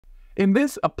In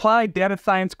this Applied Data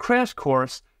Science crash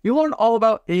course, you'll learn all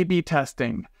about A/B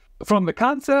testing, from the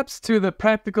concepts to the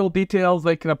practical details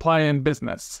they can apply in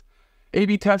business.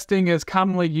 A/B testing is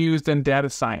commonly used in data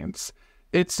science.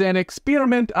 It's an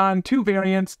experiment on two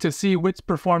variants to see which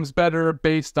performs better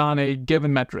based on a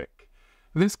given metric.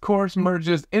 This course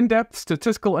merges in-depth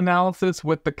statistical analysis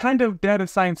with the kind of data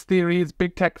science theories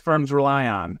big tech firms rely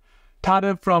on.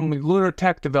 Tatev from Lunar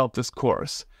Tech developed this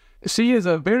course. She is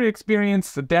a very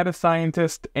experienced data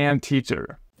scientist and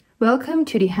teacher. Welcome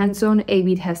to the hands-on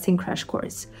A/B testing crash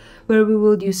course, where we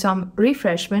will do some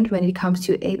refreshment when it comes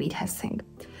to A/B testing.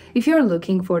 If you're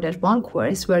looking for that one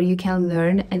course where you can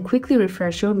learn and quickly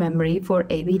refresh your memory for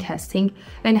A/B testing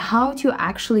and how to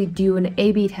actually do an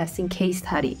A/B testing case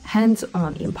study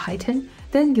hands-on in Python,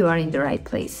 then you are in the right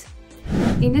place.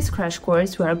 In this crash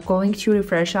course, we are going to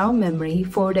refresh our memory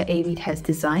for the A/B test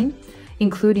design,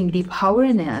 including the power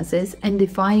analysis and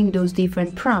defining those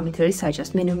different parameters such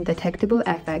as minimum detectable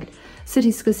effect,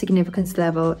 statistical significance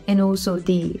level, and also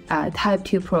the type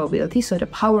 2 probability, so the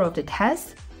power of the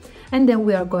test. And then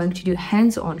we are going to do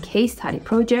hands-on case study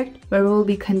project where we will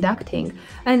be conducting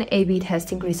an A/B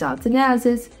testing results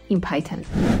analysis in Python.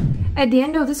 At the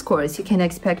end of this course, you can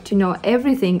expect to know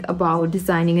everything about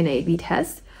designing an A/B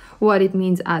test, what it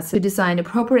means as to design a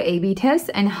proper A/B test,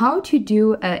 and how to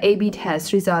do an A/B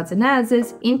test results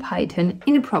analysis in Python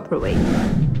in a proper way.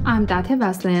 I'm Tatev,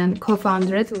 Aslanyan,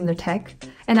 co-founder at Lunar Tech,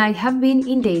 and I have been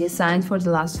in data science for the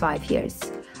last 5 years.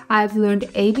 I've learned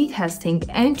A/B testing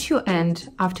end-to-end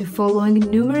after following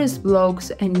numerous blogs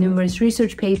and numerous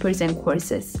research papers and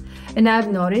courses. And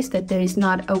I've noticed that there is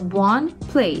not a one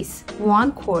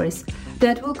course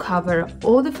that will cover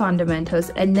all the fundamentals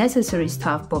and necessary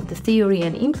stuff, both the theory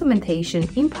and implementation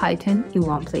in Python in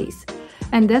one place.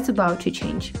 And that's about to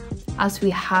change, as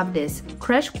we have this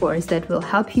crash course that will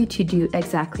help you to do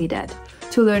exactly that,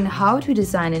 to learn how to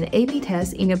design an A/B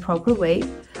test in a proper way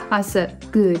as a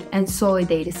good and solid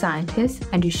data scientist,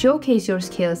 and to showcase your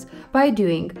skills by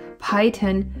doing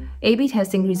Python A/B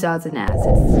testing results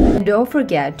analysis. And don't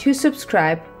forget to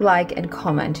subscribe, like, and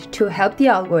comment to help the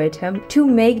algorithm to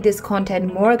make this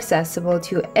content more accessible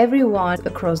to everyone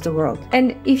across the world.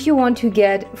 And if you want to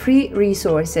get free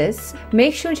resources,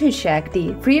 make sure to check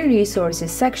the free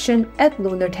resources section at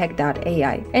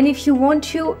lunartech.ai. And if you want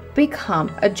to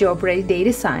become a job-ready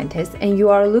data scientist and you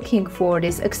are looking for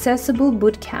this accessible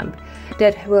bootcamp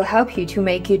that will help you to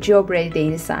make you job-ready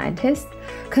data scientist,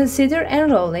 consider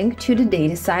enrolling to the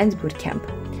Data Science Bootcamp.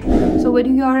 So whether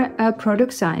you are a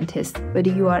product scientist,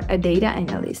 whether you are a data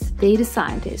analyst, data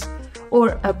scientist,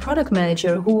 or a product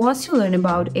manager who wants to learn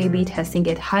about A/B testing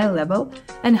at high level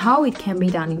and how it can be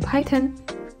done in Python,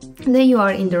 then you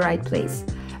are in the right place.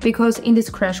 Because in this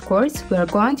crash course, we are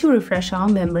going to refresh our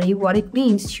memory what it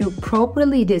means to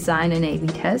properly design an A/B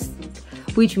test,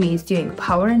 which means doing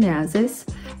power analysis,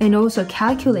 and also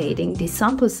calculating the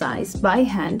sample size by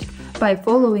hand by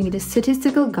following the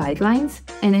statistical guidelines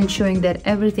and ensuring that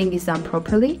everything is done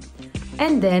properly.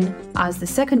 And then, as the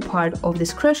second part of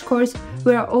this crash course,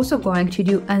 we are also going to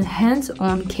do a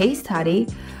hands-on case study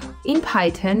in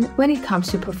Python when it comes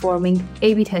to performing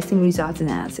A/B testing results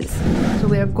analysis. So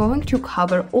we are going to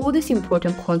cover all these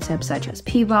important concepts such as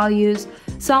p-values,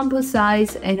 sample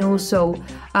size, and also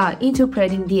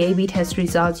interpreting the A/B test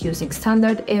results using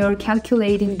standard error,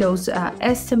 calculating those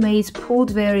estimates,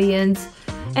 pooled variance,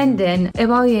 and then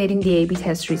evaluating the A/B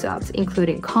test results,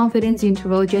 including confidence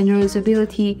interval,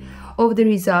 generalizability of the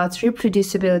results,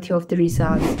 reproducibility of the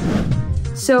results.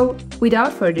 So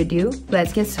without further ado,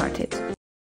 let's get started.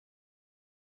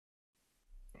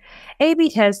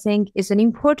 A/B testing is an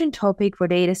important topic for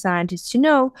data scientists to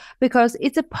know because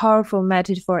it's a powerful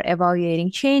method for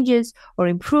evaluating changes or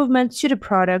improvements to the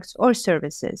products or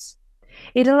services.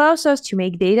 It allows us to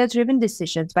make data-driven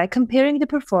decisions by comparing the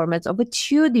performance of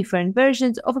two different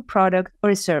versions of a product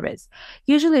or a service,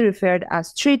 usually referred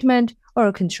as treatment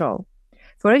or control.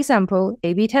 For example,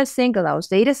 A/B testing allows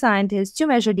data scientists to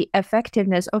measure the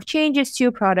effectiveness of changes to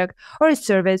a product or a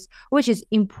service, which is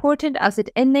important as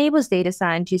it enables data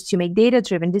scientists to make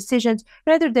data-driven decisions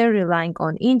rather than relying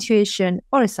on intuition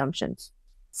or assumptions.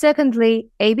 Secondly,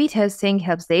 A/B testing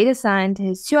helps data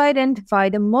scientists to identify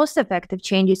the most effective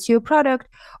changes to a product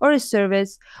or a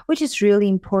service, which is really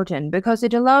important because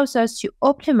it allows us to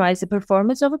optimize the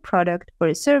performance of a product or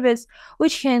a service,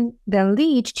 which can then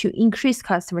lead to increased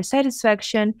customer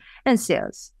satisfaction and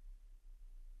sales.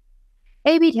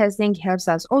 A/B testing helps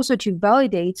us also to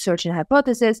validate certain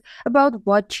hypotheses about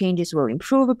what changes will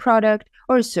improve a product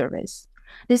or a service.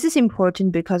 This is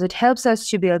important because it helps us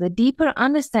to build a deeper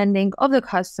understanding of the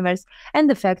customers and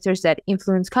the factors that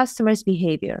influence customers'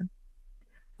 behavior.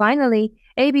 Finally,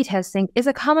 A/B testing is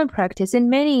a common practice in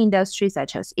many industries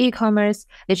such as e-commerce,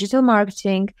 digital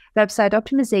marketing, website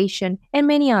optimization, and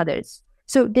many others.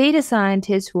 So data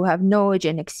scientists who have knowledge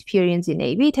and experience in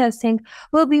A/B testing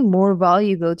will be more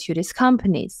valuable to these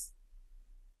companies.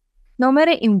 No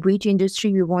matter in which industry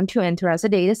you want to enter as a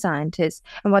data scientist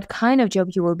and what kind of job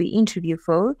you will be interviewed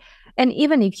for, and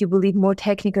even if you believe more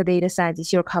technical data science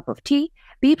is your cup of tea,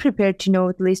 be prepared to know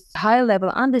at least high-level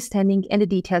understanding and the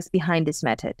details behind this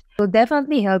method. It will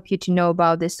definitely help you to know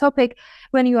about this topic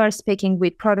when you are speaking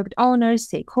with product owners,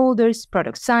 stakeholders,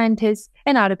 product scientists,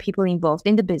 and other people involved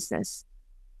in the business.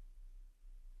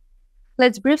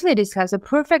 Let's briefly discuss a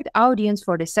perfect audience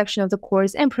for this section of the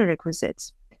course and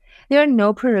prerequisites. There are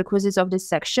no prerequisites of this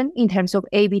section in terms of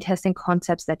A/B testing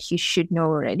concepts that you should know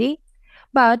already,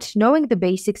 but knowing the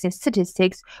basics in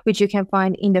statistics, which you can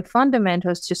find in the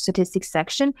Fundamentals to Statistics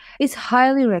section, is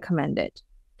highly recommended.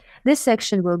 This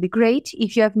section will be great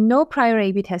if you have no prior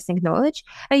A/B testing knowledge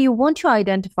and you want to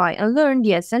identify and learn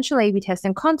the essential A/B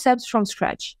testing concepts from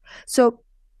scratch. So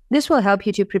this will help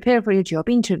you to prepare for your job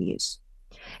interviews.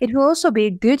 It will also be a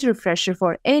good refresher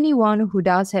for anyone who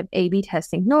does have A/B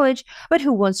testing knowledge but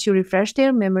who wants to refresh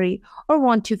their memory or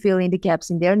want to fill in the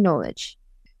gaps in their knowledge.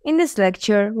 In this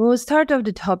lecture, we will start off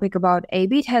the topic about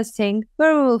A/B testing,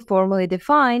 where we will formally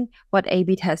define what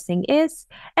A/B testing is,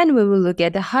 and we will look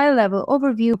at the high-level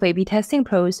overview of A/B testing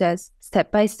process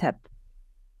step by step.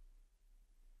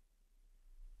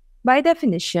 By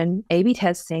definition, A/B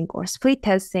testing or split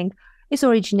testing is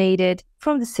originated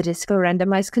from the statistical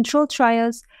randomized control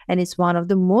trials and is one of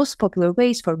the most popular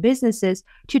ways for businesses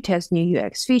to test new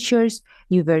UX features,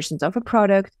 new versions of a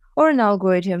product, or an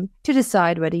algorithm to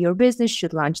decide whether your business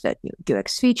should launch that new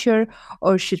UX feature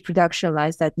or should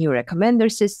productionalize that new recommender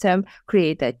system,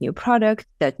 create that new product,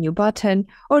 that new button,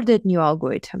 or that new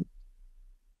algorithm.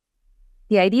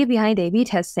 The idea behind A/B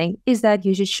testing is that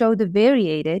you should show the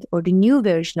variated or the new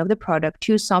version of the product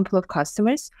to a sample of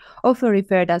customers, often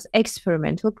referred as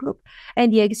experimental group,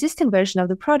 and the existing version of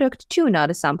the product to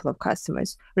another sample of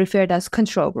customers, referred as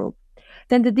control group.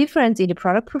 Then the difference in the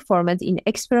product performance in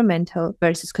experimental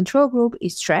versus control group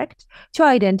is tracked to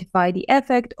identify the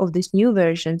effect of these new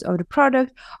versions of the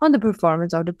product on the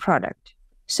performance of the product.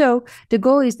 So the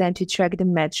goal is then to track the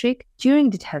metric during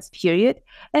the test period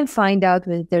and find out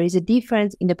whether there is a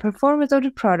difference in the performance of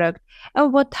the product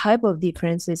and what type of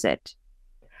difference is it.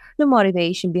 The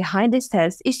motivation behind this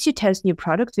test is to test new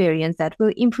product variants that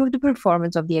will improve the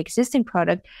performance of the existing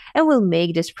product and will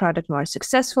make this product more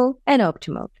successful and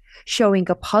optimal, showing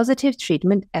a positive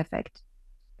treatment effect.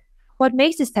 What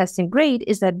makes this testing great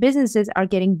is that businesses are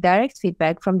getting direct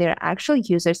feedback from their actual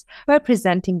users by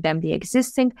presenting them the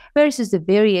existing versus the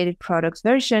variated product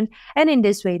version, and in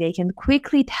this way they can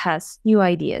quickly test new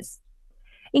ideas.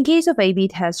 In case of A/B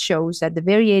test shows that the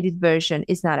variated version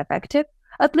is not effective,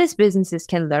 at least businesses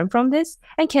can learn from this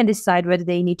and can decide whether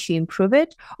they need to improve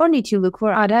it or need to look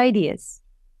for other ideas.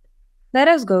 Let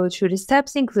us go through the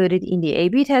steps included in the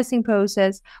A/B testing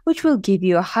process, which will give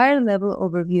you a higher-level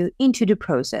overview into the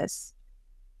process.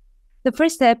 The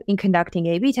first step in conducting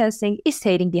A/B testing is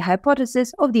stating the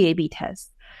hypothesis of the A/B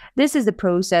test. This is the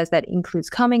process that includes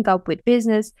coming up with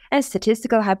business and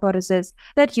statistical hypotheses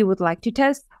that you would like to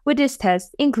test with this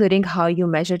test, including how you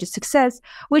measure the success,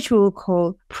 which we will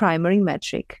call primary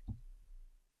metric.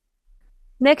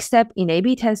 Next step in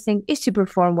A/B testing is to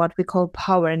perform what we call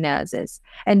power analysis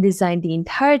and design the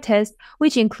entire test,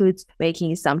 which includes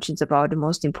making assumptions about the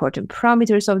most important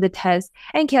parameters of the test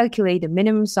and calculate the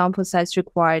minimum sample size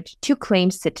required to claim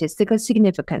statistical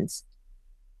significance.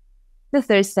 The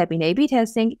third step in A/B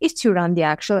testing is to run the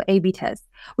actual A/B test,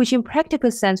 which in practical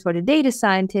sense for the data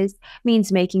scientist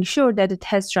means making sure that the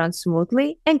test runs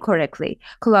smoothly and correctly,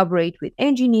 collaborate with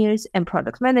engineers and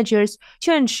product managers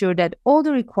to ensure that all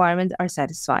the requirements are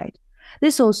satisfied.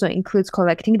 This also includes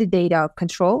collecting the data of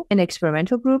control and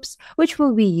experimental groups, which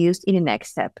will be used in the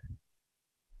next step.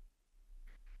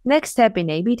 Next step in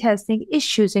A/B testing is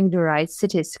choosing the right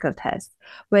statistical test,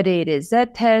 whether it is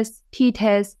z-test,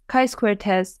 t-test, chi-square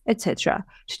test, etc.,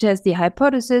 to test the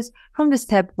hypothesis from the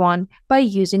step 1 by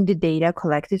using the data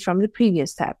collected from the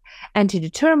previous step, and to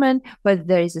determine whether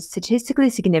there is a statistically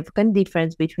significant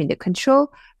difference between the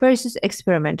control versus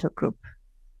experimental group.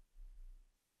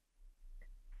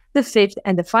 The fifth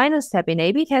and the final step in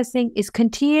A/B testing is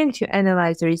continuing to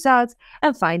analyze the results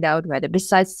and find out whether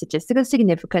besides statistical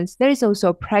significance, there is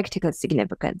also practical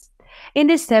significance. In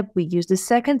this step, we use the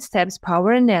second step's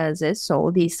power analysis,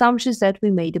 so the assumptions that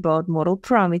we made about model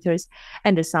parameters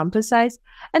and the sample size,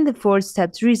 and the fourth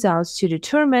step's results to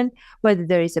determine whether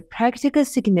there is a practical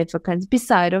significance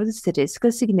beside of the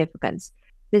statistical significance.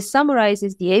 This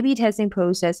summarizes the A/B testing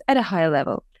process at a high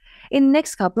level. In the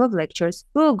next couple of lectures,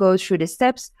 we will go through the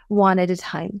steps one at a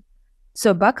time.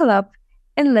 So buckle up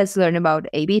and let's learn about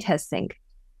A/B testing.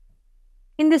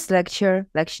 In this lecture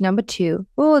number 2,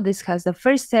 we will discuss the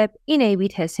first step in A/B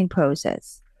testing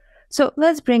process. So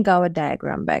let's bring our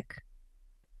diagram back.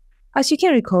 As you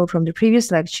can recall from the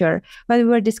previous lecture, when we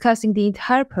were discussing the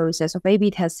entire process of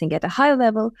A/B testing at a high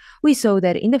level, we saw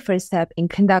that in the first step in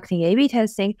conducting A/B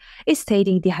testing is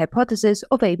stating the hypothesis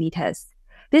of A/B test.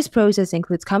 This process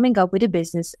includes coming up with a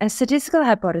business and statistical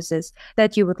hypothesis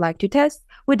that you would like to test,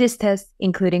 with this test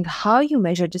including how you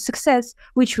measure the success,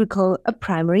 which we call a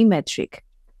primary metric.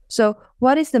 So,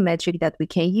 what is the metric that we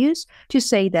can use to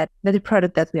say that the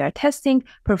product that we are testing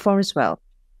performs well?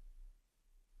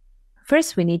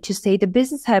 First, we need to state the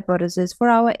business hypothesis for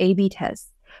our A/B test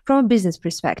from a business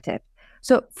perspective.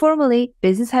 So formally,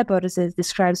 business hypothesis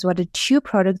describes what the two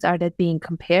products are that being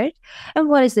compared and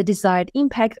what is the desired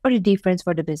impact or the difference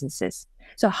for the businesses.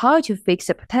 So how to fix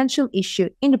a potential issue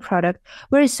in the product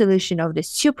where a solution of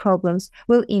these two problems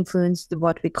will influence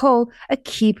what we call a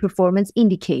key performance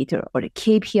indicator or the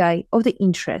KPI of the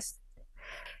interest.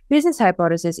 Business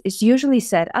hypothesis is usually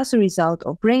set as a result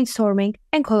of brainstorming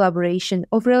and collaboration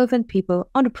of relevant people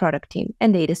on the product team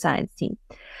and data science team.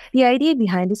 The idea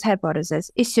behind this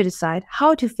hypothesis is to decide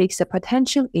how to fix a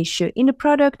potential issue in the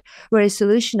product where a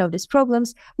solution of these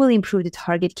problems will improve the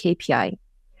target KPI.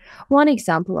 One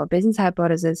example of business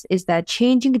hypothesis is that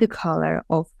changing the color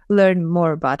of Learn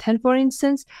More button, for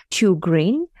instance, to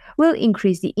green will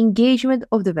increase the engagement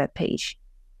of the web page.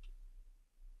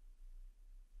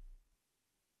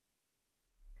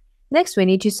 Next, we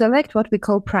need to select what we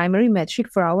call primary metric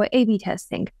for our A/B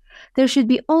testing. There should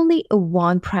be only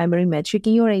one primary metric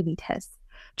in your A/B test.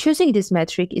 Choosing this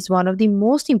metric is one of the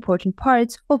most important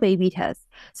parts of A/B tests,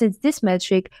 since this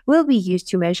metric will be used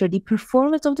to measure the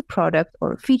performance of the product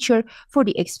or feature for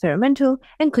the experimental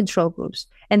and control groups,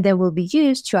 and then will be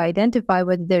used to identify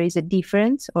whether there is a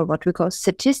difference or what we call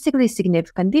statistically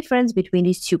significant difference between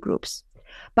these two groups.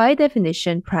 By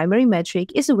definition, primary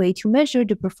metric is a way to measure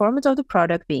the performance of the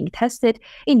product being tested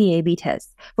in the A/B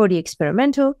test for the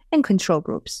experimental and control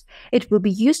groups. It will be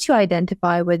used to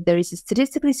identify whether there is a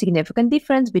statistically significant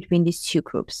difference between these two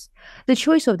groups. The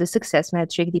choice of the success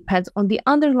metric depends on the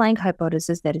underlying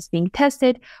hypothesis that is being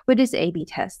tested with this A/B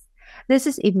test. This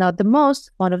is, if not the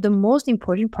most, one of the most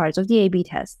important parts of the A/B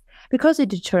test, because it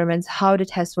determines how the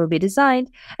test will be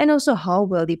designed and also how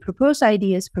well the proposed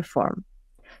ideas perform.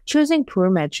 Choosing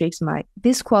poor metrics might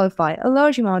disqualify a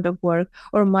large amount of work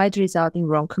or might result in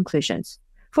wrong conclusions.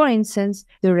 For instance,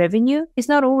 the revenue is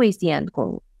not always the end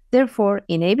goal. Therefore,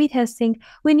 in A/B testing,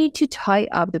 we need to tie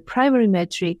up the primary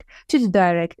metric to the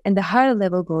direct and the higher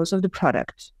level goals of the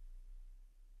product.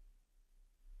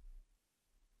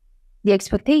 The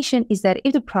expectation is that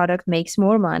if the product makes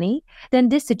more money, then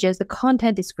this suggests the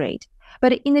content is great.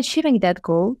 But in achieving that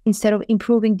goal, instead of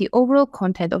improving the overall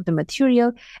content of the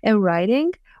material and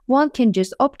writing, one can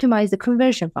just optimize the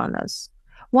conversion funnels.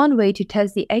 One way to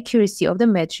test the accuracy of the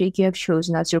metric you have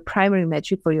chosen as your primary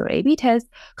metric for your A/B test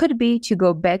could be to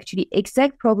go back to the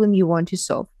exact problem you want to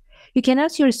solve. You can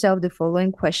ask yourself the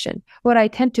following question, what I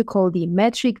tend to call the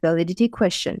metric validity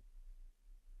question.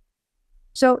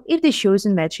 So, if the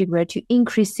chosen metric were to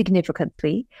increase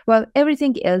significantly while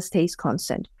everything else stays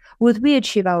constant, would we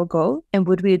achieve our goal and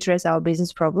would we address our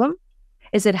business problem?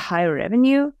 Is it higher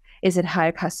revenue? Is it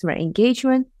higher customer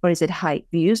engagement? Or is it high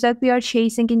views that we are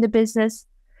chasing in the business?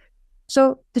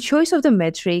 So the choice of the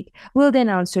metric will then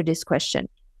answer this question.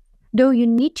 Though you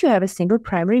need to have a single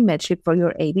primary metric for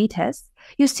your A/B test,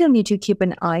 you still need to keep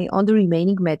an eye on the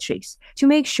remaining metrics to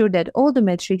make sure that all the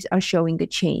metrics are showing a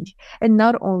change and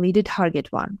not only the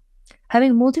target one.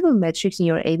 Having multiple metrics in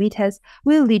your A/B test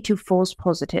will lead to false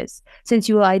positives, since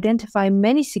you will identify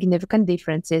many significant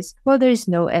differences while there is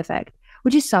no effect,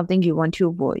 which is something you want to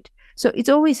avoid. So it's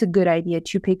always a good idea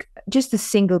to pick just a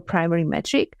single primary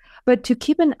metric, but to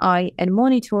keep an eye and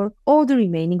monitor all the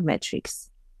remaining metrics.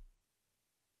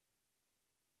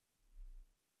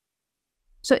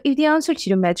 So if the answer to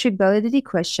the metric validity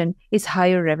question is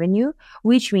higher revenue,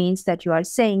 which means that you are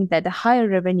saying that the higher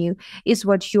revenue is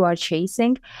what you are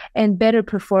chasing and better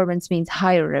performance means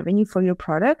higher revenue for your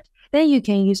product, then you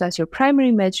can use as your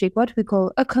primary metric what we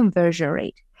call a conversion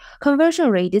rate.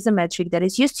 Conversion rate is a metric that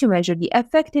is used to measure the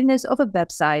effectiveness of a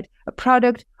website, a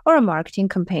product, or a marketing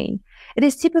campaign. It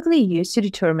is typically used to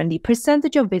determine the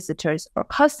percentage of visitors or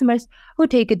customers who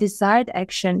take a desired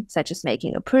action, such as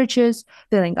making a purchase,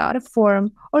 filling out a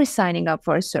form, or signing up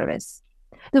for a service.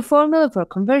 The formula for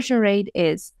conversion rate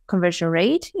is Conversion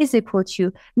rate is equal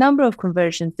to number of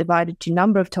conversions divided to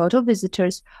number of total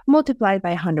visitors multiplied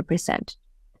by 100%.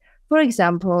 For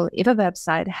example, if a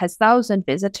website has 1,000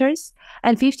 visitors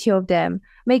and 50 of them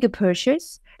make a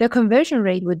purchase, the conversion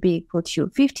rate would be equal to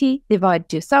 50 divided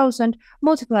to 1,000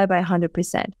 multiplied by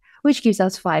 100%, which gives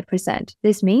us 5%.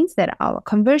 This means that our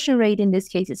conversion rate in this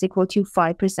case is equal to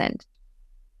 5%.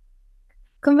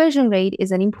 Conversion rate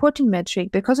is an important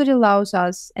metric because it allows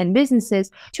us and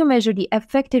businesses to measure the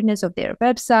effectiveness of their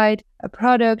website, a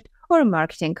product, or a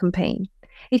marketing campaign.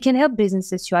 It can help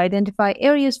businesses to identify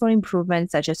areas for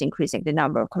improvement, such as increasing the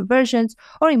number of conversions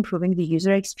or improving the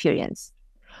user experience.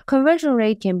 Conversion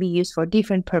rate can be used for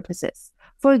different purposes.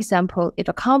 For example, if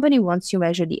a company wants to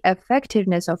measure the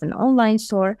effectiveness of an online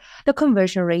store, the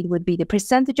conversion rate would be the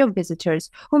percentage of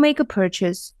visitors who make a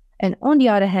purchase. And on the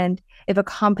other hand, if a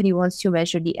company wants to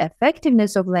measure the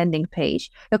effectiveness of landing page,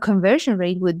 the conversion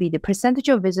rate would be the percentage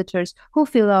of visitors who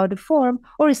fill out a form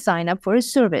or sign up for a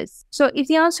service. So if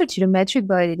the answer to the metric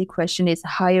validity question is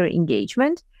higher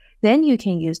engagement, then you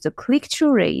can use the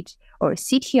click-through rate or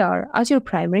CTR as your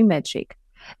primary metric.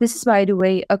 This is, by the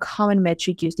way, a common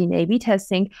metric used in A/B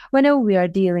testing whenever we are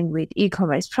dealing with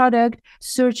e-commerce product,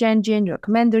 search engine,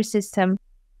 recommender system.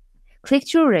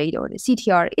 Click-through rate, or the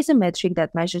CTR, is a metric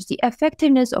that measures the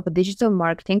effectiveness of a digital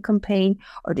marketing campaign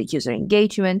or the user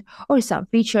engagement or some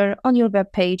feature on your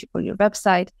web page or your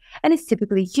website, and is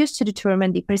typically used to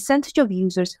determine the percentage of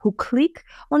users who click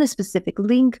on a specific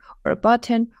link or a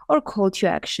button or call to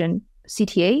action,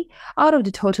 CTA, out of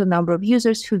the total number of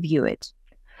users who view it.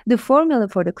 The formula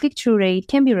for the click-through rate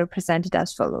can be represented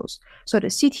as follows. So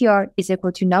the CTR is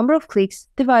equal to number of clicks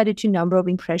divided to number of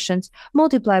impressions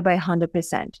multiplied by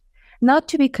 100%. Not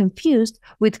to be confused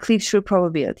with click-through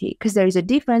probability, because there is a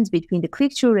difference between the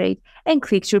click-through rate and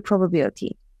click-through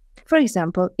probability. For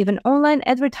example, if an online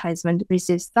advertisement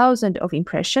receives thousands of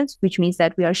impressions, which means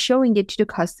that we are showing it to the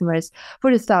customers for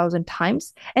the 1,000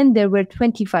 times, and there were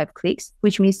 25 clicks,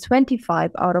 which means 25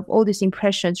 out of all these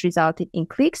impressions resulted in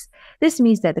clicks, this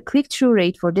means that the click-through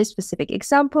rate for this specific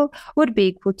example would be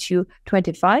equal to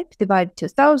 25 divided to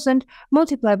 1,000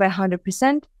 multiplied by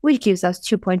 100%, which gives us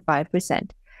 2.5%.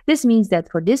 This means that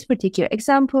for this particular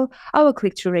example, our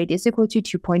click-through rate is equal to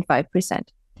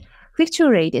 2.5%. Click-through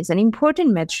rate is an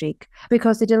important metric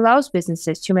because it allows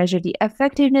businesses to measure the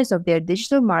effectiveness of their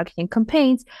digital marketing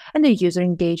campaigns and the user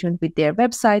engagement with their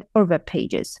website or web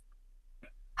pages.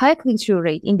 High click-through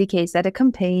rate indicates that a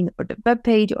campaign or the web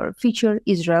page or feature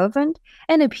is relevant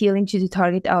and appealing to the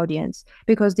target audience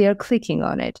because they are clicking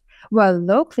on it, while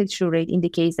low click-through rate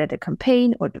indicates that a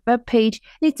campaign or the web page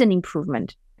needs an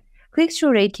improvement.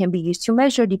 Click-through rate can be used to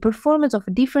measure the performance of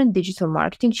different digital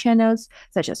marketing channels,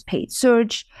 such as paid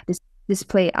search,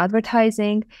 display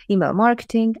advertising, email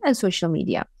marketing, and social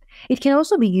media. It can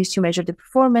also be used to measure the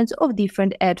performance of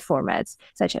different ad formats,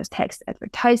 such as text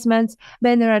advertisements,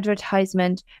 banner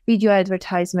advertisement, video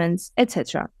advertisements,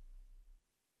 etc.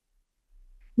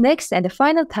 Next, and the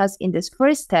final task in this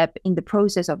first step in the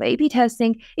process of A/B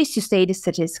testing is to state a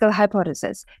statistical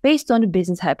hypothesis based on the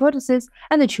business hypothesis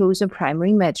and the chosen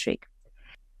primary metric.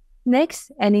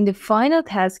 Next, and in the final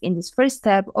task in this first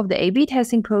step of the A/B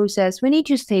testing process, we need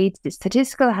to state the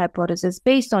statistical hypothesis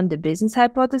based on the business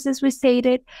hypothesis we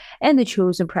stated and the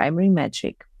chosen primary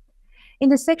metric. In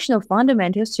the section of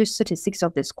Fundamentals to Statistics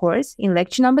of this course, in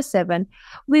lecture number 7,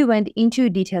 we went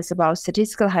into details about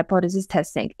statistical hypothesis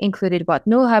testing, including what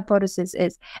null hypothesis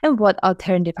is and what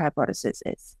alternative hypothesis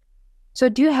is. So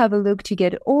do have a look to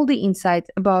get all the insights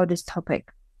about this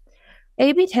topic.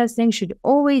 A/B testing should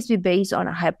always be based on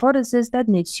a hypothesis that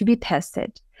needs to be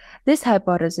tested. This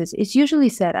hypothesis is usually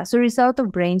set as a result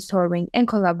of brainstorming and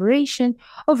collaboration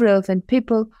of relevant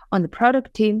people on the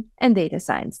product team and data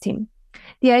science team.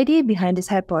 The idea behind this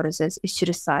hypothesis is to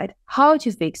decide how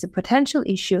to fix a potential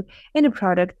issue in a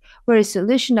product where a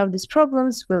solution of these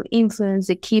problems will influence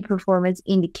the key performance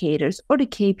indicators or the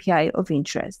KPI of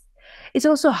interest. It's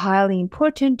also highly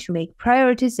important to make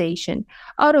prioritization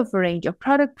out of a range of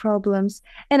product problems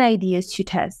and ideas to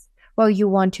test, while you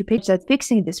want to pick that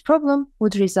fixing this problem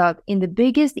would result in the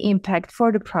biggest impact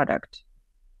for the product.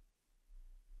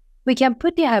 We can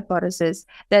put the hypothesis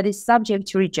that is subject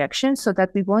to rejection, so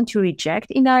that we want to reject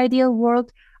in the ideal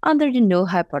world, under the null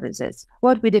hypothesis,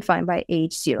 what we define by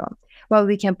H0, while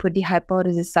we can put the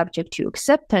hypothesis subject to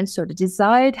acceptance, so the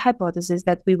desired hypothesis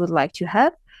that we would like to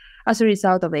have as a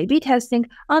result of A/B testing,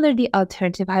 under the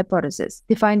alternative hypothesis,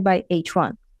 defined by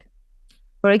H1.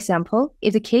 For example,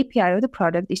 if the KPI of the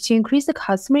product is to increase the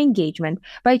customer engagement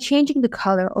by changing the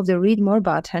color of the Read More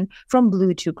button from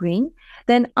blue to green,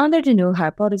 then under the null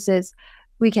hypothesis,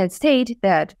 we can state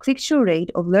that click-through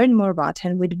rate of Learn More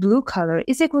button with blue color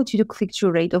is equal to the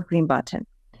click-through rate of green button.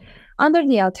 Under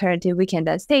the alternative, we can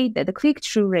then state that the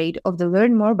click-through rate of the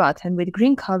Learn More button with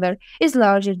green color is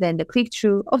larger than the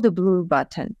click-through of the blue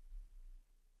button.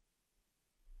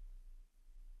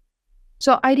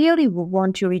 So ideally, we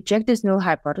want to reject this null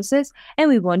hypothesis and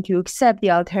we want to accept the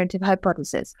alternative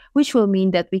hypothesis, which will mean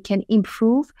that we can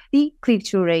improve the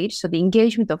click-through rate, so the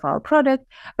engagement of our product,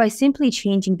 by simply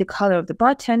changing the color of the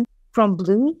button from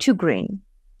blue to green.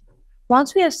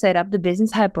 Once we have set up the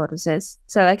business hypothesis,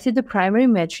 selected the primary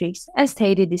metrics, and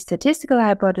stated the statistical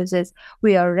hypothesis,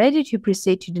 we are ready to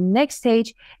proceed to the next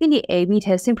stage in the A/B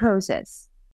testing process.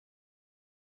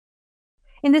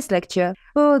 In this lecture,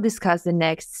 we will discuss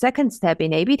the second step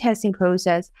in A/B testing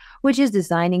process, which is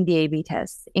designing the A/B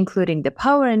test, including the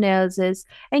power analysis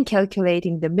and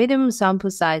calculating the minimum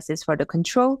sample sizes for the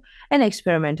control and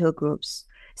experimental groups.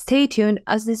 Stay tuned,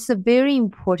 as this is a very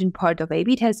important part of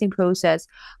A/B testing process,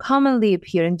 commonly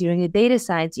appearing during the data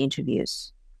science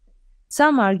interviews.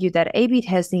 Some argue that A/B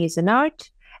testing is an art,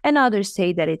 and others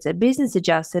say that it's a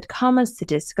business-adjusted common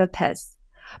statistical test.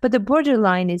 But the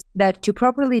borderline is that to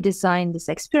properly design this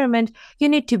experiment, you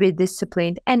need to be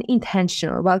disciplined and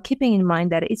intentional while keeping in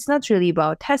mind that it's not really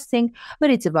about testing, but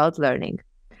it's about learning.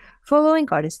 Following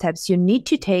are the steps you need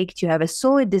to take to have a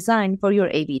solid design for your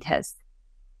A/B test.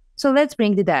 So let's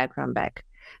bring the diagram back.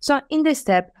 So in this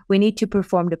step, we need to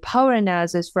perform the power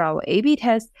analysis for our A/B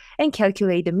test and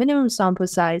calculate the minimum sample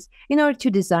size in order to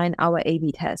design our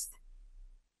A/B test.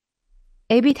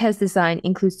 A/B test design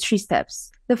includes 3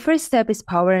 steps. The first step is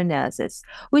power analysis,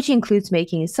 which includes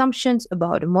making assumptions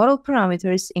about the model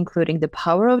parameters, including the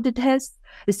power of the test,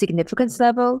 the significance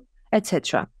level,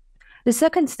 etc. The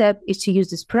second step is to use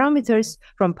these parameters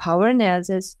from power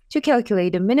analysis to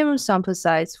calculate the minimum sample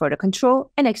size for the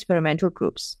control and experimental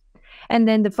groups. And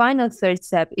then the final third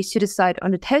step is to decide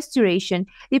on the test duration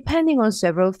depending on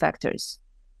several factors.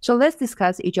 So let's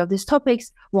discuss each of these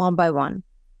topics one by one.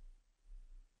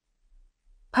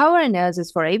 Power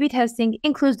analysis for A/B testing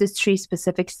includes these 3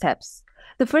 specific steps.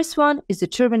 The first one is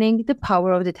determining the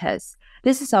power of the test.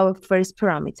 This is our first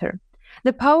parameter.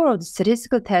 The power of the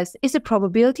statistical test is the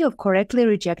probability of correctly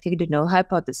rejecting the null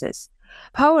hypothesis.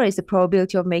 Power is the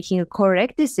probability of making a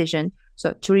correct decision,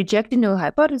 so to reject the null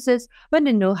hypothesis when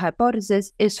the null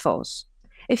hypothesis is false.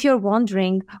 If you're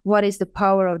wondering what is the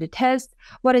power of the test,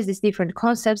 what is these different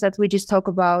concepts that we just talked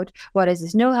about, what is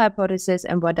this null hypothesis,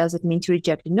 and what does it mean to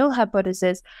reject the null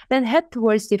hypothesis, then head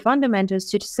towards the fundamentals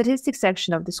to the statistics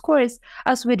section of this course,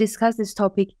 as we discuss this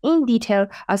topic in detail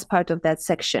as part of that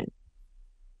section.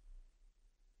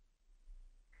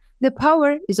 The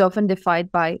power is often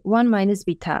defined by 1 minus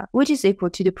beta, which is equal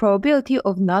to the probability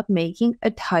of not making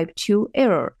a type 2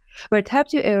 error, where type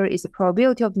 2 error is the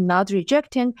probability of not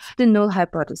rejecting the null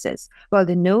hypothesis, while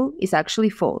the null is actually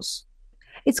false.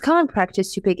 It's common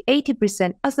practice to pick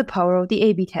 80% as the power of the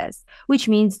A/B test, which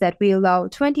means that we allow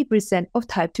 20% of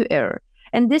type 2 error.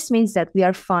 And this means that we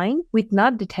are fine with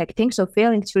not detecting, so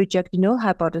failing to reject the null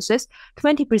hypothesis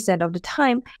 20% of the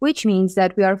time, which means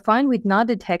that we are fine with not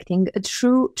detecting a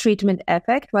true treatment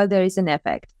effect while there is an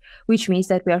effect, which means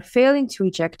that we are failing to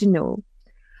reject the null.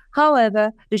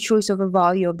 However, the choice of a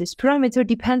value of this parameter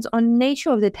depends on the nature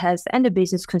of the test and the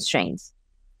business constraints.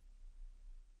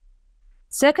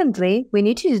 Secondly, we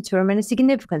need to determine a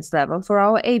significance level for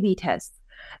our A/B test.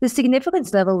 The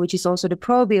significance level, which is also the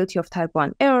probability of type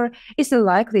 1 error, is the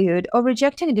likelihood of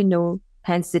rejecting the null,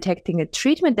 hence detecting a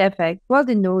treatment effect while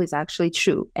the null is actually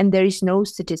true and there is no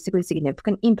statistically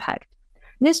significant impact.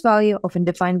 This value, often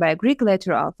defined by a Greek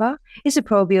letter alpha, is the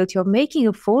probability of making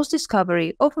a false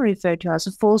discovery, often referred to as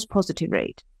a false positive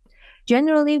rate.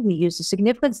 Generally, we use a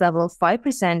significance level of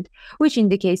 5%, which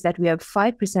indicates that we have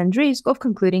 5% risk of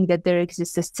concluding that there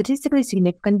exists a statistically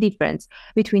significant difference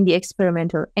between the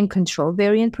experimental and control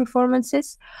variant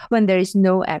performances when there is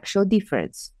no actual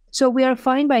difference. So we are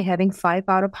fine by having 5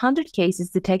 out of 100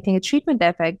 cases detecting a treatment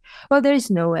effect while there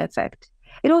is no effect.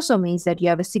 It also means that you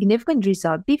have a significant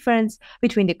result difference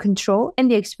between the control and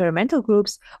the experimental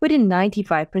groups within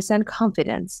 95%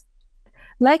 confidence.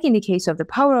 Like in the case of the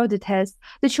power of the test,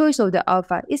 the choice of the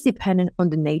alpha is dependent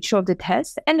on the nature of the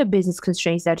test and the business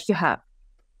constraints that you have.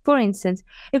 For instance,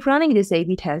 if running this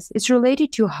A/B test is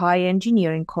related to high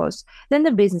engineering costs, then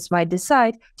the business might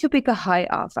decide to pick a high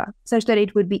alpha, such that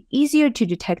it would be easier to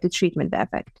detect the treatment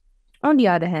effect. On the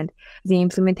other hand, the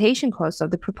implementation costs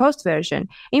of the proposed version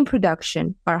in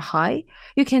production are high.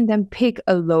 You can then pick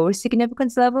a lower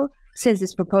significance level, since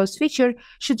this proposed feature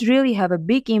should really have a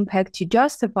big impact to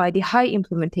justify the high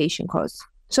implementation costs.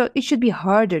 So it should be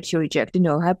harder to reject the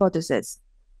null hypothesis.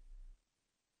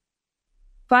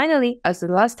 Finally, as the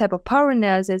last step of power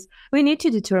analysis, we need to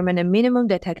determine a minimum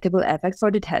detectable effect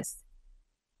for the test.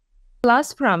 The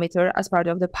last parameter as part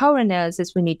of the power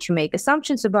analysis we need to make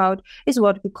assumptions about is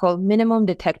what we call minimum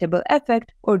detectable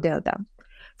effect, or delta.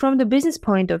 From the business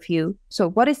point of view, so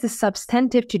what is the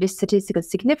substantive to the statistical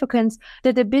significance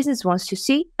that the business wants to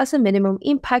see as a minimum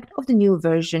impact of the new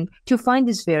version to find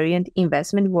this variant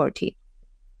investment worthy?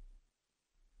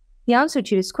 The answer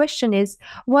to this question is,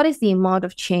 what is the amount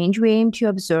of change we aim to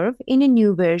observe in a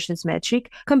new version's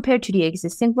metric compared to the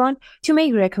existing one to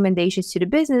make recommendations to the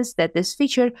business that this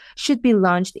feature should be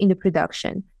launched in the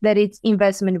production, that it's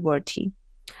investment worthy.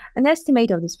 An estimate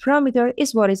of this parameter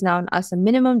is what is known as a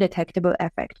minimum detectable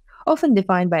effect, often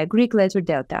defined by a Greek letter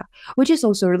delta, which is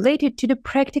also related to the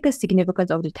practical significance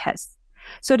of the test.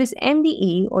 So this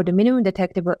MDE, or the minimum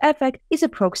detectable effect, is a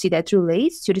proxy that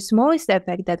relates to the smallest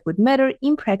effect that would matter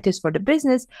in practice for the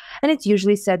business, and it's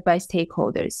usually set by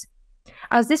stakeholders.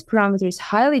 As this parameter is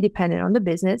highly dependent on the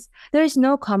business, there is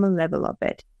no common level of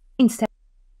it. Instead,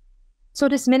 so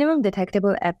this minimum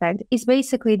detectable effect is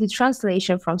basically the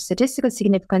translation from statistical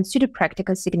significance to the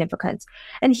practical significance.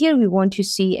 And here we want to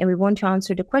see and we want to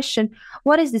answer the question,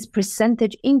 what is this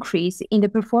percentage increase in the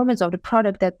performance of the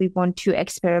product that we want to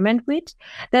experiment with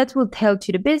that will tell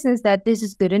to the business that this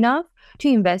is good enough to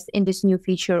invest in this new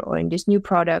feature or in this new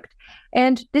product.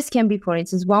 And this can be, for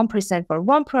instance, 1% for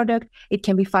one product, it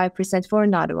can be 5% for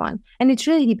another one. And it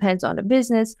really depends on the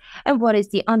business and what is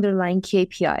the underlying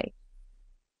KPI.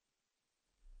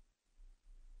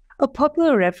 A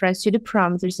popular reference to the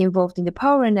parameters involved in the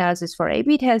power analysis for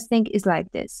A/B testing is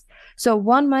like this. So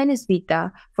 1 minus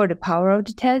beta for the power of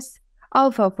the test,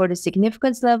 alpha for the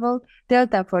significance level,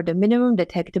 delta for the minimum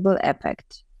detectable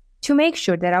effect. To make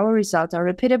sure that our results are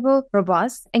repeatable,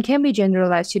 robust, and can be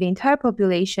generalized to the entire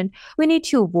population, we need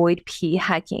to avoid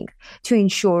p-hacking to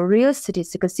ensure real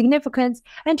statistical significance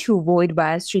and to avoid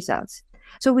biased results.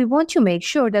 So we want to make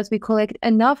sure that we collect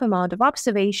enough amount of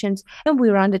observations and we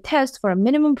run the test for a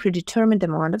minimum predetermined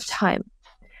amount of time.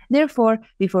 Therefore,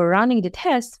 before running the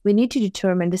test, we need to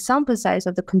determine the sample size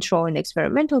of the control and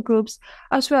experimental groups,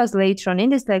 as well as later on in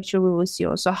this lecture we will see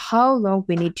also how long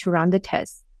we need to run the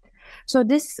test. So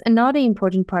this is another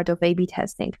important part of A/B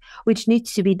testing, which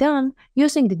needs to be done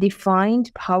using the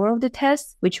defined power of the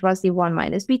test, which was the 1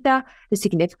 minus beta, the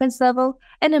significance level,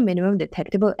 and a minimum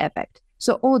detectable effect.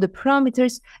 So all the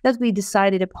parameters that we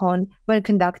decided upon when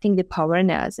conducting the power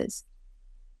analysis.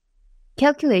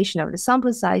 Calculation of the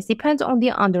sample size depends on the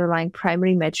underlying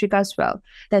primary metric as well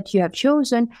that you have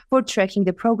chosen for tracking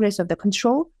the progress of the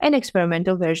control and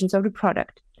experimental versions of the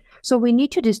product. So we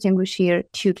need to distinguish here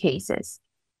two cases.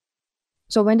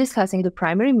 So when discussing the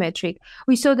primary metric,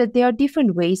 we saw that there are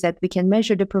different ways that we can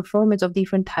measure the performance of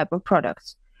different types of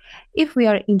products. If we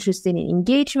are interested in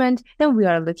engagement, then we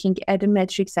are looking at a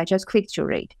metric such as click-through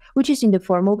rate, which is in the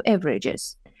form of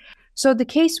averages. So the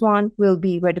case one will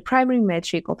be where the primary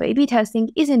metric of A/B testing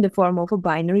is in the form of a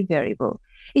binary variable.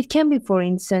 It can be, for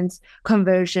instance,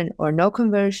 conversion or no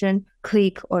conversion,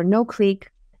 click or no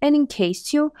click. And in case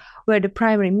 2, where the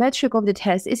primary metric of the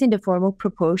test is in the form of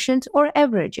proportions or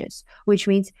averages, which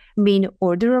means mean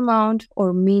order amount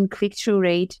or mean click-through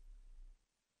rate.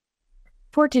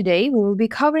 For today, we will be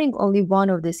covering only one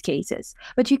of these cases,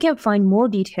 but you can find more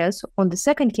details on the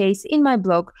second case in my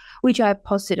blog, which I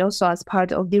posted also as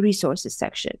part of the resources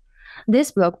section.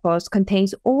 This blog post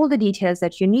contains all the details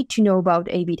that you need to know about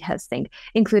A/B testing,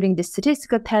 including the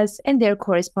statistical tests and their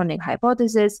corresponding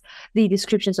hypotheses, the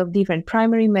descriptions of different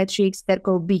primary metrics that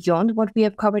go beyond what we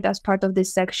have covered as part of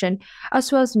this section,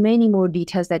 as well as many more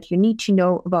details that you need to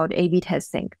know about A/B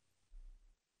testing.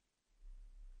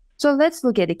 So let's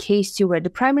look at a case 2 where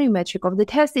the primary metric of the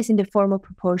test is in the form of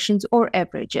proportions or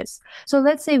averages. So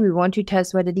let's say we want to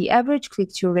test whether the average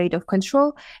click-through rate of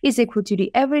control is equal to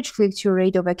the average click-through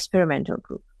rate of experimental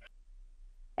group.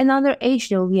 And under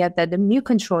H0, we have that the mu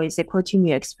control is equal to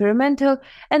mu experimental,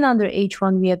 and under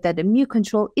H1, we have that the mu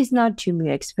control is not to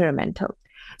mu experimental.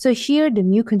 So here, the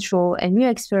mu control and mu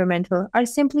experimental are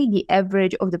simply the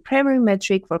average of the primary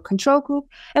metric for control group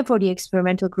and for the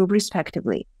experimental group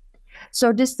respectively.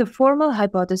 So this is the formal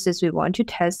hypothesis we want to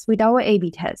test with our A/B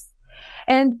test.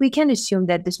 And we can assume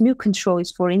that this mu control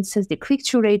is, for instance, the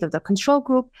click-through rate of the control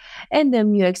group, and the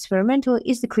mu experimental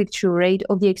is the click-through rate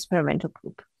of the experimental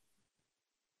group.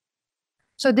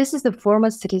 So this is the formal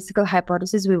statistical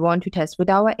hypothesis we want to test with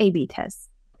our A/B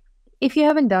test. If you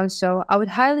haven't done so, I would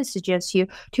highly suggest you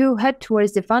to head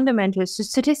towards the fundamentals to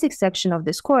statistics section of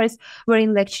this course, where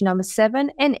in lecture number 7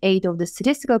 and 8 of the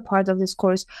statistical part of this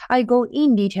course, I go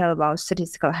in detail about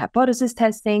statistical hypothesis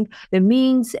testing, the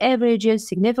means, averages,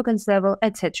 significance level,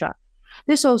 etc.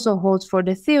 This also holds for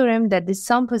the theorem that the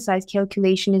sample size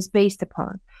calculation is based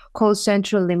upon, called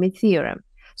central limit theorem.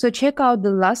 So check out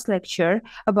the last lecture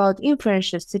about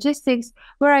inferential statistics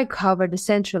where I covered the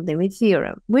central limit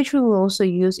theorem, which we will also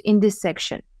use in this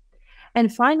section.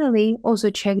 And finally, also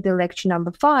check the lecture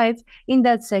number 5 in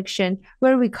that section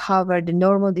where we cover the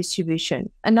normal distribution,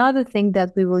 another thing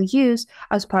that we will use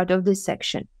as part of this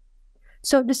section.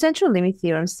 So the central limit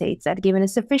theorem states that given a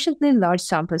sufficiently large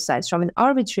sample size from an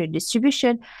arbitrary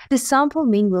distribution, the sample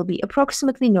mean will be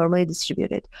approximately normally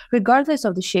distributed, regardless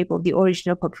of the shape of the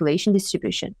original population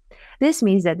distribution. This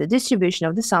means that the distribution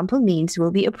of the sample means will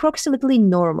be approximately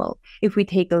normal if we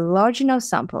take a large enough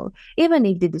sample, even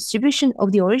if the distribution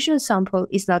of the original sample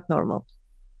is not normal.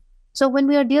 So when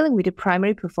we are dealing with a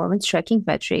primary performance tracking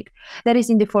metric that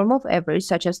is in the form of average,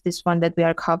 such as this one that we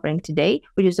are covering today,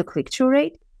 which is the click-through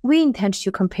rate, we intend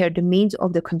to compare the means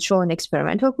of the control and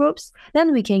experimental groups,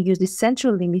 then we can use the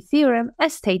central limit theorem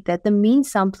and state that the mean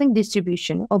sampling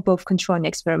distribution of both control and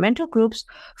experimental groups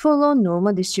follow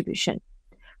normal distribution.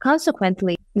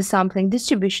 Consequently, the sampling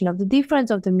distribution of the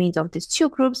difference of the means of these two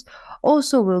groups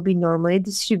also will be normally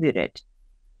distributed.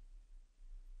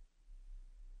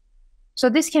 So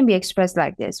this can be expressed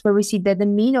like this, where we see that the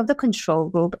mean of the control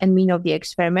group and mean of the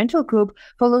experimental group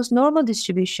follows normal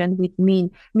distribution with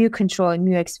mean mu control and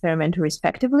mu experimental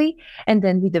respectively, and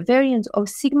then with the variance of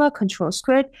sigma control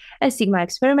squared and sigma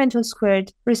experimental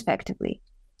squared respectively.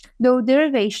 Though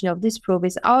derivation of this proof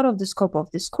is out of the scope of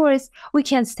this course, we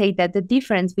can state that the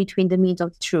difference between the means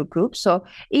of the two groups, so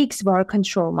x bar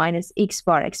control minus x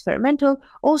bar experimental,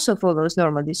 also follows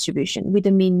normal distribution, with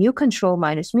the mean mu control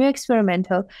minus mu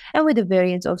experimental, and with the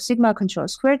variance of sigma control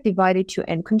squared divided to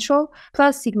n control,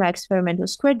 plus sigma experimental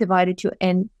squared divided to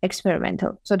n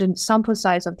experimental. So the sample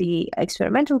size of the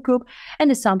experimental group and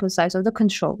the sample size of the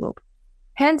control group.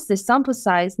 Hence, the sample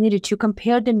size needed to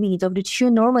compare the means of the two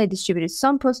normally distributed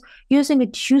samples using a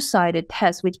two-sided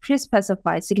test with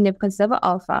pre-specified significance level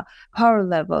alpha, power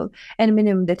level, and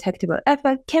minimum detectable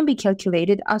effect can be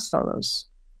calculated as follows.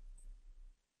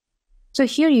 So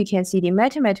here you can see the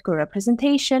mathematical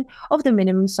representation of the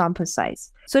minimum sample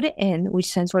size. So the n, which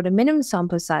stands for the minimum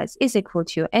sample size, is equal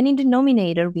to, and in the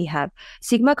denominator we have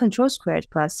sigma control squared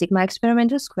plus sigma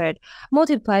experimental squared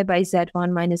multiplied by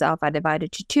z1 minus alpha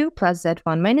divided to 2 plus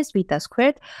z1 minus beta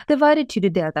squared divided to the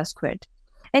delta squared.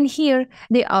 And here,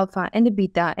 the alpha and the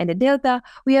beta and the delta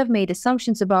we have made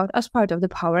assumptions about as part of the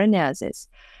power analysis.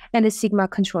 And the sigma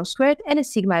control squared and the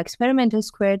sigma experimental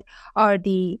squared are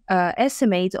the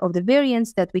estimates of the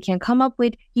variance that we can come up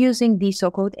with using the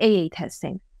so-called AA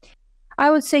testing. I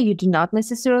would say you do not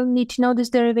necessarily need to know this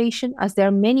derivation, as there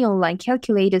are many online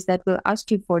calculators that will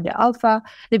ask you for the alpha,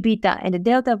 the beta, and the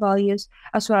delta values,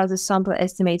 as well as the sample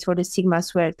estimates for the sigma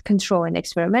squared control and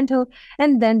experimental,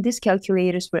 and then these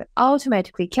calculators will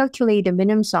automatically calculate the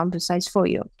minimum sample size for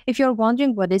you. If you're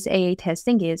wondering what this AA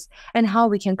testing is and how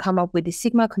we can come up with the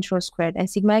sigma control squared and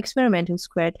sigma experimental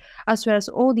squared, as well as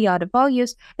all the other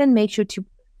values, then make sure to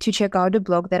check out the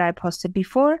blog that I posted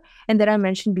before and that I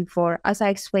mentioned before, as I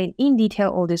explain in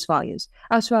detail all these values,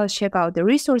 as well as check out the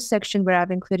resource section where I've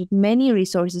included many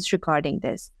resources regarding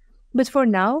this. But for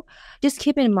now, just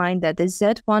keep in mind that the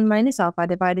z1 minus alpha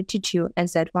divided to 2 and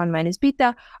z1 minus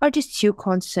beta are just two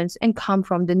constants and come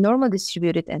from the normal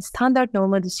distributed and standard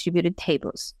normal distributed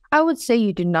tables. I would say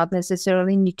you do not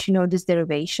necessarily need to know this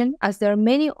derivation, as there are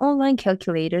many online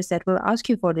calculators that will ask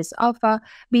you for this alpha,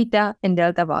 beta, and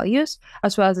delta values,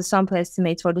 as well as the sample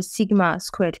estimates for the sigma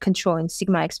squared control and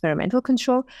sigma experimental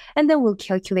control, and then will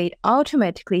calculate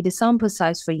automatically the sample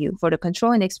size for you for the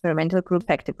control and experimental group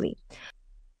respectively.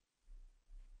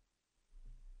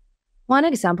 One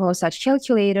example of such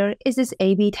calculator is this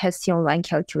A/B testing online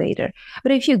calculator,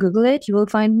 but if you Google it, you will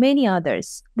find many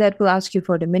others that will ask you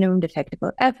for the minimum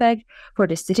detectable effect, for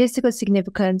the statistical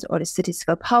significance or the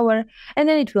statistical power, and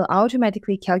then it will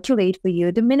automatically calculate for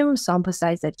you the minimum sample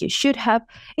size that you should have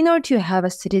in order to have a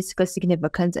statistical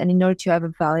significance and in order to have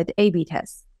a valid A/B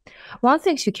test. One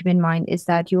thing to keep in mind is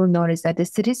that you will notice that the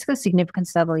statistical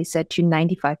significance level is set to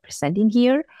 95% in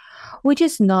here, which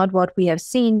is not what we have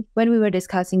seen when we were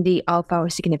discussing the alpha or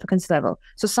significance level.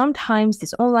 So sometimes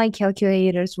these online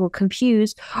calculators will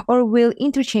confuse or will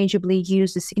interchangeably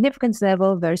use the significance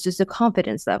level versus the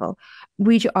confidence level,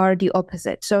 which are the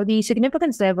opposite. So the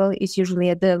significance level is usually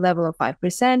at the level of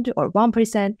 5% or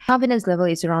 1%. Confidence level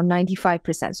is around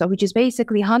 95%, so which is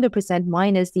basically 100%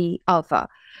 minus the alpha.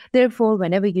 Therefore,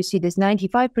 whenever you see this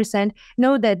 95%,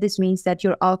 know that this means that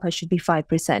your alpha should be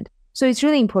 5%. So it's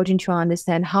really important to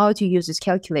understand how to use this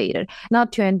calculator,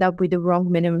 not to end up with the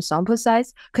wrong minimum sample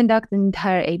size, conduct an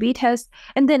entire A/B test,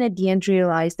 and then at the end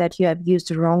realize that you have used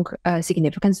the wrong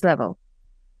significance level.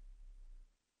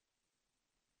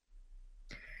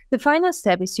 The final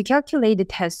step is to calculate the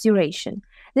test duration.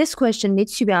 This question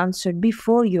needs to be answered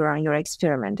before you run your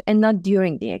experiment and not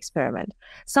during the experiment.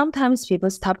 Sometimes people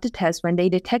stop the test when they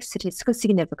detect statistical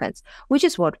significance, which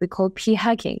is what we call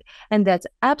p-hacking, and that's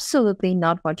absolutely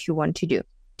not what you want to do.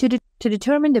 To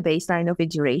determine the baseline of a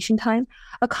duration time,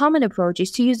 a common approach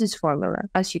is to use this formula.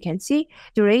 As you can see,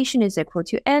 duration is equal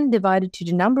to n divided to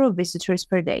the number of visitors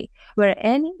per day, where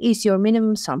n is your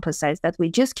minimum sample size that we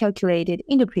just calculated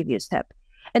in the previous step.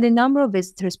 And the number of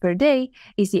visitors per day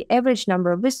is the average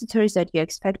number of visitors that you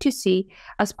expect to see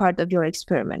as part of your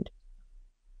experiment.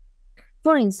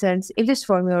 For instance, if this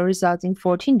formula results in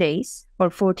 14 days, or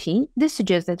 14, this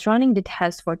suggests that running the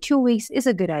test for 2 weeks is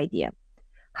a good idea.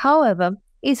 However,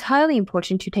 it's highly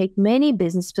important to take many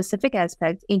business-specific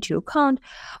aspects into account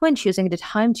when choosing the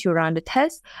time to run the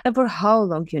test and for how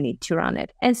long you need to run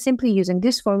it, and simply using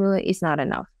this formula is not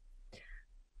enough.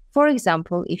 For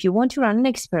example, if you want to run an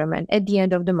experiment at the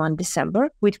end of the month December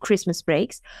with Christmas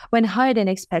breaks, when higher than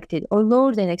expected or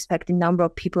lower than expected number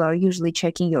of people are usually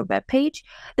checking your web page,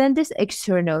 then this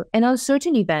external and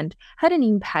uncertain event had an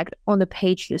impact on the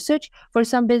page usage. For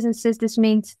some businesses, this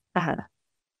means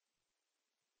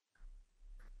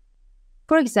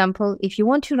For example, if you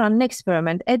want to run an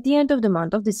experiment at the end of the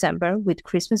month of December with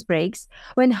Christmas breaks,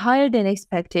 when higher than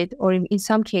expected or in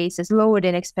some cases lower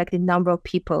than expected number of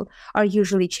people are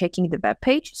usually checking the web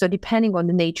page, so depending on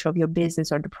the nature of your business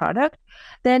or the product,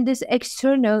 then this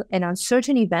external and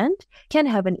uncertain event can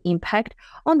have an impact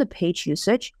on the page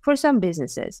usage for some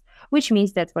businesses, which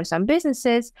means that for some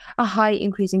businesses, a high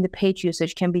increase in the page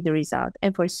usage can be the result,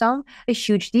 and for some, a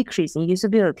huge decrease in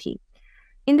usability.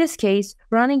 In this case,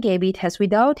 running A/B tests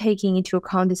without taking into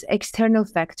account this external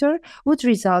factor would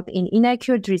result in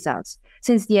inaccurate results,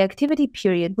 since the activity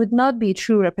period would not be a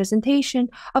true representation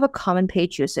of a common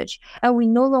page usage, and we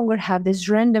no longer have this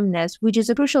randomness, which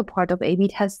is a crucial part of A/B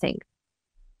testing.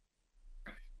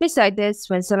 Besides this,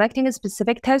 when selecting a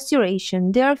specific test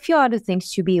duration, there are a few other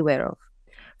things to be aware of.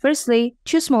 Firstly,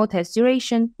 too small test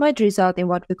duration might result in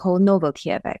what we call novelty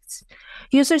effects.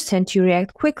 Users tend to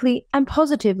react quickly and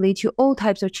positively to all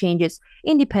types of changes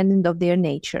independent of their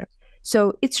nature.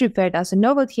 So it's referred as a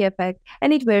novelty effect,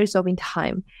 and it wears off in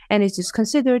time and is just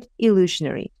considered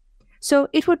illusionary. So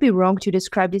it would be wrong to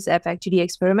describe this effect to the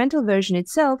experimental version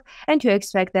itself and to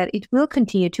expect that it will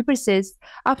continue to persist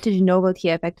after the novelty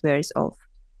effect wears off.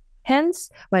 Hence,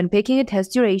 when picking a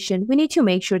test duration, we need to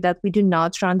make sure that we do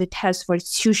not run the test for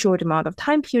too short amount of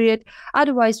time period,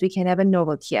 otherwise we can have a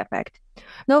novelty effect.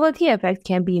 Novelty effect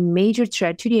can be a major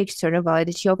threat to the external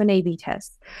validity of an A/B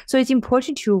test, so it's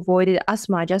important to avoid it as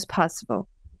much as possible.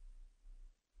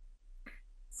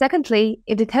 Secondly,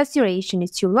 if the test duration is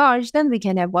too large, then we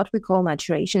can have what we call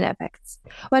maturation effects.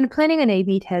 When planning an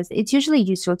A/B test, it's usually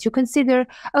useful to consider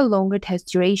a longer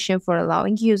test duration for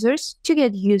allowing users to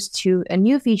get used to a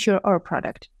new feature or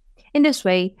product. In this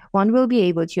way, one will be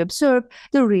able to observe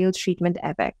the real treatment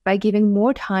effect by giving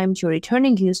more time to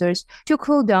returning users to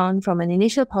cool down from an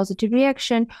initial positive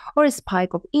reaction or a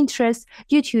spike of interest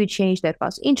due to a change that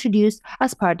was introduced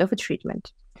as part of a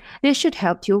treatment. This should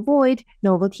help to avoid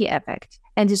novelty effect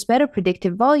and is better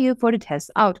predictive value for the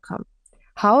test outcome.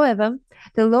 However,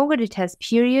 the longer the test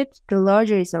period, the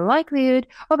larger is the likelihood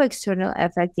of external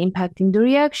effects impacting the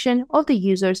reaction of the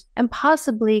users and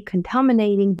possibly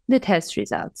contaminating the test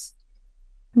results.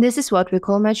 This is what we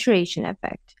call maturation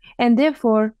effect, and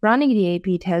therefore running the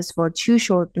A/B test for too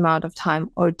short amount of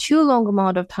time or too long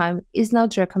amount of time is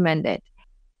not recommended.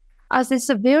 As it's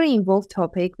a very involved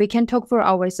topic, we can talk for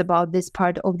hours about this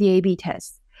part of the A/B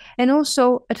test, and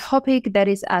also a topic that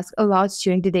is asked a lot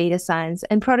during the data science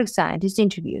and product scientist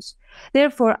interviews.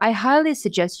 Therefore, I highly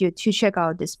suggest you to check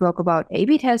out this blog about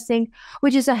A/B testing,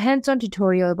 which is a hands-on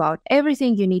tutorial about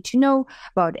everything you need to know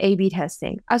about A/B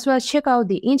testing, as well as check out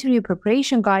the interview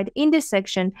preparation guide in this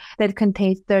section that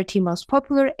contains 30 most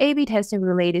popular A/B testing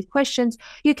related questions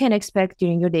you can expect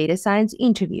during your data science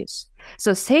interviews.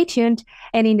 So stay tuned,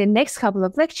 and in the next couple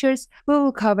of lectures, we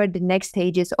will cover the next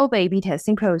stages of A/B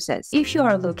testing process. If you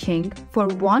are looking for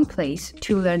one place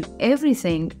to learn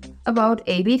everything about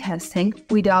A/B testing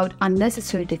without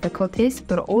unnecessary difficulties,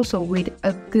 but also with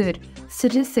a good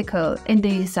statistical and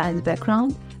data science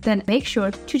background, then make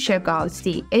sure to check out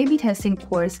the A/B testing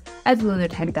course at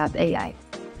LunarTech.ai.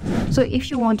 So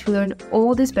if you want to learn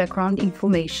all this background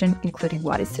information, including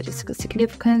what is statistical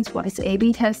significance, what is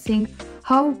A/B testing,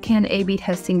 how can A/B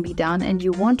testing be done, and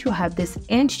you want to have this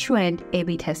end-to-end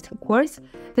A/B testing course,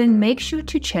 then make sure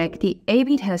to check the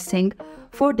A/B testing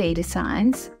for data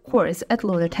science course at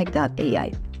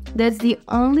LunarTech.ai. That's the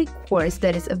only course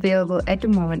that is available at the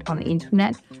moment on the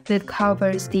internet that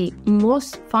covers the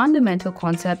most fundamental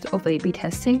concepts of A/B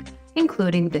testing,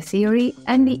 including the theory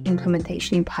and the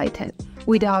implementation in Python,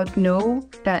 without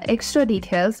the extra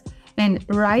details and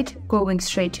going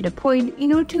straight to the point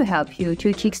in order to help you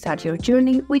to kickstart your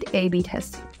journey with A/B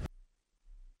testing.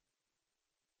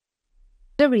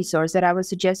 The resource that I would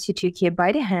suggest you to keep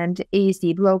by the hand is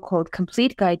the blog called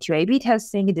Complete Guide to A/B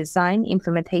Testing, Design,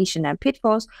 Implementation, and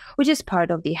Pitfalls, which is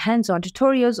part of the hands-on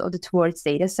tutorials of the Towards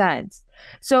Data Science.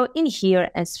 So in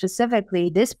here, and specifically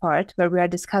this part where we are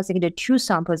discussing the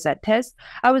 2-sample z-test,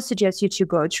 I would suggest you to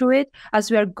go through it,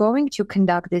 as we are going to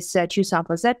conduct this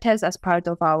 2-sample z-test as part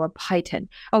of our Python.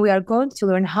 And we are going to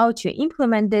learn how to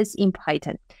implement this in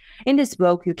Python. In this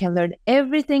blog, you can learn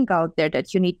everything out there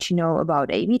that you need to know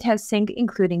about A/B testing,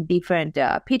 including different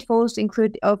pitfalls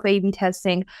of A/B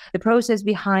testing, the process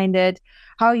behind it,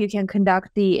 how you can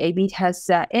conduct the A/B tests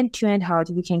end-to-end, how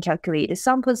you can calculate the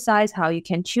sample size, how you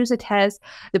can choose a test,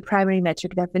 the primary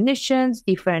metric definitions,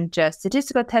 different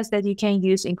statistical tests that you can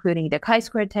use, including the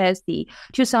chi-square test, the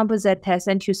 2-sample z-test,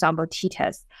 and 2-sample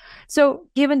t-test. So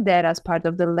given that as part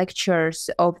of the lectures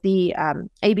of the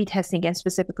A/B testing, and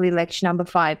specifically lecture number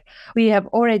 5, we have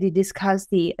already discussed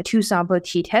the 2-sample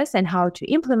t-test and how to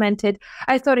implement it,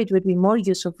 I thought it would be more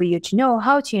useful for you to know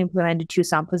how to implement the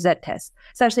 2-sample z-test,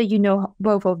 such that you know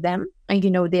both of them and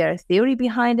you know their theory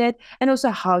behind it and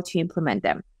also how to implement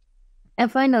them.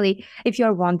 And finally, if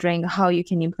you're wondering how you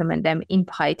can implement them in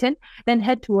Python, then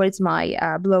head towards my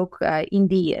blog in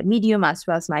the Medium, as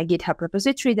well as my GitHub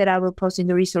repository that I will post in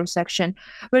the resource section,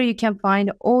 where you can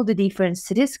find all the different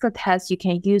statistical tests you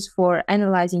can use for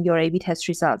analyzing your A/B test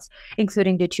results,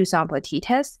 including the 2-sample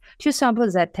t-test, 2-sample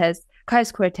z-test,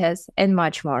 chi-square test, and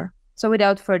much more. So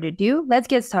without further ado, let's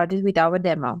get started with our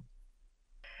demo.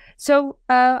 So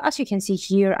as you can see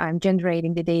here, I'm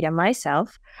generating the data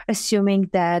myself, assuming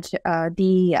that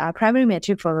the primary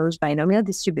metric follows binomial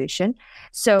distribution.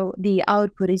 So the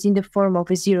output is in the form of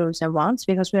zeros and ones,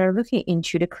 because we are looking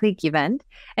into the click event,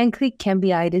 and click can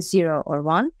be either 0 or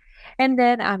 1. And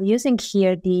then I'm using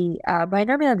here the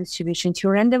binomial distribution to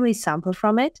randomly sample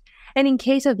from it. And in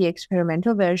case of the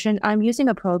experimental version, I'm using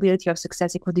a probability of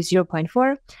success equal to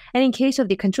 0.4. And in case of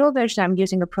the control version, I'm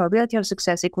using a probability of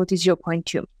success equal to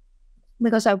 0.2.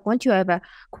 Because I want to have a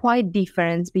quite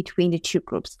difference between the two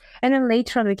groups. And then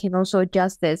later on, we can also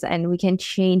adjust this and we can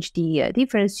change the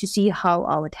difference to see how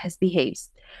our test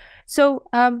behaves. So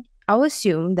I'll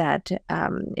assume that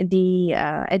at the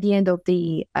end of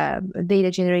the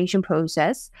data generation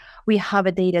process, we have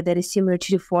a data that is similar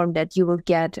to the form that you will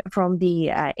get from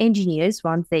the engineers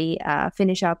once they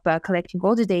finish up collecting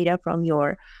all the data from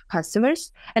your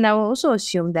customers. And I will also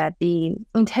assume that the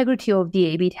integrity of the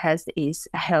A/B test is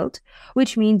held,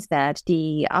 which means that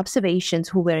the observations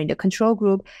who were in the control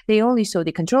group, they only saw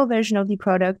the control version of the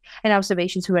product, and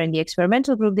observations who were in the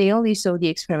experimental group, they only saw the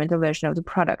experimental version of the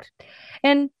product.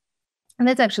 And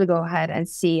let's actually go ahead and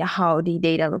see how the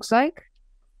data looks like.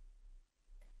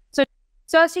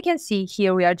 So as you can see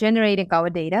here, we are generating our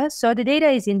data. So the data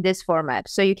is in this format.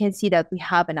 So you can see that we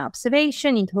have an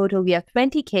observation. In total, we have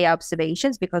 20K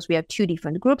observations because we have 2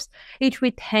 different groups, each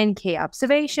with 10K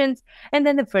observations. And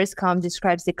then the first column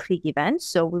describes the click event.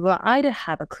 So we will either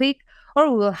have a click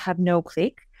or we will have no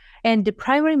click. And the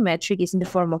primary metric is in the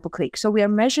form of a click. So we are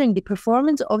measuring the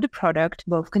performance of the product,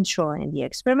 both control and the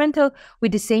experimental,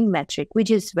 with the same metric,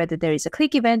 which is whether there is a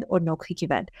click event or no click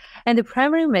event. And the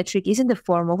primary metric is in the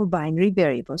form of a binary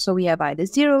variable. So we have either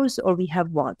zeros or we have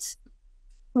ones.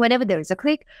 Whenever there is a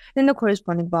click, then the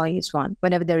corresponding value is 1.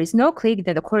 Whenever there is no click,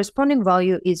 then the corresponding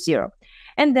value is 0.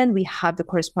 And then we have the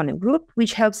corresponding group,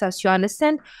 which helps us to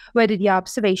understand whether the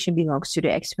observation belongs to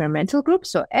the experimental group,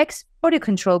 so X, or the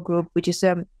control group, which is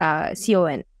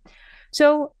CON.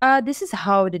 So this is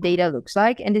how the data looks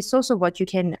like, and this is also what you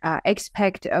can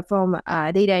expect from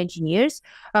data engineers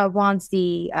once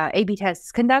the A/B test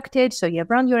is conducted. So you have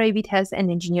run your A/B test, and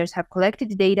engineers have collected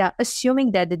the data,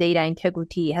 assuming that the data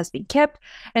integrity has been kept,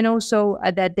 and also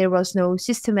that there was no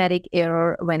systematic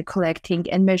error when collecting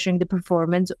and measuring the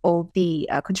performance of the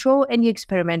control and the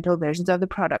experimental versions of the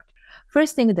product.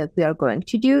 First thing that we are going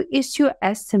to do is to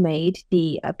estimate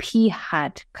the p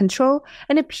hat control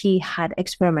and a p hat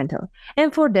experimental.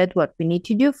 And for that, what we need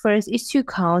to do first is to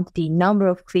count the number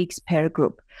of clicks per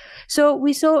group. So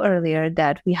we saw earlier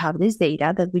that we have this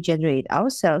data that we generate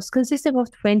ourselves consisting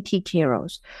of 20K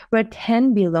rows, where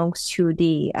 10 belongs to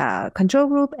the control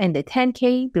group and the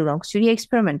 10K belongs to the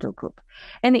experimental group.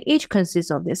 And each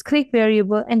consists of this click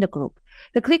variable and the group.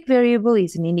 The click variable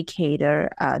is an indicator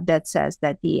that says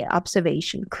that the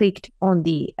observation clicked on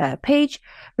the page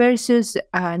versus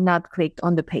not clicked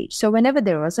on the page. So whenever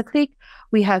there was a click,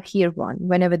 we have here 1.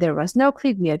 Whenever there was no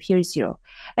click, we have here 0.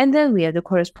 And then we have the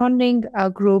corresponding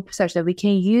group such that we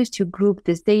can use to group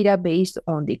this data based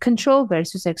on the control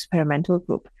versus experimental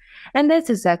group. And that's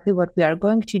exactly what we are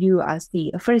going to do as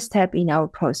the first step in our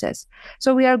process.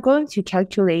 So we are going to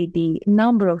calculate the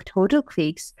number of total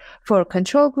clicks for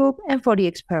control group and for the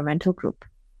experimental group.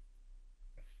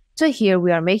 So here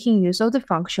we are making use of the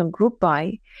function group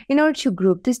by in order to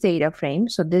group this data frame.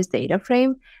 So this data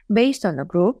frame based on a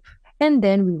group, and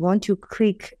then we want to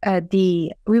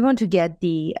get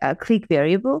the click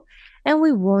variable, and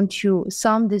we want to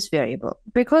sum this variable.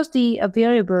 Because the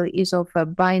variable is of a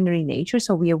binary nature,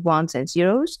 so we have 1s and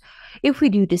 0s. If we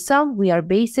do the sum, we are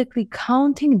basically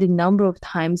counting the number of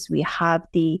times we have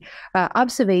the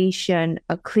observation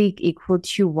click equal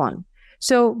to 1.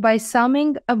 So by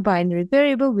summing a binary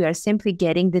variable, we are simply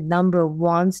getting the number of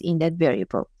 1s in that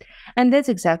variable. And that's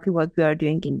exactly what we are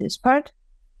doing in this part.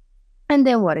 And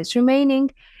then what is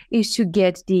remaining is to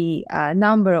get the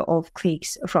number of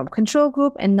clicks from control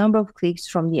group and number of clicks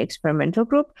from the experimental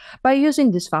group by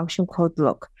using this function called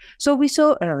log. So we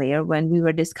saw earlier when we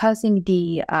were discussing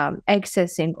the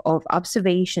accessing of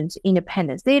observations in a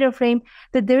pandas data frame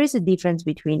that there is a difference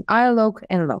between ilog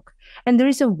and log. And the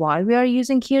reason why we are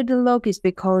using here the log is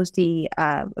because the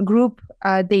group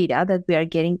data that we are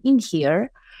getting in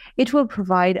here, it will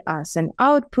provide us an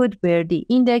output where the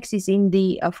index is in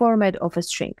the format of a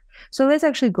string. So let's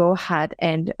actually go ahead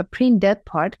and print that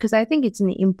part because I think it's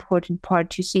an important part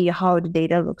to see how the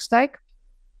data looks like.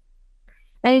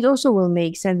 And it also will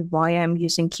make sense why I'm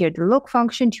using here the log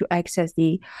function to access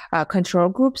the control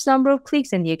group's number of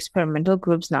clicks and the experimental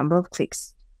group's number of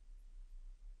clicks.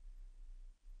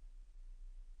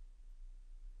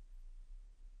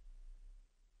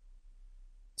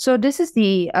 So this is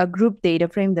the group data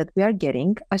frame that we are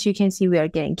getting. As you can see, we are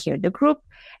getting here the group,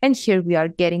 and here we are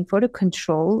getting for the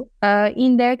control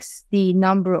index, the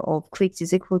number of clicks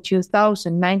is equal to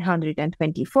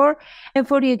 1,924, and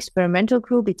for the experimental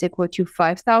group, it's equal to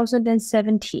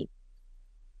 5,017.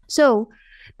 So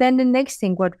then the next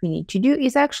thing what we need to do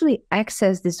is actually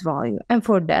access this value. And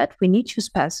for that, we need to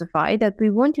specify that we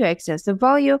want to access the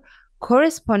value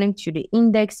corresponding to the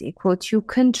index equal to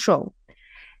control.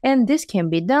 And this can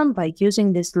be done by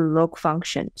using this log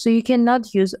function. So you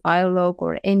cannot use ilog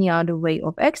or any other way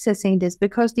of accessing this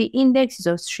because the index is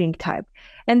of string type,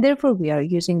 and therefore we are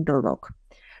using the log.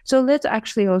 So let's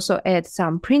actually also add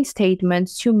some print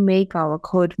statements to make our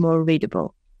code more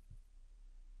readable.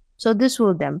 So this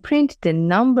will then print the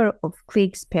number of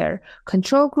clicks per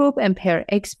control group and per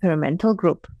experimental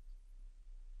group.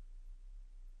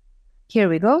 Here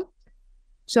we go.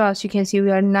 So as you can see, we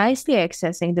are nicely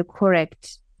accessing the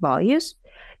correct values.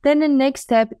 Then the next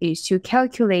step is to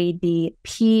calculate the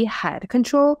p hat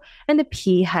control and the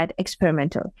p hat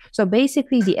experimental. So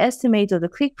basically the estimate of the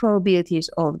click probabilities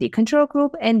of the control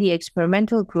group and the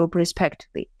experimental group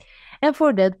respectively. And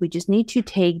for that, we just need to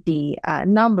take the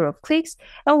number of clicks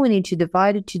and we need to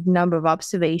divide it to the number of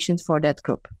observations for that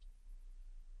group.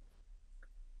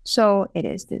 So it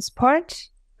is this part.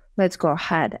 Let's go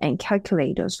ahead and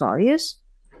calculate those values.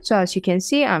 So as you can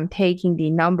see, I'm taking the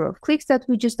number of clicks that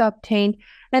we just obtained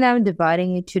and I'm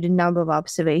dividing it to the number of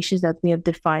observations that we have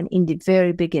defined in the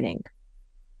very beginning.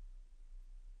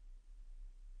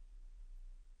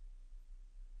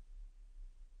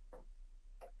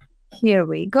 Here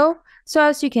we go. So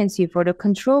as you can see, for the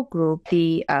control group,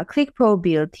 the click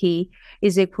probability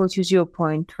is equal to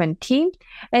 0.20.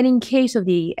 And in case of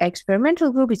the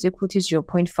experimental group, it's equal to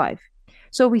 0.5.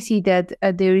 So we see that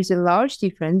there is a large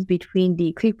difference between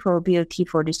the click probability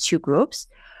for these two groups,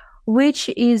 which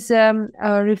is a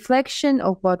reflection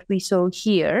of what we saw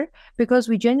here, because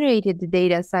we generated the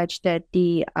data such that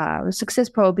the success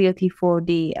probability for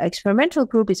the experimental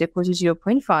group is equal to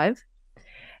 0.5,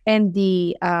 and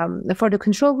the for the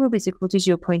control group is equal to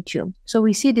 0.2. So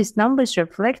we see these numbers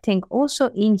reflecting also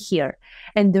in here.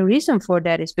 And the reason for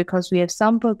that is because we have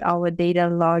sampled our data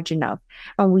large enough.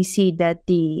 And we see that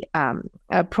the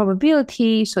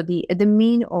probability, so the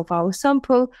mean of our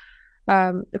sample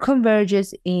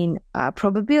converges in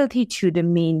probability to the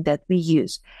mean that we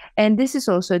use. And this is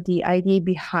also the idea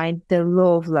behind the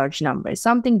law of large numbers,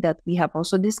 something that we have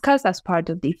also discussed as part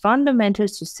of the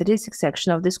fundamentals to statistics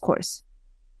section of this course.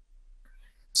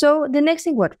 So the next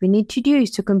thing what we need to do is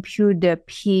to compute the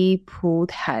p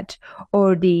pooled hat,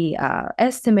 or the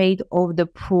estimate of the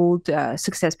pooled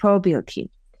success probability.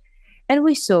 And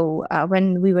we saw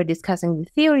when we were discussing the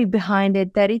theory behind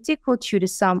it that it's equal to the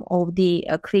sum of the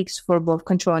clicks for both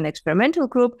control and experimental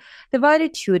group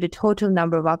divided to the total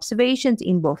number of observations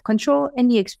in both control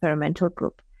and the experimental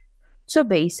group. So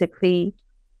basically,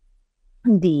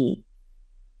 the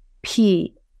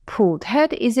P pooled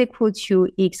head is equal to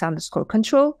X underscore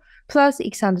control plus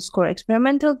X underscore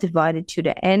experimental divided to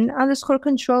the N underscore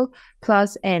control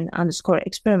plus N underscore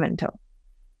experimental.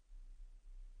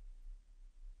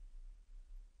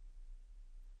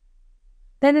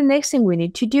 Then the next thing we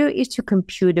need to do is to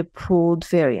compute the pooled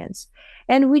variance.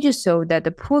 And we just saw that the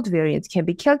pooled variance can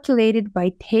be calculated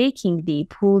by taking the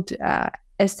pooled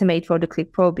estimate for the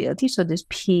click probability, so this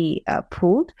P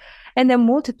pooled, and then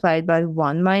multiplied by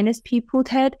 1 minus P pooled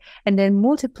head, and then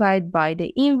multiplied by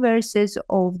the inverses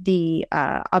of the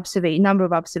number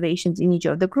of observations in each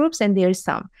of the groups and their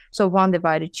sum. So 1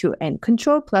 divided to N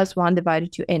control plus 1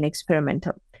 divided to N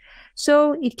experimental.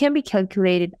 So it can be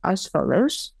calculated as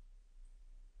follows.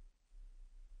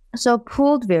 So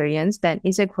pooled variance then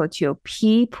is equal to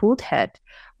P pooled head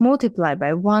multiplied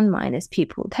by 1 minus P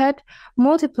pooled head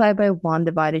multiplied by 1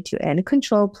 divided to N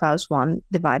control plus 1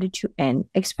 divided to N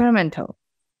experimental.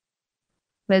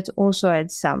 Let's also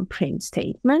add some print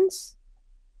statements.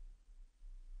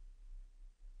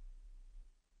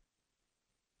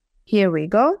 Here we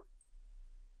go.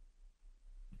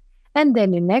 And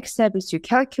then the next step is to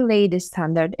calculate the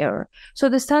standard error. So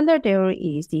the standard error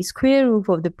is the square root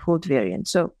of the pooled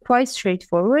variance. So quite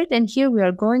straightforward. And here we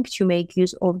are going to make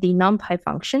use of the numpy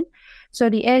function. So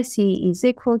the SE is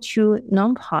equal to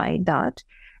numpy dot.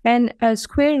 And a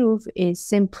square root is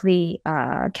simply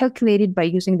calculated by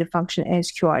using the function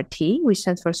sqrt, which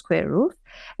stands for square root.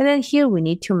 And then here we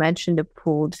need to mention the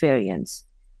pooled variance.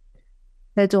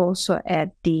 Let's also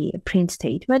add the print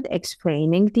statement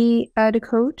explaining the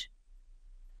code.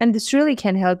 And this really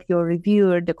can help your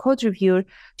reviewer, the code reviewer,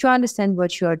 to understand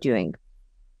what you are doing.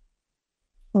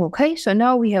 Okay, so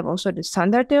now we have also the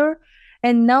standard error,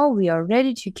 and now we are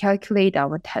ready to calculate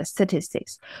our test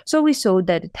statistics. So we saw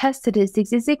that the test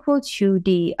statistics is equal to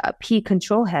the P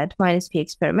control head minus P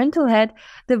experimental head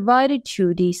divided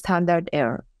to the standard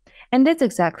error. And that's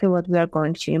exactly what we are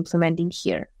going to implement in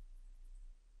here.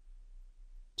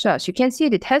 So as you can see,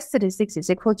 the test statistics is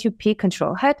equal to P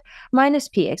control head minus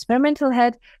P experimental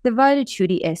head divided to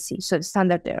the SC, so the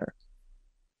standard error.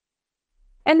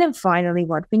 And then finally,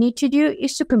 what we need to do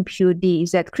is to compute the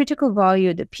Z critical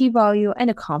value, the P value, and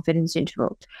a confidence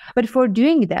interval. But for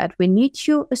doing that, we need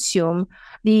to assume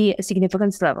the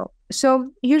significance level. So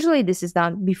usually this is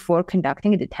done before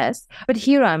conducting the test. But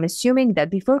here I'm assuming that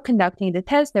before conducting the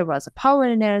test, there was a power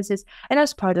analysis. And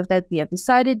as part of that, we have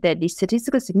decided that the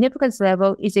statistical significance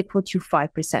level is equal to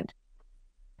 5%.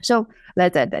 So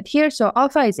let's add that here. So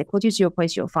alpha is equal to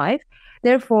 0.05.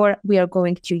 Therefore, we are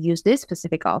going to use this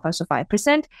specific alpha, so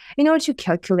 5%, in order to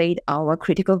calculate our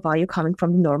critical value coming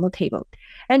from the normal table.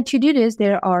 And to do this,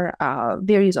 there are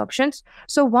various options.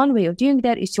 So one way of doing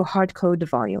that is to hard code the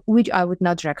value, which I would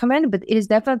not recommend, but it is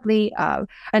definitely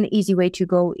an easy way to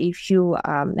go if you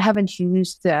haven't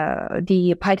used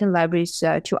the Python libraries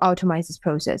to automate this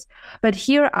process. But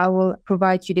here I will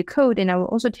provide you the code, and I will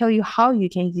also tell you how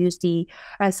you can use the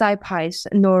SciPy's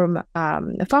norm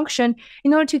function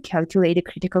in order to calculate the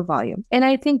critical value. And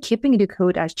I think keeping the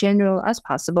code as general as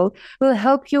possible will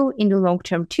help you in the long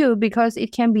term too, because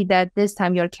it can be that this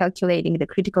time you're calculating the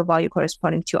critical value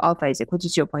corresponding to alpha is equal to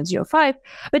 0.05,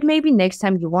 but maybe next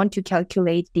time you want to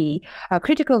calculate the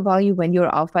critical value when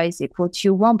your alpha is equal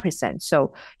to 1%.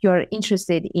 So you're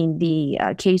interested in the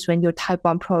case when your type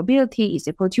 1 probability is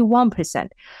equal to 1%.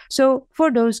 So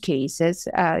for those cases,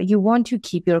 you want to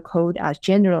keep your code as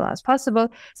general as possible,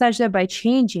 such that by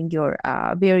changing your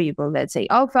variable, let's say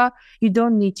alpha, you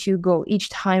don't need to go each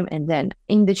time and then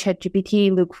in the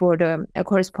ChatGPT look for the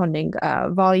corresponding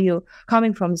value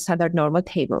coming from the standard normal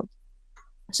table.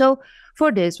 So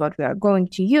for this, what we are going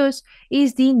to use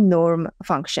is the norm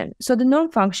function. So the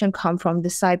norm function comes from the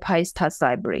SciPy stats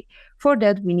library. For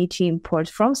that, we need to import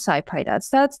from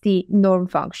scipy.stats the norm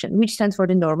function, which stands for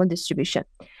the normal distribution.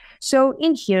 So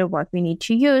in here, what we need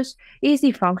to use is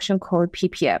the function called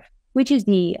ppf, which is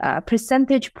the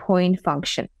percentage point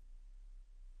function.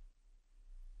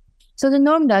 So the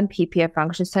norm.ppf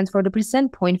function stands for the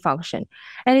percent point function,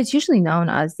 and it's usually known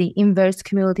as the inverse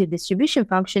cumulative distribution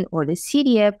function, or the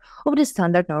CDF, of the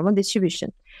standard normal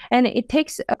distribution. And it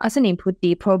takes as an input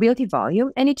the probability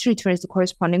value, and it returns the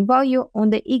corresponding value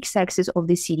on the x-axis of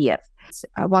the CDF.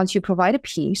 Once you provide a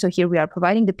p, so here we are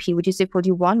providing the p, which is equal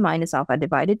to 1 minus alpha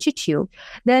divided to 2,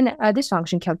 then this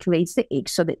function calculates the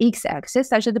x, so the x-axis,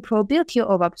 such that the probability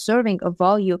of observing a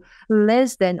value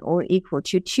less than or equal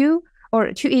to 2 or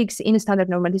 2x in a standard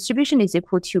normal distribution is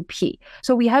equal to p.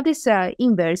 So we have this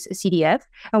inverse CDF,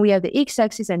 and we have the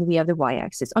x-axis and we have the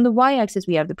y-axis. On the y-axis,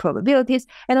 we have the probabilities,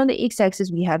 and on the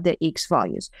x-axis, we have the x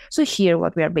values. So here,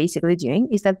 what we are basically doing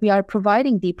is that we are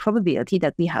providing the probability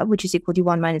that we have, which is equal to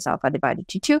 1 minus alpha divided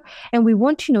to 2, and we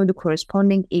want to know the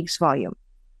corresponding x value.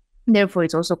 Therefore,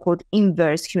 it's also called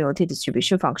inverse cumulative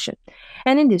distribution function.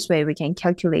 And in this way, we can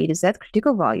calculate the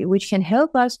z-critical value, which can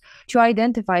help us to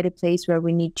identify the place where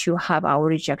we need to have our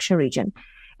rejection region.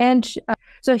 And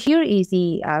so here is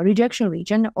the rejection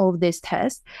region of this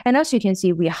test. And as you can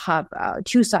see, we have a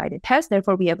two-sided test.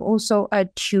 Therefore, we have also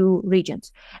two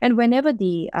regions. And whenever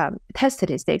the test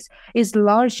statistics is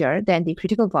larger than the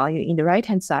critical value in the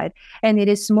right-hand side, and it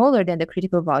is smaller than the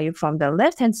critical value from the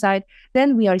left-hand side,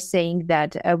 then we are saying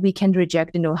that we can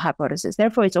reject the null hypothesis.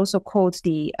 Therefore, it's also called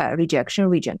the rejection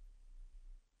region.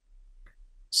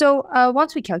 So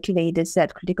once we calculate the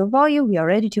z-critical value, we are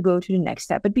ready to go to the next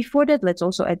step. But before that, let's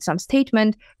also add some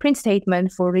print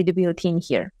statement for readability in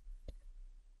here.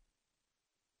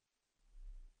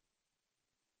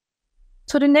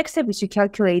 So the next step is to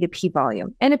calculate a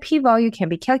p-value. And a p-value can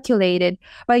be calculated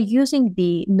by using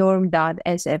the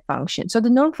norm.sf function. So the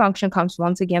norm function comes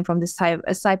once again from the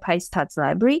SciPy stats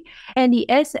library, and the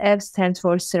SF stands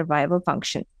for survival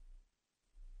function.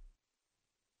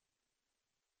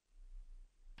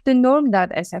 The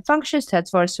norm.sf function stands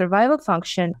for survival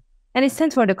function, and it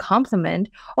stands for the complement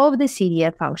of the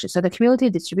CDF function, so the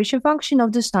cumulative distribution function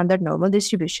of the standard normal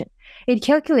distribution. It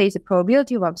calculates the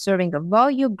probability of observing a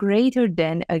value greater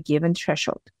than a given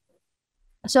threshold.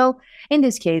 So in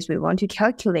this case, we want to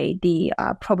calculate the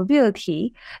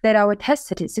probability that our test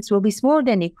statistics will be smaller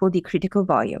than equal the critical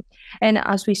value. And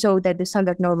as we saw that the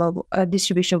standard normal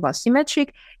distribution was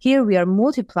symmetric, here we are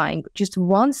multiplying just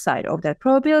one side of that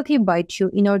probability by 2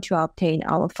 in order to obtain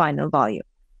our final value.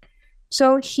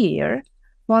 So here,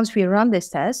 once we run this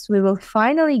test, we will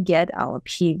finally get our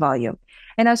p-value.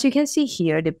 And as you can see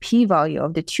here, the p-value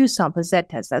of the two sample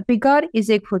z-tests that we got is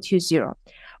equal to 0.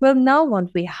 Well, now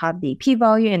once we have the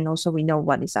p-value and also we know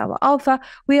what is our alpha,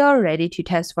 we are ready to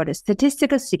test for the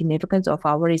statistical significance of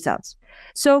our results.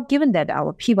 So given that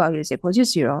our p-value is equal to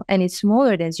 0 and it's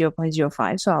smaller than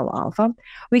 0.05, so our alpha,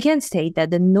 we can state that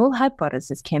the null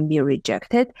hypothesis can be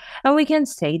rejected, and we can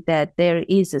state that there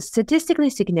is a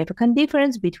statistically significant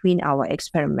difference between our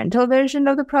experimental version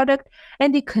of the product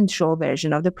and the control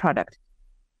version of the product.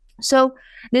 So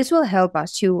this will help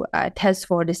us to test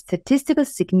for the statistical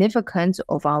significance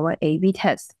of our A/B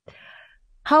test.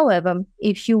 However,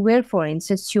 if you were, for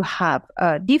instance, to have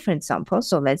a different sample,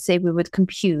 so let's say we would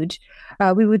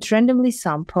randomly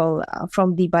sample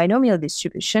from the binomial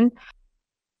distribution.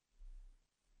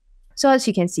 So as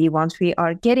you can see, once we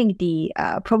are getting the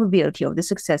probability of the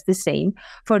success the same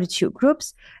for the two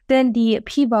groups, then the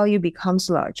p-value becomes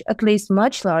large, at least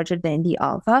much larger than the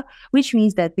alpha, which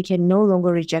means that we can no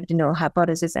longer reject the null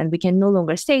hypothesis, and we can no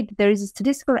longer state that there is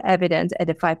statistical evidence at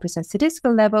the 5%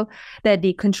 statistical level that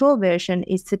the control version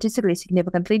is statistically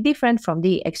significantly different from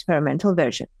the experimental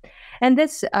version. And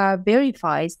this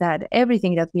verifies that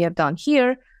everything that we have done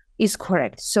here is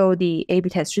correct. So the A/B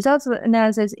test results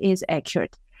analysis is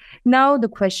accurate. Now the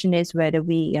question is whether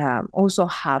we also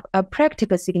have a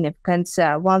practical significance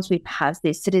once we pass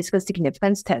the statistical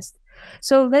significance test.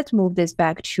 So let's move this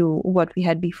back to what we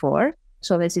had before.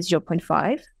 So this is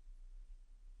 0.5.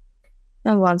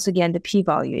 And once again, the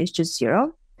p-value is just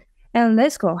 0. And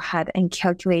let's go ahead and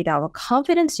calculate our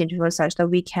confidence interval such that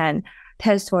we can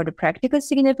test for the practical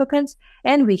significance,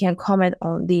 and we can comment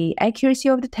on the accuracy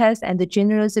of the test and the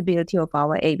generalizability of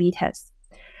our A/B test.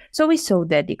 So we saw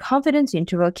that the confidence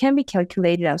interval can be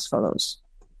calculated as follows.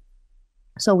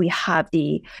 So we have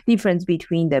the difference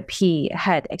between the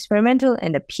p-hat experimental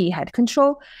and the p-hat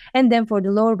control. And then for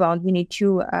the lower bound, we need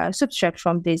to subtract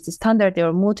from this the standard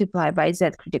error multiplied by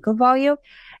z-critical value.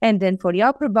 And then for the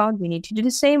upper bound, we need to do the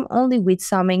same, only with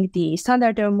summing the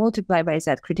standard error multiplied by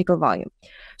z-critical value.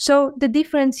 So the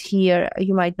difference here,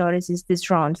 you might notice, is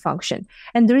this round function.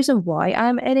 And the reason why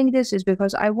I'm adding this is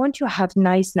because I want to have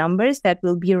nice numbers that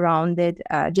will be rounded,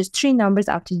 just 3 numbers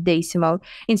after the decimal,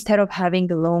 instead of having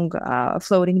the long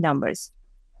floating numbers.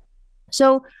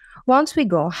 So once we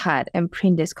go ahead and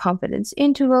print this confidence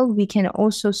interval, we can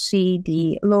also see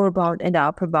the lower bound and the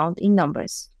upper bound in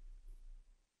numbers.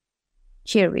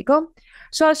 Here we go.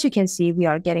 So as you can see, we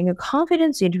are getting a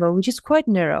confidence interval which is quite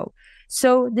narrow.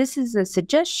 So this is a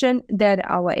suggestion that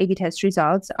our A/B test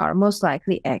results are most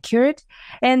likely accurate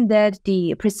and that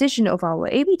the precision of our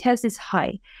A/B test is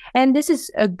high. And this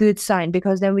is a good sign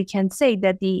because then we can say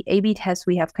that the A/B test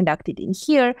we have conducted in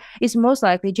here is most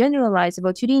likely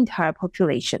generalizable to the entire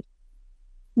population.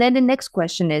 Then the next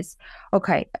question is,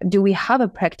 okay, do we have a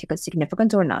practical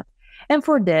significance or not? And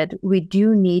for that, we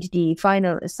do need the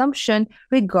final assumption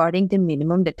regarding the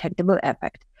minimum detectable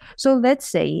effect. So let's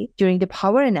say during the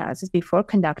power analysis before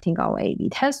conducting our A/B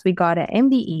test, we got an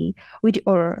MDE,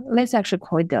 or let's actually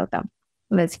call it delta.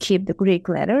 Let's keep the Greek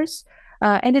letters.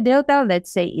 And the delta,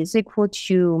 let's say, is equal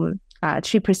to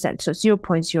 3%, so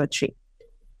 0.03.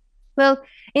 Well,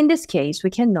 in this case, we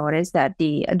can notice that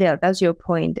the delta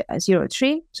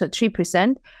 0.03, so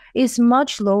 3%, is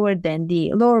much lower than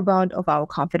the lower bound of our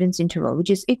confidence interval, which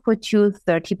is equal to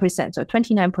 30%, so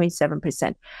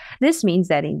 29.7%. This means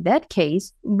that in that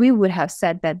case, we would have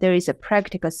said that there is a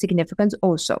practical significance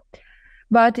also.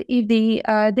 But if the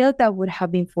delta would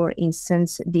have been, for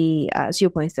instance, the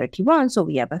 0.31, so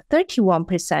we have a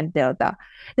 31% delta,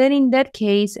 then in that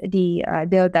case, the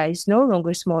delta is no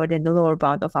longer smaller than the lower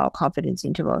bound of our confidence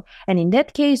interval. And in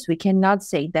that case, we cannot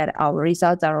say that our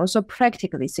results are also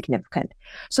practically significant.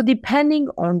 So depending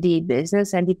on the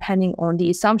business and depending on the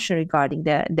assumption regarding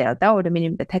the delta or the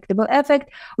minimum detectable effect,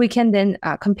 we can then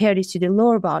compare this to the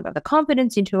lower bound of the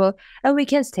confidence interval, and we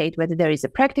can state whether there is a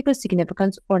practical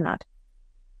significance or not.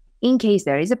 In case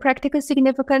there is a practical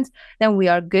significance, then we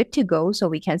are good to go. So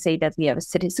we can say that we have a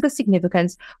statistical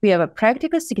significance, we have a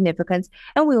practical significance,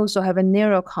 and we also have a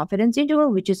narrow confidence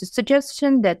interval, which is a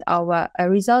suggestion that our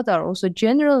results are also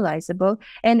generalizable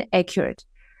and accurate.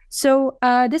 So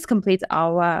this completes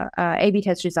our A/B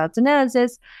test results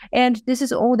analysis, and this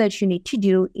is all that you need to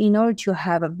do in order to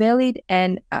have a valid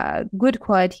and good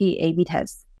quality A/B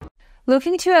test.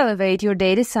 Looking to elevate your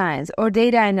data science or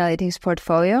data analytics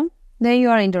portfolio? Then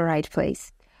you are in the right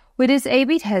place. With this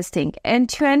A/B testing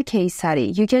end-to-end case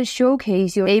study, you can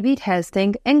showcase your A/B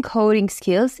testing and coding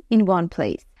skills in one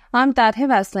place. I'm Tatev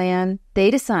Aslanyan,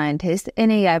 data scientist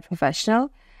and AI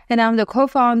professional, and I'm the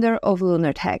co-founder of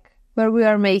LunarTech, where we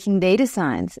are making data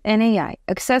science and AI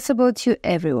accessible to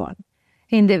everyone,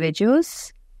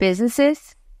 individuals,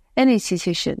 businesses, and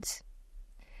institutions.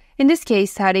 In this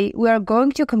case study, we are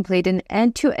going to complete an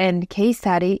end-to-end case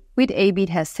study with A/B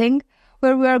testing,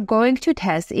 where we are going to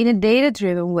test in a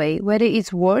data-driven way whether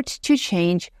it's worth to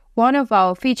change one of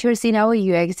our features in our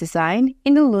UX design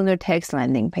in the LunarTech's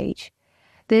landing page.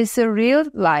 This is a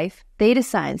real-life data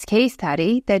science case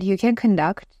study that you can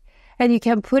conduct, and you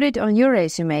can put it on your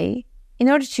resume in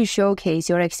order to showcase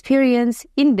your experience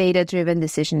in data-driven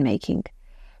decision-making,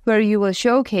 where you will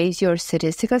showcase your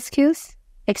statistical skills,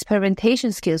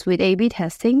 experimentation skills with A/B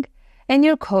testing, and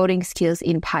your coding skills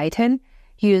in Python,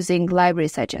 using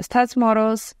libraries such as stats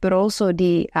models, but also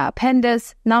the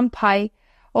pandas, NumPy,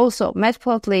 also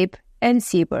matplotlib, and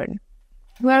Seaborn.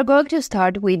 We are going to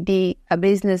start with the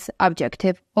business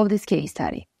objective of this case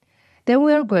study. Then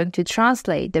we are going to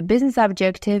translate the business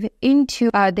objective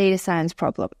into a data science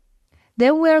problem.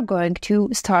 Then we are going to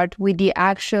start with the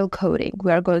actual coding.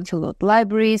 We are going to load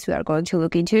libraries, we are going to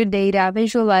look into the data,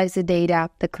 visualize the data,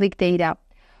 the click data.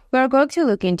 We are going to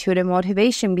look into the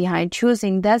motivation behind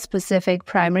choosing that specific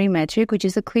primary metric, which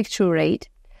is the click-through rate.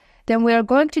 Then we are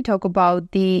going to talk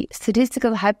about the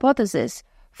statistical hypothesis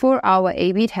for our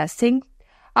A/B testing.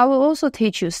 I will also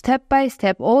teach you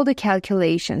step-by-step all the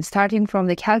calculations, starting from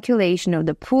the calculation of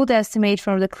the pooled estimate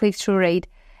from the click-through rate,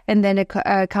 and then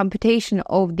a computation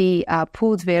of the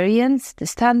pooled variance, the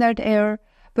standard error,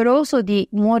 but also the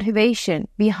motivation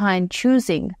behind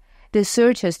choosing the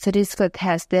search or statistical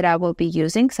test that I will be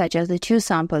using, such as the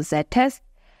two-sample z-test,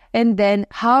 and then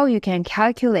how you can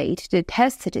calculate the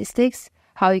test statistics,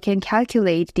 how you can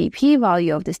calculate the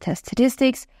p-value of this test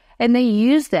statistics, and then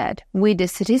use that with the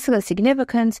statistical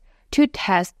significance to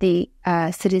test the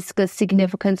statistical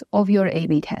significance of your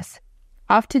A/B test.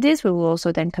 After this, we will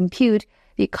also then compute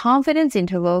the confidence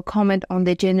interval, comment on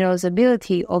the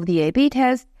generalizability of the A/B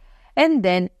test, and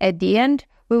then at the end,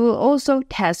 we will also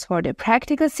test for the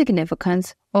practical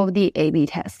significance of the A/B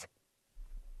test.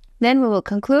 Then we will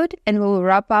conclude and we will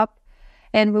wrap up,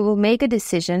 and we will make a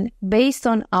decision based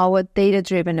on our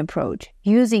data-driven approach,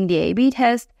 using the A/B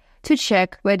test to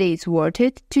check whether it's worth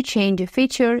it to change a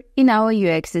feature in our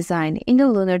UX design in the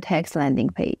LunarTech's landing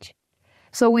page.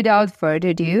 So without further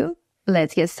ado,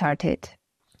 let's get started.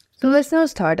 So let's now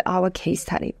start our case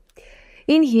study.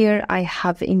 In here, I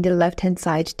have in the left-hand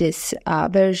side this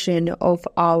version of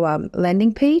our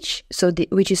landing page,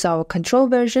 which is our control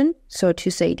version, so to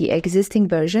say the existing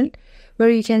version, where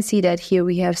you can see that here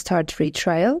we have start free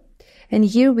trial, and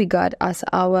here we got as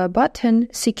our button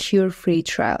secure free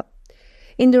trial.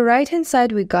 In the right-hand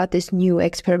side, we got this new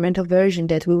experimental version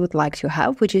that we would like to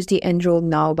have, which is the enroll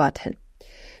now button.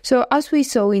 So as we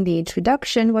saw in the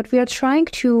introduction, what we are trying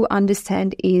to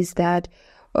understand is that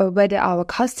whether our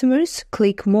customers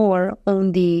click more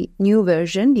on the new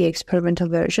version, the experimental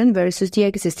version, versus the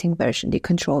existing version, the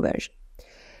control version.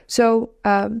 So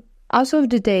as of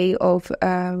the day of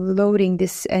loading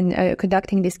this and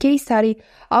conducting this case study,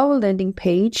 our landing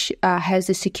page has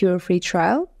a secure free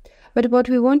trial. But what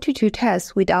we wanted to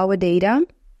test with our data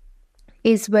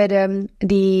is whether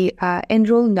the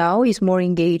enroll now is more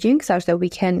engaging, such that we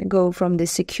can go from the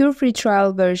secure free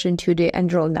trial version to the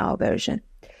enroll now version.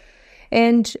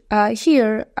 And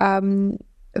here,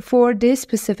 for this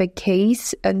specific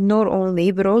case, not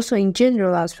only, but also in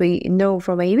general, as we know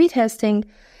from A/B testing,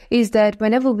 is that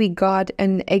whenever we got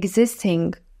an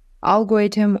existing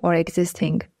algorithm or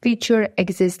existing feature,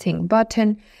 existing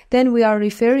button, then we are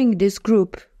referring this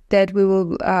group that we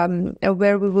will,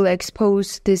 where we will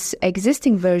expose this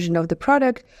existing version of the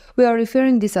product, we are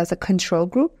referring this as a control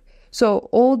group. So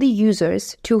all the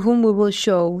users to whom we will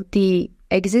show the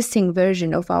existing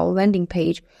version of our landing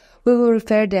page, we will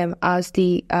refer them as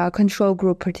the control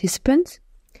group participants.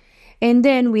 And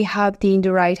then we have in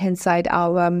the right-hand side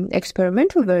our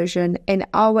experimental version, and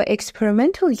our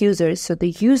experimental users, so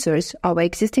the users, our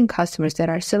existing customers that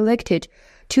are selected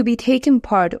to be taken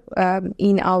part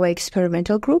in our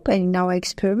experimental group and in our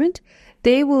experiment,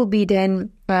 they will be then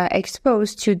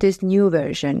exposed to this new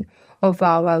version of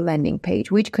our landing page,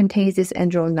 which contains this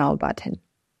Enroll Now button.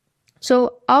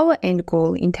 So our end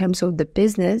goal in terms of the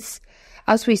business,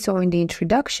 as we saw in the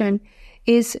introduction,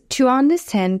 is to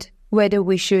understand whether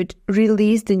we should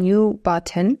release the new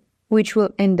button, which will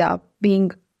end up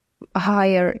being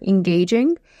higher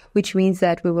engaging, which means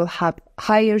that we will have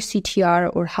higher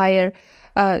CTR or higher,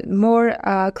 more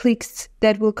clicks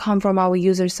that will come from our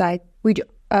user side, which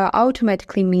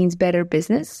automatically means better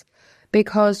business,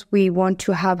 because we want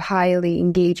to have highly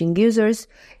engaging users.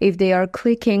 If they are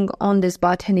clicking on this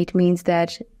button, it means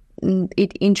that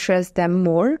it interests them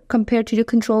more compared to the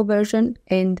control version.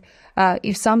 And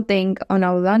if something on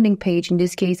our landing page, in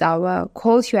this case, our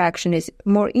call to action, is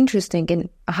more interesting and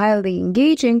highly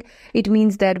engaging, it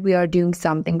means that we are doing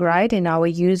something right, and our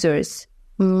users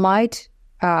might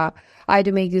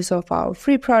either make use of our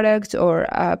free products or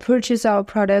purchase our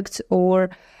products, or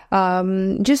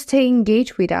just stay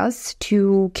engaged with us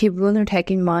to keep LunarTech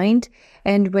in mind.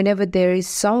 And whenever there is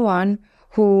someone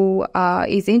who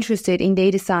is interested in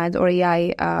data science or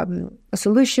AI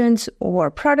solutions or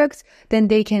products, then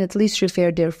they can at least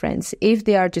refer their friends if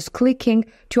they are just clicking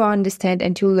to understand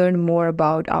and to learn more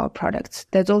about our products.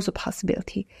 That's also a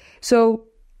possibility. So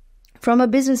from a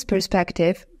business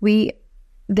perspective, we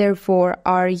therefore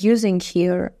are using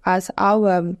here as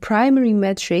our primary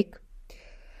metric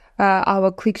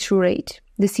our click-through rate,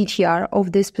 the CTR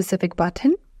of this specific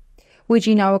button, which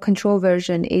in our control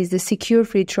version is the secure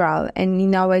free trial, and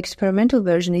in our experimental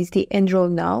version is the Enroll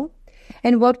Now.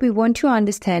 And what we want to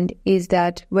understand is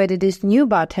that whether this new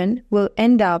button will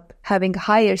end up having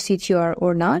higher CTR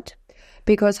or not,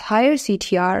 because higher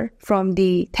CTR from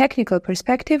the technical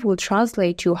perspective will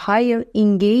translate to higher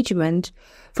engagement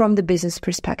from the business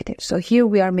perspective. So here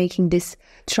we are making this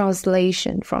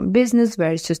translation from business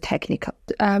versus technical.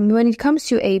 When it comes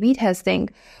to A/B testing,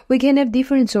 we can have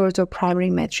different sorts of primary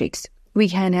metrics. We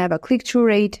can have a click-through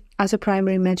rate as a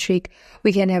primary metric.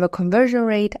 We can have a conversion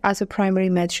rate as a primary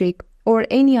metric, or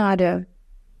any other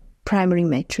primary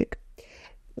metric.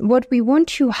 What we want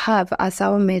to have as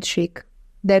our metric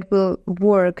that will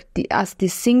work as the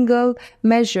single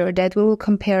measure that will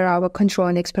compare our control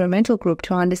and experimental group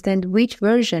to understand which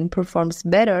version performs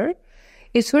better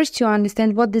is first to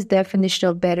understand what this definition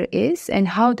of better is and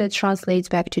how that translates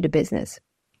back to the business.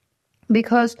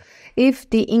 Because if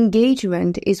the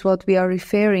engagement is what we are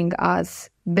referring as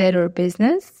better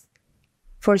business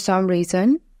for some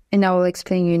reason, and I will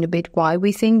explain you in a bit why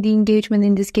we think the engagement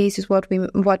in this case is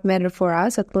what matters for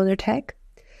us at LunarTech,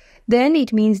 then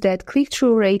it means that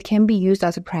click-through rate can be used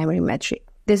as a primary metric.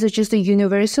 This is just a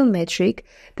universal metric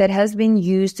that has been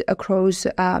used across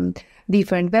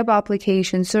different web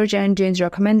applications, search engines,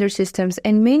 recommender systems,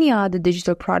 and many other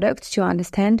digital products to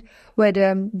understand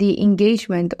whether the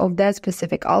engagement of that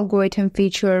specific algorithm,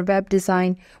 feature, web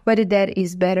design, whether that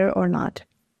is better or not.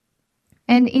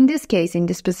 And in this case, in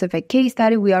this specific case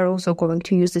study, we are also going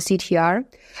to use the CTR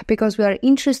because we are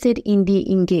interested in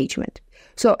the engagement.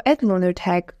 So at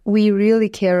LunarTech, we really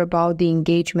care about the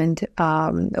engagement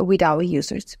with our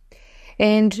users.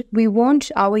 And we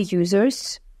want our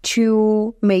users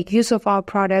to make use of our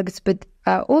products, but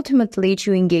ultimately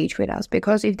to engage with us.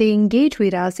 Because if they engage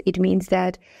with us, it means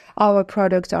that our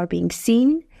products are being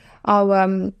seen, our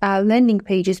landing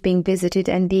page is being visited,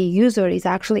 and the user is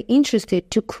actually interested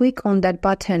to click on that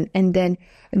button and then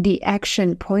the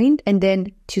action point, and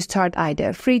then to start either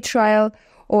a free trial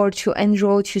or to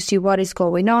enroll to see what is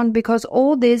going on, because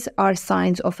all these are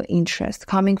signs of interest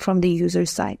coming from the user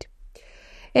side.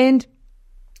 And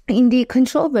in the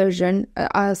control version,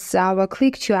 as our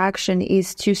click to action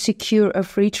is to secure a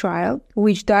free trial,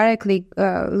 which directly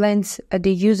lends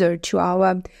the user to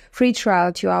our free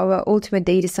trial, to our Ultimate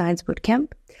Data Science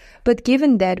Bootcamp. But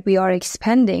given that we are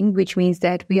expanding, which means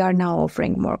that we are now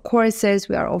offering more courses,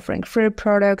 we are offering free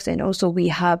products, and also we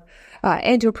have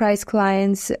enterprise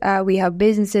clients, we have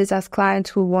businesses as clients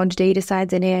who want data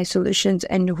science and AI solutions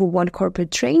and who want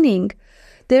corporate training.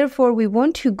 Therefore, we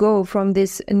want to go from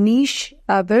this niche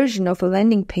version of a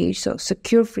landing page, so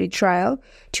secure free trial,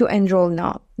 to enroll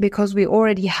now, because we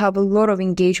already have a lot of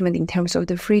engagement in terms of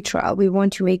the free trial. We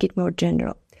want to make it more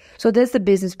general. So that's the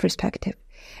business perspective.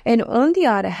 And on the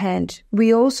other hand,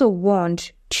 we also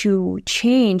want to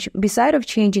change, beside of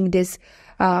changing this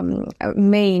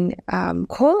main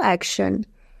call action,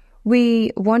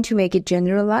 we want to make it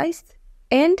generalized.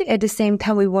 And at the same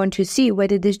time, we want to see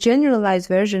whether this generalized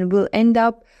version will end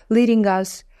up leading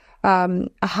us a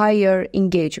higher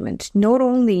engagement, not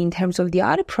only in terms of the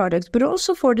other products, but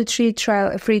also for the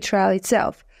free trial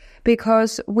itself.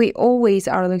 Because we always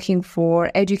are looking for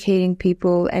educating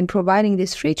people and providing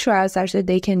this free trial such that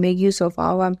they can make use of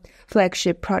our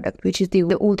flagship product, which is the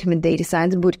Ultimate Data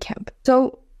Science Bootcamp.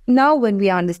 So now when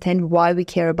we understand why we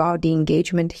care about the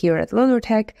engagement here at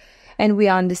LearnerTech, and we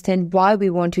understand why we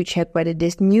want to check whether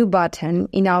this new button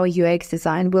in our UX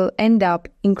design will end up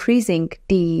increasing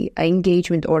the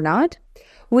engagement or not,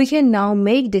 we can now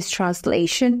make this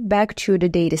translation back to the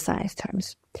data science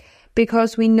terms.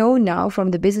 Because we know now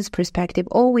from the business perspective,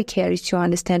 all we care is to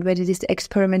understand whether this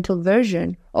experimental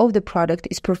version of the product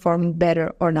is performing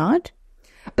better or not.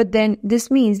 But then this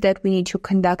means that we need to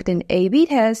conduct an A/B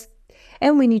test,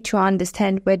 and we need to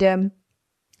understand whether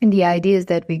the ideas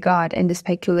that we got and the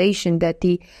speculation that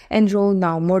the enroll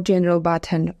now more general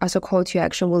button as a call to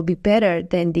action will be better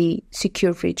than the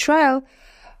secure free trial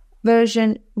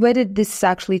version, whether this is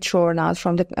actually true or not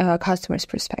from the customer's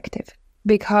perspective.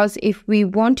 Because if we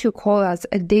want to call us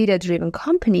a data-driven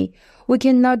company, we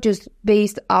cannot just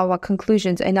base our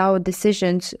conclusions and our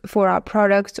decisions for our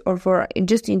products or for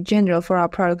just in general for our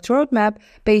product roadmap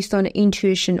based on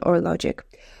intuition or logic.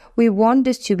 We want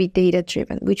this to be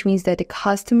data-driven, which means that the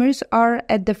customers are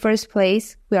at the first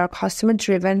place. We are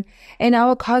customer-driven, and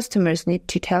our customers need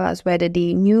to tell us whether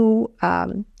the new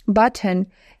button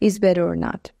is better or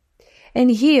not. And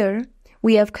here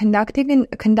we have conducted an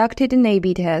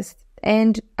A/B test,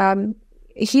 and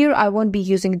here I won't be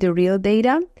using the real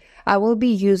data. I will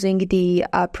be using the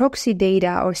proxy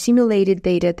data or simulated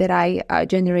data that I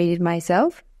generated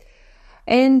myself.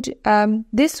 And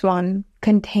this one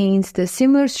contains the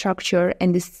similar structure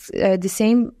and the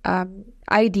same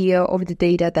idea of the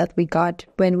data that we got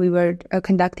when we were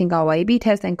conducting our A/B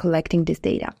test and collecting this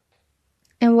data.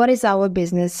 And what is our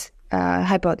business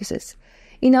hypothesis?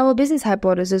 In our business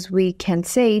hypothesis, we can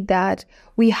say that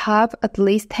we have at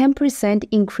least 10%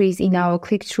 increase in our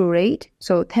click-through rate,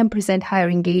 so 10% higher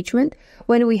engagement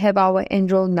when we have our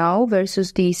enroll now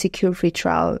versus the secure free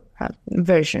trial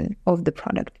version of the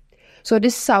product. So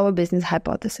this is our business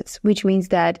hypothesis, which means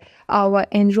that our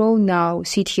enroll now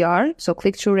CTR, so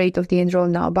click-through rate of the enroll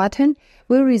now button,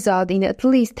 will result in at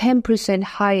least 10%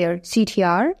 higher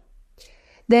CTR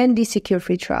than the secure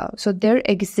free trial. So there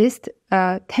exists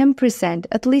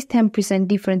at least 10%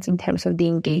 difference in terms of the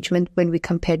engagement when we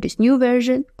compare this new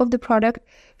version of the product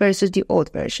versus the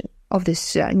old version of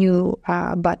this new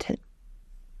button.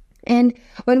 And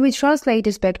when we translate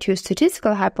this back to a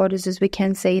statistical hypothesis, we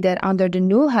can say that under the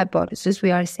null hypothesis,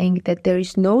 we are saying that there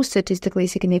is no statistically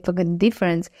significant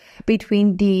difference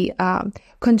between the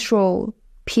control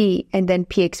P and then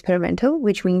P experimental,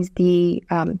 which means the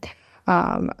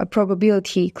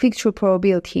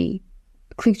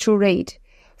click-through rate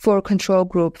for control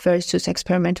group versus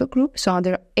experimental group. So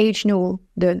under H null,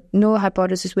 the null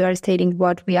hypothesis, we are stating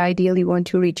what we ideally want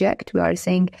to reject. We are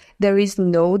saying there is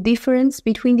no difference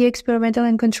between the experimental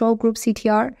and control group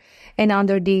CTR. And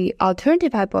under the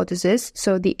alternative hypothesis,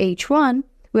 so the H1,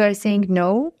 we are saying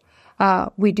no,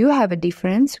 we do have a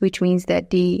difference, which means that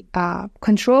the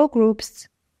control group's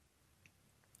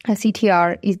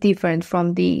CTR is different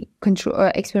from the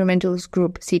experimental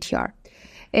group CTR.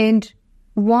 And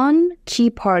one key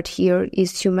part here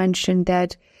is to mention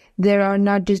that they are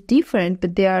not just different,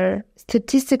 but they are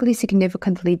statistically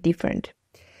significantly different.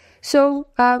 So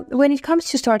when it comes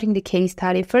to starting the case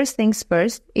study, first things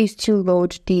first is to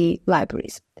load the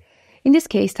libraries. In this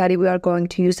case study, we are going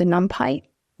to use a NumPy.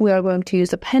 We are going to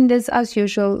use a pandas as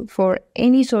usual. For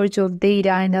any sorts of data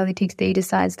analytics, data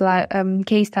science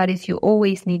case studies, you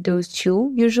always need those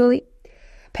two usually.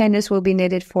 Pandas will be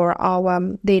needed for our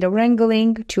data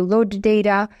wrangling, to load the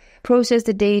data, process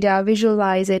the data,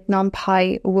 visualize it.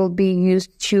 NumPy will be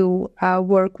used to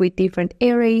work with different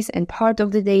arrays and part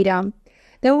of the data.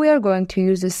 Then we are going to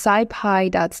use the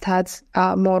scipy.stats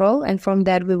model, and from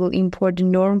that we will import the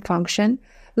norm function.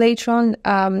 Later on,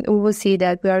 we will see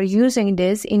that we are using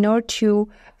this in order to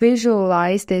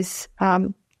visualize this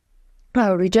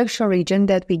rejection region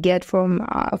that we get from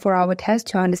for our test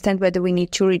to understand whether we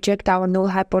need to reject our null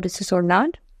hypothesis or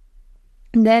not.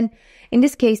 And then in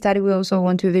this case study, we also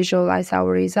want to visualize our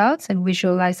results and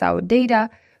visualize our data,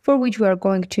 for which we are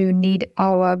going to need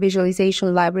our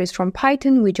visualization libraries from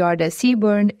Python, which are the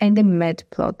cburn and the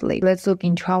matplotlib. Let's look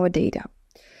into our data.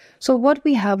 So what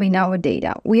we have in our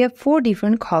data, we have 4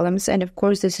 different columns, and of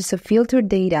course this is a filtered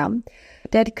data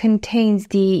that contains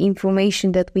the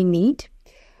information that we need.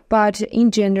 But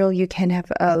in general, you can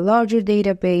have a larger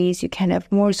database, you can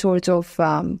have more sorts of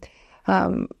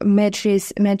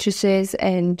matrices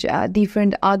and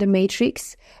different other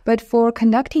metrics. But for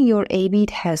conducting your A/B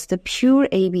test, the pure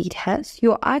A/B test,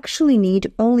 you actually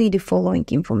need only the following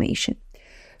information.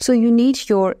 So you need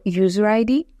your user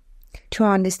ID to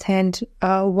understand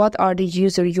what are the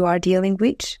user you are dealing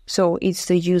with. So it's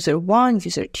the user 1,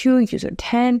 user 2, user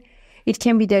 10. It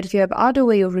can be that you have other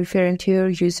way of referring to your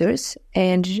users,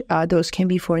 and those can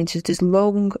be, for instance, these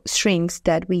long strings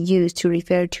that we use to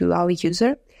refer to our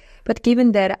user. But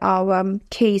given that our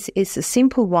case is a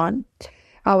simple one,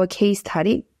 our case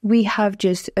study, we have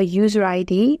just a user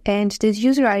ID, and this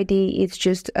user ID is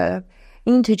just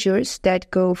integers that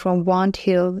go from 1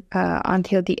 till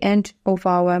until the end of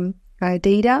our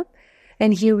data.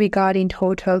 And here we got in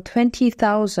total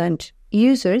 20,000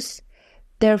 users.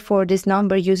 Therefore, this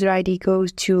number user ID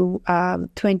goes to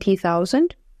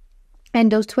 20,000.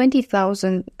 And those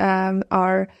 20,000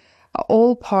 are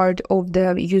all part of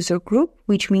the user group,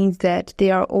 which means that they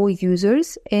are all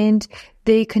users and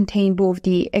they contain both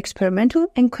the experimental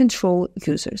and control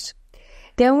users.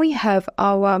 Then we have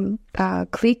our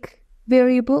click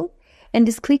variable, and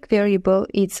this click variable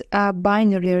is a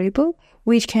binary variable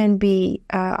which can be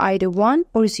either 1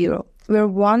 or 0, where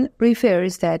 1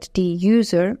 refers that the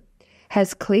user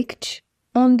has clicked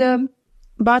on the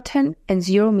button and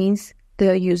 0 means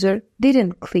the user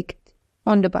didn't click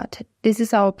on the button. This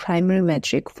is our primary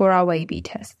metric for our A/B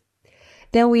test.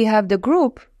 Then we have the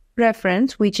group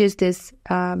reference, which is this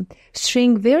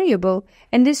string variable,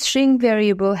 and this string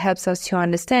variable helps us to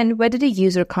understand whether the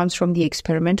user comes from the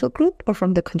experimental group or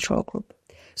from the control group.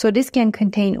 So this can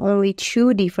contain only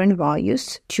 2 different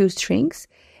values, 2 strings,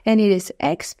 and it is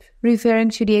exp referring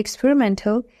to the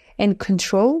experimental and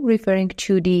control referring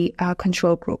to the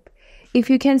control group. If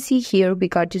you can see here, we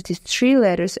got just these 3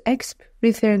 letters, exp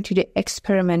referring to the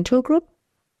experimental group.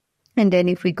 And then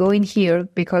if we go in here,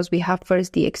 because we have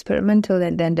first the experimental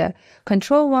and then the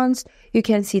control ones, you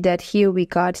can see that here we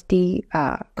got the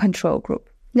control group.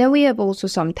 Then we have also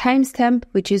some timestamp,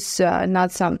 which is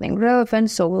not something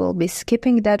relevant, so we'll be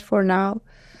skipping that for now.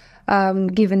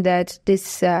 Given that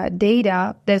this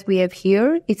data that we have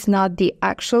here, it's not the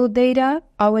actual data,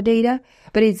 our data,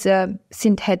 but it's a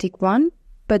synthetic one,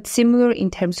 but similar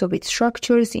in terms of its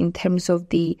structures, in terms of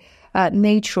the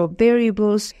nature of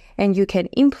variables, and you can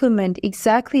implement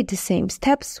exactly the same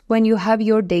steps when you have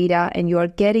your data and you are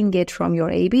getting it from your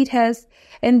A/B test,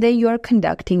 and then you are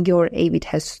conducting your A/B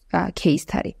test case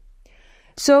study.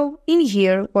 So in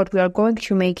here, what we are going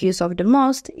to make use of the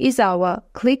most is our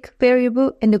click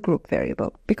variable and the group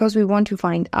variable, because we want to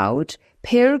find out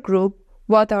per group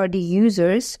what are the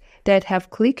users that have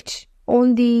clicked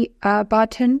on the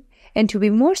button. And to be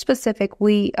more specific,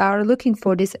 we are looking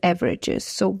for these averages.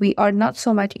 So we are not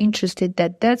so much interested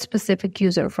that that specific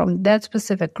user from that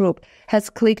specific group has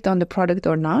clicked on the product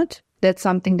or not. That's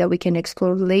something that we can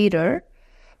explore later.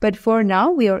 But for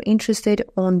now, we are interested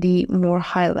on the more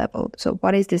high level. So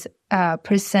what is this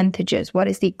percentages? What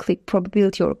is the click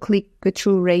probability or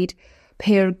click-through rate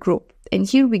per group? And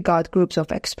here we got groups of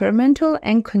experimental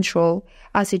and control,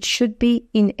 as it should be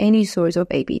in any sort of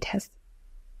A/B test.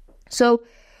 So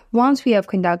once we have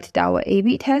conducted our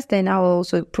A/B test, then I will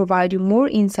also provide you more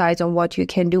insights on what you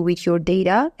can do with your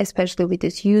data, especially with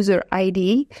this user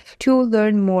ID, to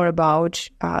learn more about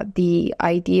the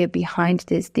idea behind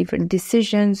these different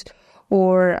decisions,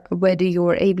 or whether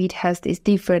your A/B test is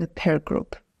different per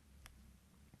group.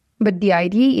 But the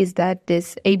idea is that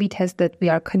this A/B test that we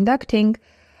are conducting,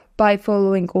 by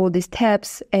following all these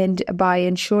steps and by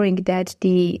ensuring that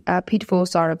the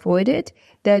pitfalls are avoided,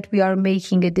 that we are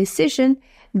making a decision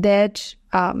that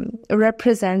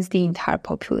represents the entire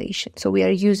population. So we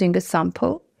are using a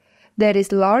sample that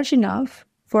is large enough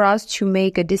for us to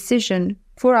make a decision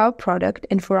for our product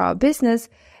and for our business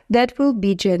that will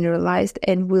be generalized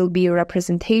and will be a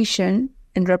representation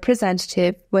and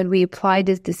representative when we apply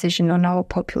this decision on our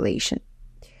population.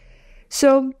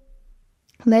 So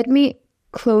let me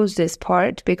close this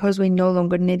part because we no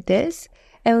longer need this.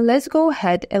 And let's go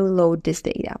ahead and load this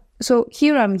data. So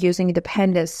here I'm using the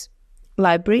pandas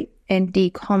library and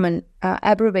the common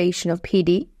abbreviation of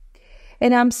PD.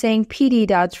 And I'm saying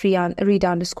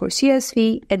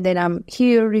pd.read_CSV, and then I'm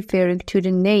here referring to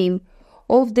the name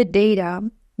of the data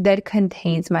that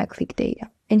contains my click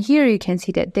data. And here you can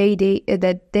see that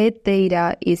that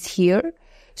data is here.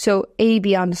 So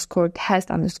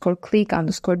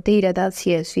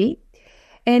ab_test_click_data.csv.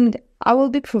 And I will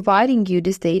be providing you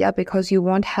this data because you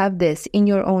won't have this in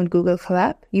your own Google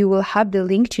Colab. You will have the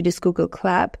link to this Google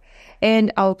Colab,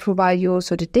 and I'll provide you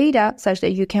also the data such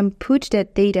that you can put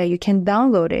that data, you can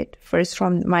download it first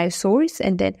from my source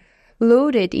and then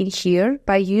load it in here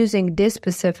by using this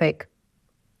specific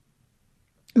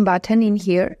button in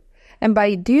here. And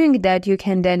by doing that, you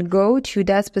can then go to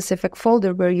that specific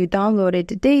folder where you downloaded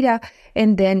the data,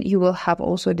 and then you will have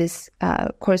also this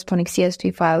corresponding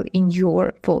CSV file in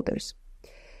your folders.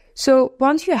 So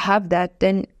once you have that,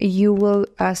 then you will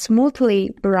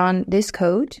smoothly run this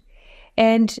code.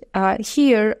 And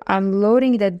here I'm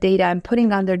loading that data. I'm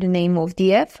putting under the name of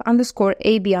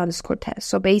df_ab_test.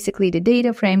 So basically the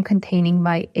data frame containing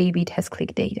my A/B test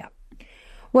click data.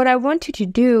 What I want you to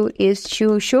do is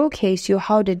to showcase you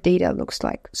how the data looks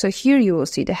like. So here you will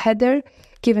see the header.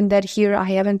 Given that here I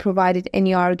haven't provided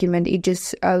any argument, it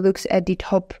just looks at the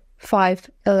top 5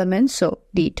 elements, so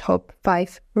the top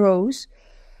 5 rows.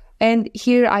 And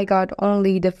here I got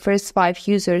only the first 5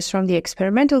 users from the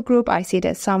experimental group. I see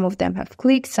that some of them have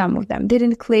clicked, some of them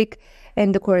didn't click,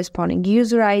 and the corresponding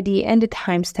user ID and the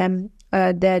timestamp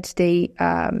that they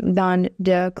done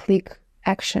the click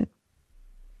action.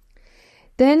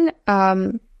 Then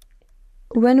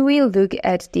when we look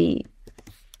at the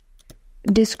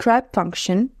describe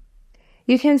function,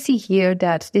 you can see here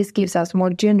that this gives us more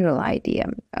general idea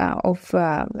of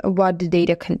what the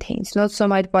data contains, not so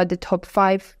much what the top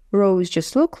 5 rows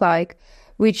just look like,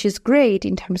 which is great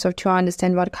in terms of to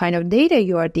understand what kind of data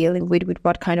you are dealing with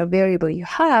what kind of variable you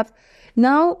have.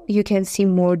 Now you can see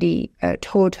more the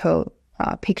total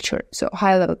picture, so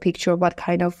high-level picture of what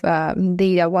kind of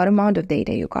data, what amount of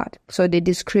data you got. So the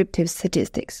descriptive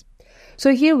statistics.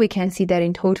 So here we can see that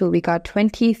in total we got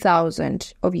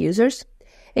 20,000 of users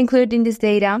included in this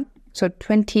data. So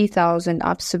 20,000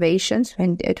 observations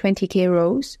and 20K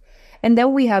rows. And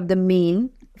then we have the mean.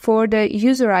 For the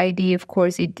user ID, of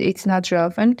course, it's not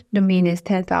relevant. The mean is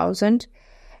 10,000.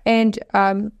 And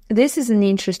this is an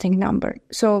interesting number.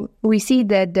 So we see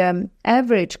that the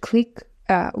average click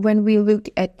when we look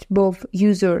at both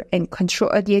user and control,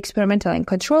 the experimental and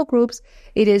control groups,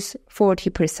 it is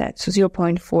 40%, so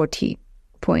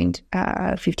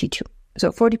 0.40.52.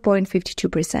 So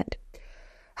 40.52%.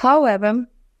 However,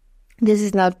 this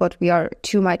is not what we are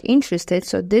too much interested.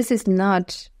 So this is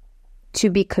not to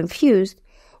be confused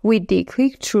with the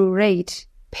click-through rate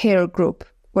per group.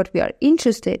 What we are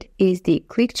interested is the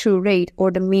click-through rate or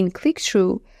the mean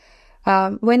click-through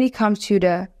when it comes to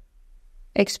the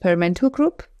experimental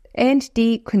group and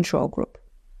the control group.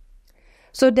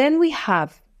 So then we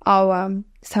have our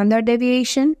standard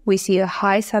deviation. We see a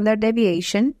high standard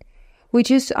deviation,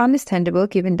 which is understandable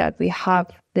given that we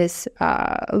have this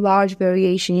large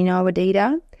variation in our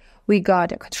data. We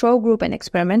got a control group and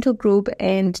experimental group,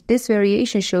 and this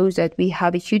variation shows that we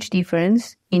have a huge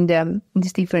difference in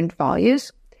these different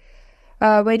values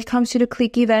when it comes to the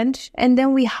click event. And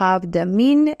then we have the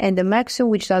mean and the maximum,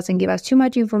 which doesn't give us too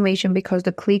much information because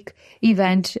the click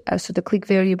event, so the click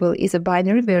variable is a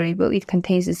binary variable. It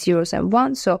contains the zeros and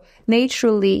ones. So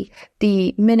naturally,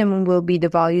 the minimum will be the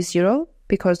value 0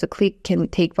 because the click can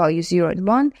take value 0 and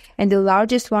 1. And the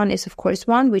largest one is, of course,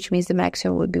 1, which means the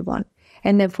maximum would be 1.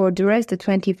 And then for the rest, the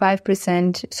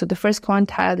 25%, so the first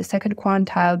quantile, the second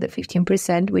quantile, the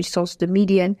 15%, which is also the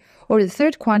median, or the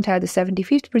third quantile, the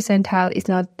 75th percentile, is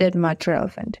not that much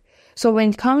relevant. So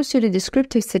when it comes to the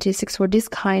descriptive statistics for this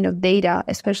kind of data,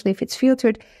 especially if it's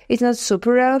filtered, it's not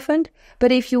super relevant.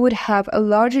 But if you would have a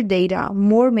larger data,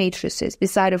 more matrices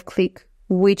beside of click,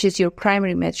 which is your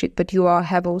primary metric, but you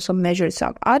have also measured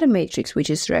some other metrics,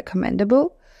 which is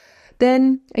recommendable,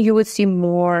 then you would see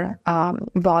more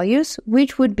values,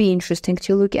 which would be interesting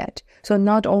to look at. So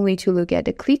not only to look at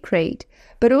the click rate,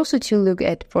 but also to look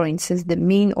at, for instance, the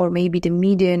mean or maybe the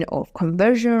median of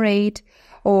conversion rate,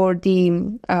 or the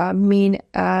mean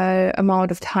amount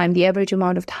of time, the average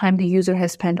amount of time the user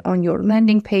has spent on your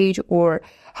landing page, or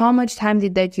how much time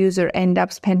did that user end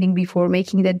up spending before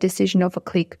making that decision of a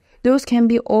click Those can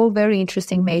be all very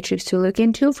interesting metrics to look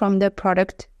into from the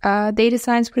product data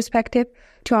science perspective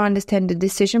to understand the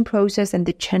decision process and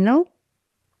the channel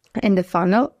and the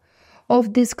funnel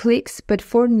of these clicks. But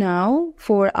for now,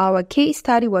 for our case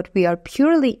study, what we are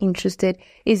purely interested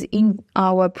is in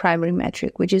our primary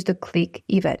metric, which is the click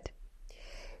event.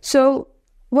 So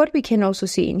what we can also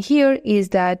see in here is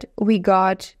that we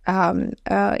got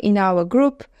in our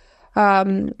group,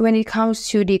 when it comes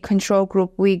to the control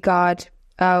group, we got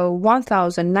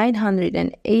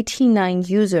 1,989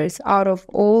 users out of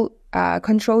all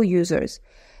control users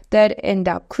that end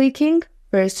up clicking,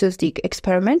 versus the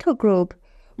experimental group,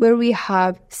 where we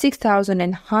have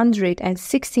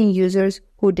 6,116 users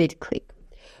who did click.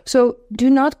 So do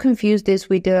not confuse this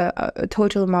with the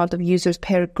total amount of users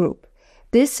per group.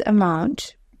 This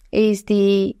amount is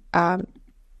the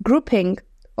grouping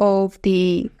of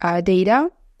the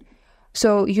data.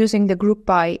 So using the group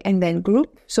by and then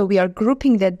group. So we are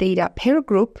grouping that data per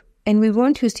group, and we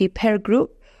want to see per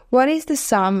group what is the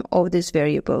sum of this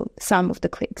variable, sum of the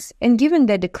clicks. And given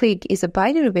that the click is a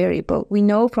binary variable, we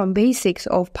know from basics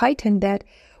of Python that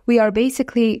we are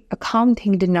basically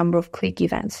counting the number of click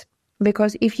events.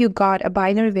 Because if you got a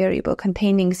binary variable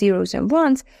containing zeros and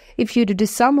ones, if you do the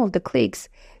sum of the clicks,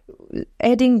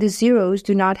 adding the zeros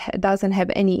doesn't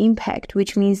have any impact,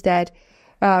 which means that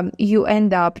you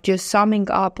end up just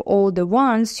summing up all the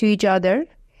ones to each other,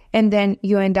 and then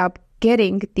you end up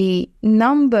getting the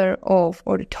number of,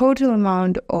 or the total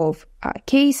amount of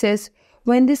cases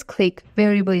when this click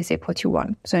variable is equal to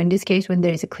 1. So in this case, when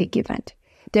there is a click event.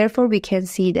 Therefore, we can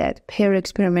see that per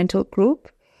experimental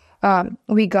group,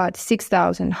 we got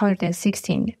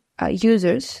 6,116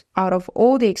 users out of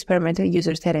all the experimental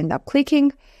users that end up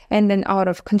clicking. And then out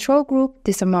of control group,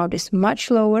 this amount is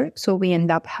much lower. So we end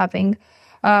up having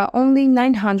only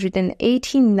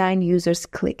 989 users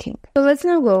clicking. So let's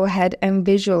now go ahead and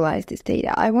visualize this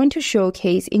data. I want to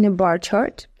showcase in a bar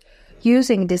chart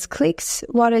using these clicks,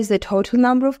 what is the total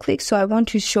number of clicks. So I want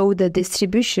to show the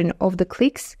distribution of the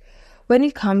clicks when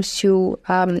it comes to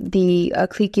the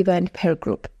click event per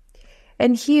group.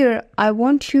 And here I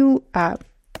want to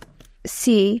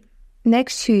see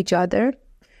next to each other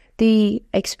the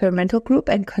experimental group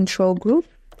and control group.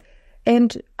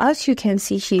 And as you can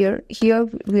see here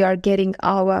we are getting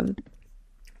our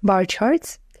bar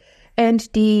charts, and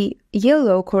the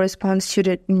yellow corresponds to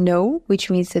the no, which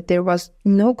means that there was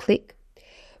no click,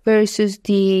 versus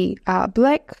the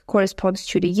black corresponds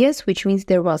to the yes, which means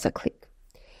there was a click.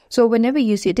 So whenever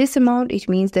you see this amount, it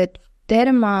means that that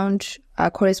amount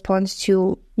corresponds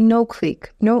to no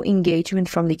click, no engagement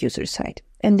from the user side.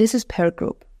 And this is per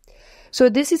group. So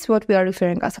this is what we are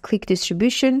referring as a click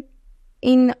distribution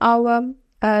in our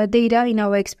data, in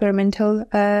our experimental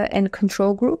and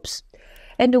control groups.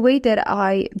 And the way that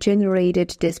I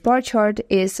generated this bar chart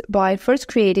is by first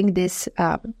creating this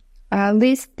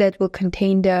list that will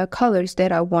contain the colors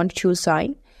that I want to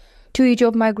assign to each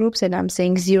of my groups. And I'm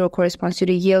saying 0 corresponds to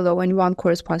the yellow and 1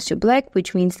 corresponds to black,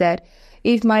 which means that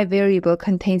if my variable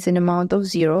contains an amount of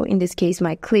 0, in this case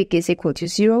my click is equal to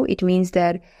 0, it means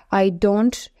that I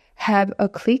don't have a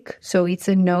click, so it's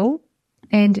a no.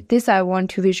 And this I want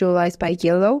to visualize by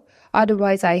yellow.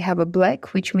 Otherwise, I have a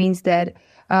black, which means that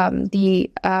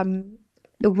the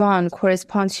 1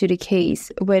 corresponds to the case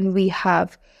when we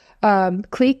have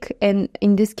click, and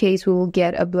in this case we will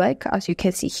get a black. As you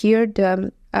can see here,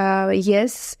 the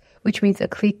yes, which means a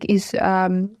click is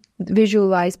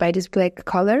visualized by this black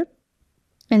color.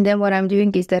 And then what I'm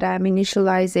doing is that I'm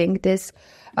initializing this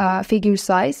figure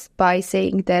size by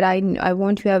saying that I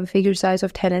want to have a figure size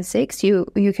of 10 and 6. You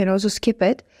can also skip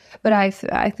it, but I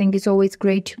think it's always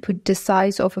great to put the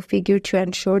size of a figure to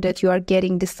ensure that you are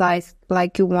getting the size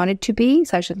like you want it to be,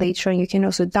 such that later on you can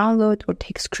also download or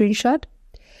take a screenshot.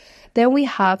 Then we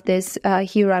have this,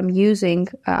 here I'm using,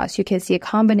 as you can see, a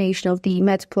combination of the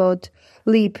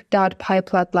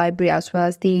matplotlib.pyplot library as well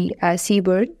as the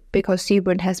Seaborn, because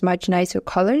Seaborn has much nicer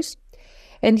colors.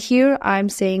 And here I'm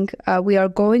saying we are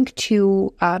going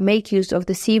to make use of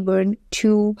the Seaborn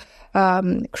to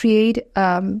create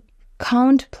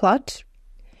count plot,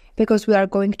 because we are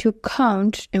going to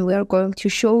count and we are going to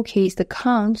showcase the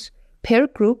counts per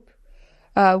group.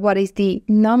 What is the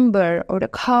number or the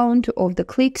count of the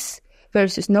clicks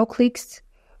versus no clicks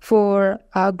for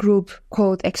a group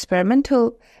called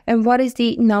experimental, and what is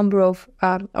the number of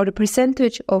or the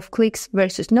percentage of clicks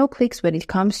versus no clicks when it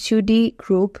comes to the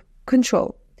group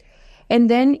control. And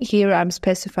then here I'm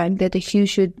specifying that the hue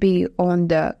should be on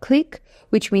the click,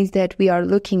 which means that we are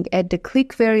looking at the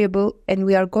click variable, and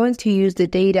we are going to use the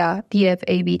data df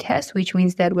A/B test, which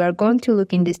means that we are going to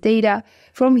look in this data.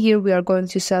 From here, we are going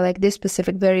to select this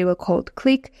specific variable called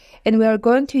click, and we are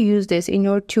going to use this in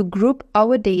order to group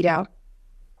our data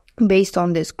based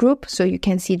on this group. So you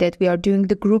can see that we are doing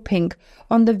the grouping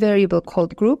on the variable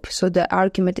called group. So the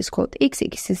argument is called x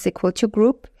is equal to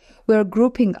group. We are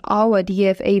grouping our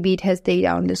df A/B test data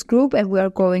on this group, and we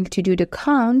are going to do the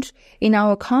count in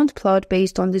our count plot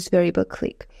based on this variable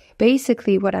click.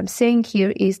 Basically, what I'm saying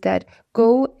here is that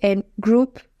go and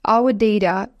group our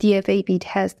data df A/B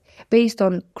test based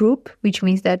on group, which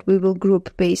means that we will group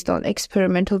based on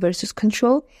experimental versus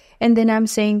control. And then I'm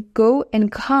saying go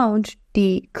and count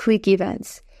the click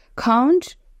events.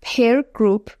 Count per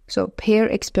group, so per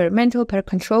experimental, per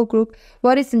control group,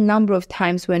 what is the number of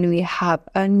times when we have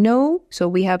a no, so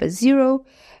we have a 0,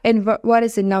 and what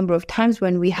is the number of times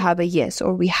when we have a yes,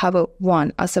 or we have a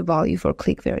 1 as a value for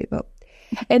click variable.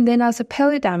 And then as a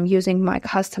palette, I'm using my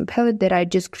custom palette that I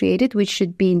just created, which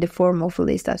should be in the form of a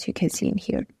list, as you can see in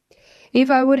here.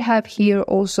 If I would have here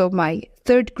also my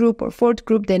third group or fourth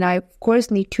group, then I of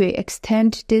course need to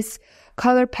extend this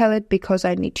color palette, because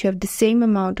I need to have the same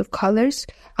amount of colors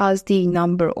as the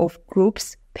number of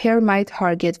groups per my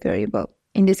target variable.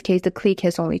 In this case, the click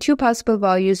has only 2 possible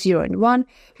values, 0 and 1,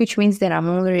 which means that I'm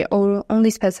only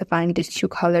specifying these 2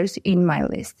 colors in my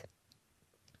list.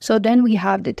 So then we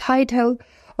have the title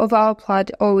of our plot,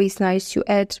 always nice to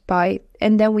add by,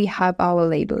 and then we have our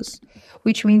labels,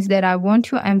 which means that I want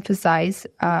to emphasize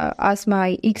as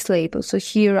my X label. So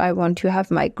here I want to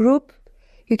have my group.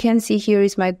 You can see here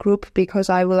is my group, because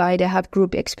I will either have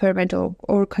group experimental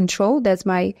or control. That's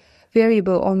my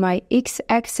variable on my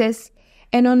X-axis.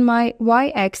 And on my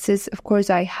Y-axis, of course,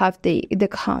 I have the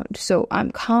count. So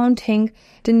I'm counting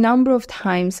the number of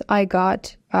times I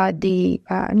got the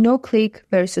no-click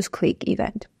versus click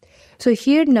event. So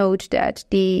here note that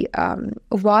the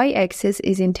Y-axis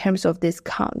is in terms of this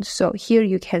count. So here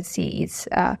you can see it's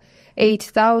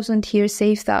 8,000, here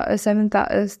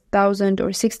 7,000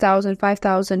 or 6,000,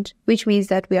 5,000, which means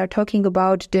that we are talking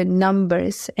about the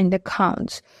numbers and the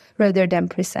counts rather than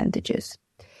percentages.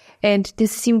 And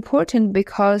this is important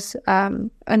because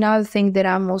another thing that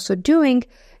I'm also doing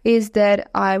is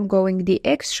that I'm going the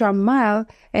extra mile,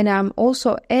 and I'm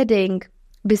also adding,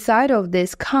 beside of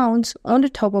this counts, on the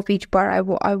top of each bar, I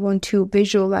want to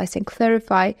visualize and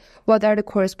clarify what are the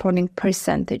corresponding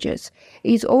percentages.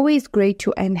 It's always great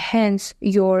to enhance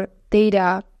your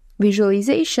data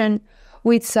visualization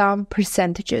with some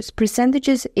percentages.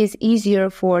 Percentages is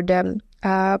easier for the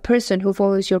person who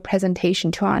follows your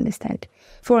presentation to understand.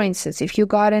 For instance, if you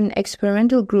got an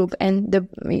experimental group and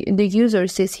the user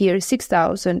says here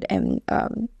 6,000 and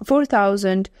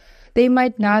 4,000, they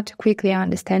might not quickly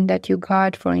understand that you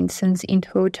got, for instance, in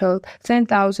total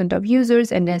 10,000 of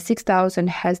users, and then 6,000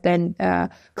 has then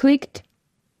clicked,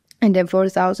 and then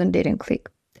 4,000 didn't click.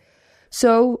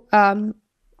 So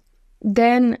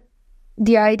then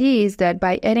the idea is that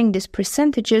by adding these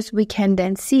percentages, we can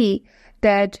then see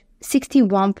that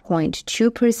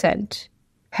 61.2%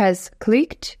 has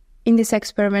clicked in this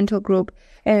experimental group,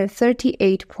 and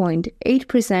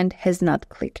 38.8% has not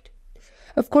clicked.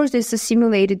 Of course, this is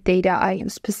simulated data. I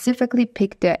have specifically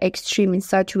picked the extreme in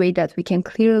such a way that we can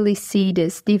clearly see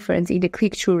this difference in the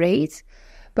click-through rates.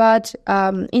 But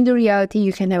in the reality,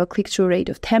 you can have a click-through rate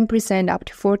of 10% up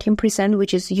to 14%,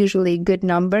 which is usually a good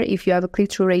number. If you have a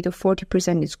click-through rate of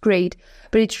 40%, it's great.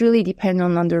 But it really depends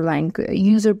on underlying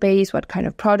user base, what kind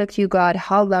of product you got,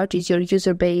 how large is your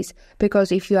user base.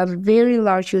 Because if you have a very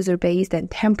large user base, then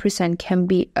 10% can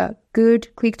be a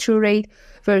good click-through rate.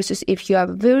 Versus if you have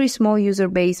a very small user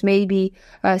base, maybe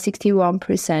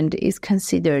 61% is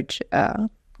considered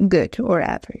good or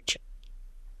average.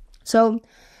 So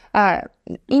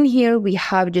in here, we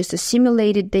have just a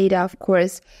simulated data, of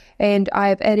course, and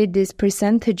I've added these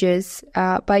percentages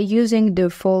by using the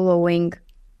following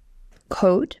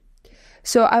code.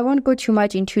 So I won't go too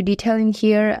much into detail in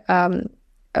here.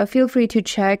 Feel free to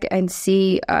check and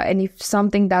see, and if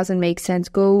something doesn't make sense,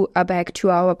 go back to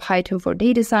our Python for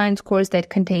Data Science course that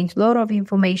contains a lot of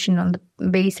information on the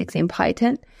basics in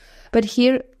Python. But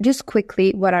here, just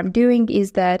quickly, what I'm doing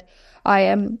is that I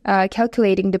am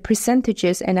calculating the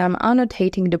percentages and I'm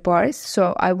annotating the bars.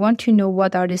 So I want to know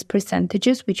what are these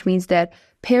percentages, which means that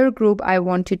per group, I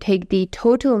want to take the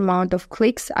total amount of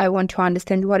clicks. I want to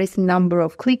understand what is the number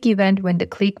of click event when the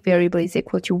click variable is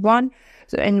equal to 1.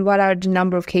 So, and what are the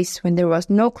number of cases when there was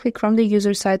no click from the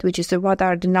user side, which is what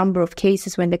are the number of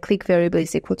cases when the click variable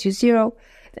is equal to 0.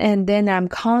 and then I'm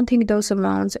counting those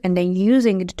amounts and then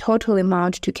using the total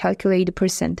amount to calculate the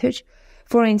percentage.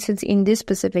 For instance, in this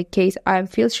specific case, I'm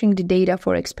filtering the data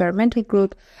for experimental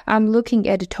group. I'm looking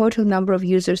at the total number of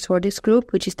users for this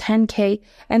group, which is 10K,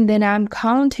 and then I'm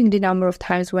counting the number of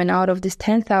times when out of this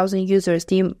 10,000 users,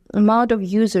 the amount of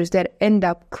users that end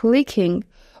up clicking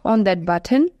on that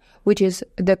button, which is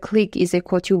the click is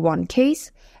equal to 1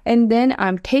 case. And then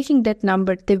I'm taking that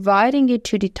number, dividing it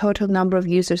to the total number of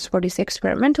users for this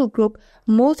experimental group,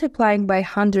 multiplying by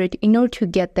 100 in order to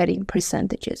get that in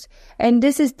percentages. And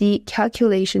this is the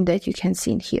calculation that you can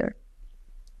see in here.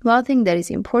 One thing that is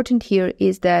important here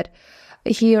is that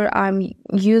here I'm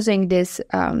using this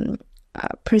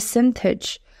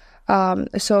percentage.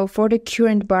 So for the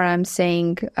current bar, I'm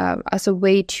saying as a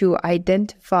way to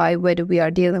identify whether we are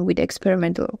dealing with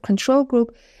experimental or control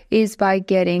group is by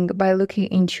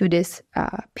looking into this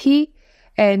P,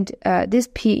 and this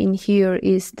P in here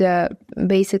is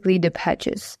basically the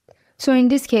patches. So in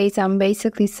this case, I'm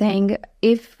basically saying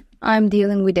if I'm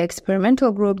dealing with the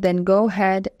experimental group, then go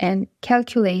ahead and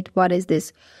calculate what is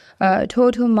this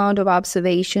total amount of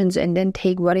observations, and then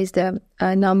take what is the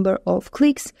number of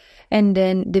clicks, and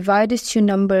then divide these two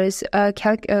numbers,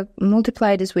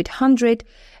 multiply this with 100,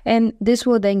 and this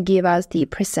will then give us the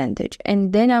percentage.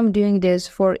 And then I'm doing this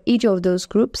for each of those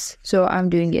groups. So I'm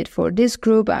doing it for this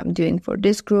group, I'm doing for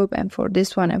this group, and for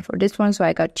this one, and for this one. So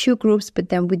I got 2 groups, but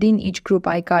then within each group,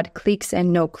 I got clicks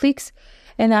and no clicks.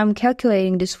 And I'm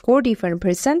calculating these 4 different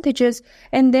percentages,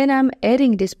 and then I'm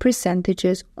adding these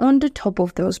percentages on the top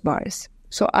of those bars.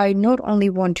 So I not only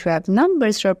want to have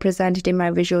numbers represented in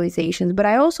my visualizations, but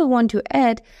I also want to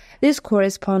add these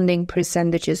corresponding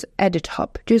percentages at the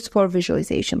top, just for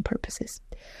visualization purposes.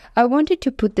 I wanted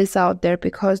to put this out there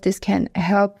because this can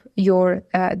help your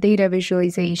data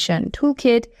visualization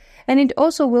toolkit, and it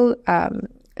also will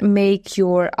make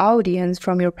your audience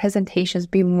from your presentations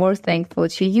be more thankful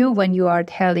to you when you are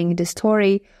telling the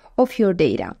story of your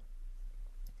data.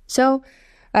 So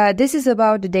this is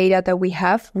about the data that we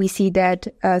have. We see that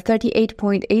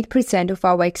 38.8% of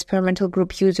our experimental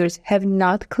group users have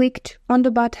not clicked on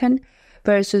the button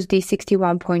versus the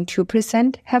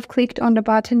 61.2% have clicked on the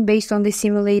button based on the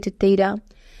simulated data.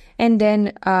 And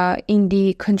then in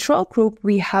the control group,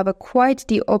 we have quite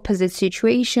the opposite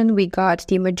situation. We got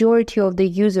the majority of the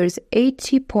users,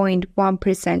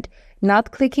 80.1%,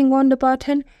 not clicking on the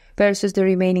button versus the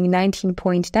remaining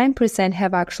 19.9%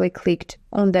 have actually clicked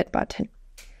on that button.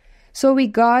 So we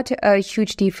got a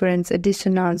huge difference, a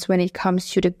dissonance when it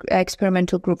comes to the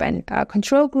experimental group and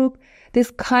control group. This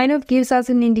kind of gives us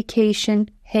an indication,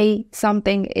 hey,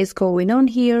 something is going on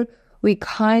here. We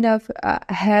kind of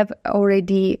have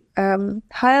already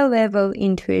higher level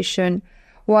intuition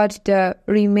what the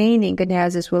remaining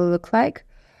analysis will look like,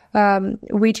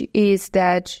 which is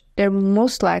that there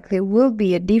most likely will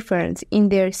be a difference in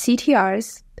their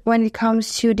CTRs when it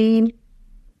comes to the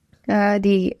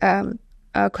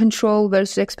control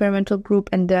versus experimental group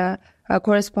and the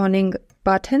corresponding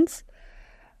buttons.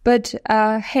 But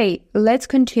hey, let's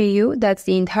continue. That's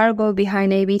the entire goal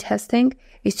behind A/B testing,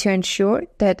 is to ensure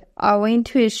that our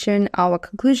intuition, our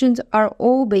conclusions are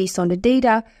all based on the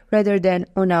data rather than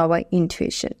on our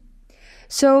intuition.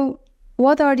 So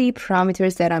what are the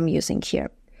parameters that I'm using here?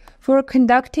 For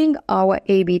conducting our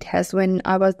A/B test, when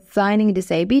I was designing this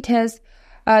A/B test,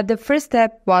 the first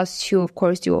step was to, of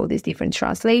course, do all these different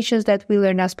translations that we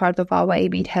learn as part of our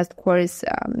A/B test course,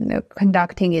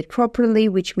 conducting it properly,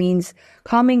 which means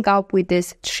coming up with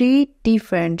these 3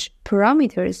 different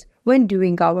parameters when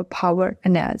doing our power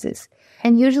analysis.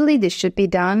 And usually this should be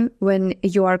done when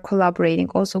you are collaborating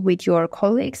also with your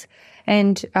colleagues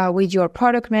and with your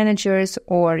product managers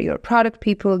or your product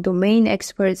people, domain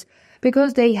experts,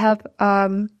 because they have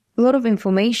a lot of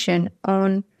information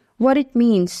on what it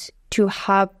means to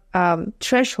have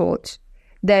thresholds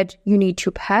that you need to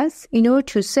pass in order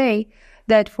to say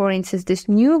that, for instance, this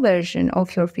new version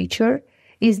of your feature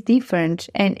is different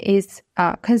and is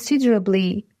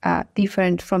considerably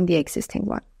different from the existing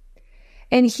one.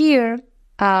 And here,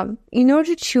 in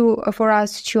order for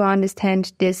us to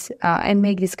understand this and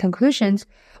make these conclusions,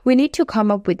 we need to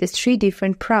come up with these 3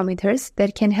 different parameters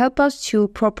that can help us to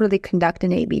properly conduct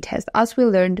an A/B test, as we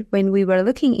learned when we were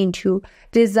looking into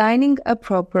designing a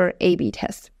proper A/B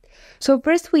test. So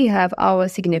first we have our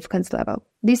significance level.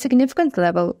 The significance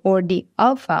level, or the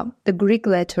alpha, the Greek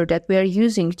letter that we are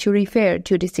using to refer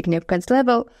to the significance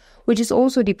level, which is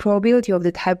also the probability of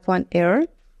the type 1 error.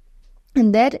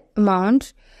 And that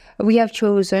amount we have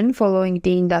chosen following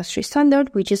the industry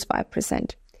standard, which is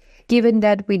 5%. given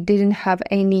that we didn't have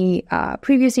any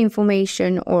previous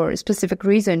information or specific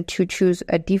reason to choose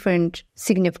a different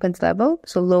significance level,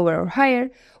 so lower or higher,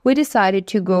 we decided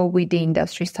to go with the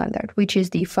industry standard, which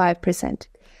is the 5%.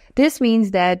 This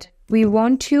means that we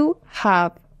want to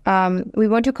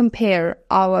compare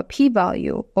our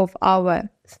p-value of our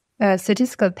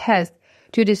statistical test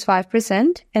to this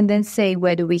 5% and then say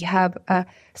whether we have a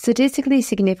statistically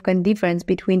significant difference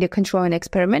between the control and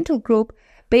experimental group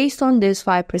based on this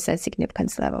 5%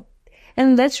 significance level.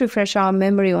 And let's refresh our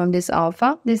memory on this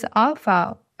alpha. This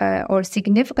alpha or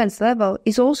significance level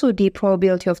is also the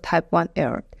probability of type 1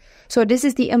 error. So this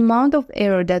is the amount of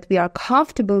error that we are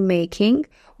comfortable making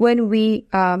when we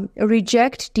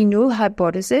reject the null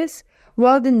hypothesis,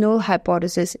 while the null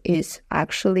hypothesis is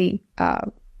actually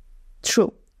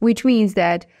true, which means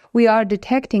that we are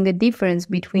detecting a difference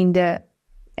between the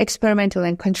experimental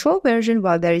and control version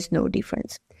while there is no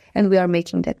difference. And we are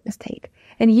making that mistake.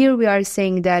 And here we are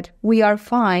saying that we are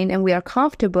fine and we are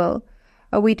comfortable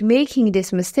with making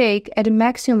this mistake at a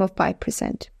maximum of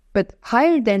 5%. But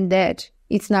higher than that,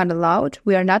 it's not allowed.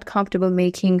 We are not comfortable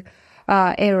making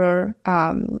error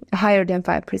higher than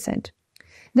 5%.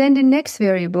 Then the next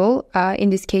variable, in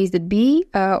this case, the B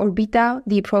or beta,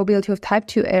 the probability of type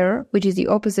 2 error, which is the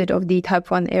opposite of the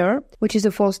type 1 error, which is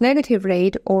a false negative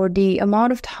rate, or the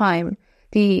amount of time,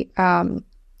 the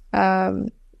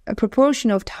a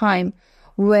proportion of time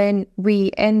when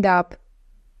we end up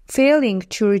failing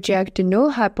to reject the null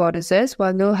hypothesis,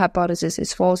 while null hypothesis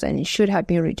is false and it should have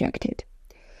been rejected.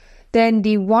 Then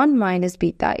the 1 minus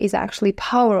beta is actually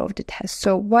power of the test.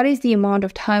 So what is the amount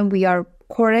of time we are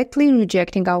correctly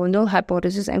rejecting our null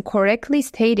hypothesis and correctly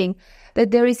stating that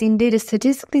there is indeed a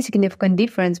statistically significant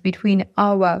difference between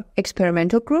our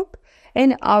experimental group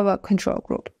and our control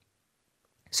group.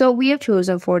 So we have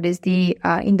chosen for this the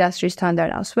industry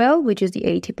standard as well, which is the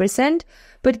 80%.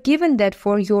 But given that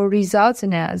for your results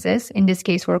analysis, in this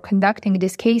case, we're conducting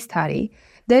this case study,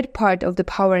 that part of the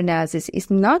power analysis is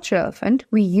not relevant.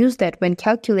 We use that when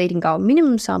calculating our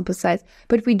minimum sample size,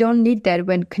 but we don't need that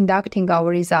when conducting our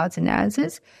results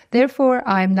analysis. Therefore,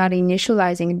 I'm not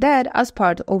initializing that as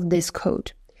part of this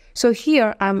code. So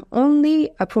here, I'm only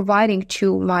providing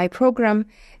to my program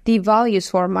the values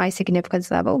for my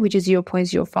significance level, which is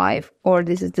 0.05, or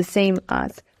this is the same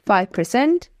as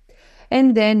 5%.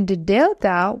 And then the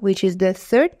delta, which is the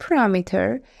third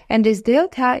parameter, and this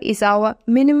delta is our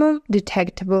minimum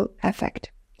detectable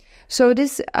effect. So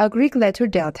this Greek letter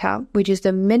delta, which is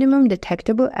the minimum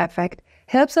detectable effect,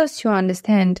 helps us to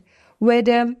understand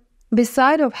whether,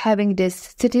 beside of having this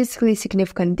statistically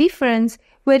significant difference,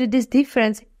 whether this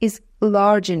difference is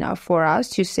large enough for us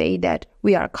to say that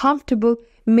we are comfortable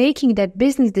making that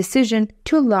business decision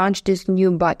to launch this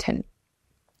new button.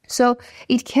 So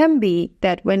it can be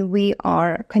that when we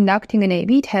are conducting an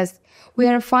A/B test, we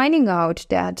are finding out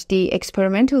that the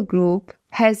experimental group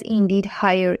has indeed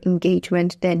higher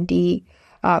engagement than the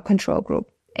control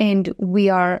group. And we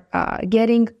are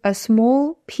getting a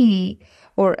small p,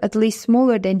 or at least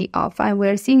smaller than the alpha. And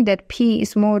we're seeing that p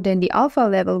is more than the alpha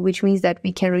level, which means that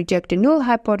we can reject the null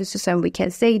hypothesis and we can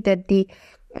say that the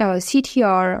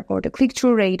CTR, or the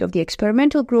click-through rate of the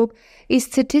experimental group, is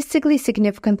statistically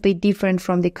significantly different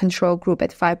from the control group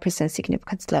at 5%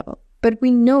 significance level. But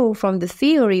we know from the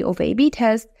theory of A/B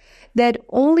tests that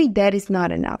only that is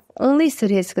not enough. Only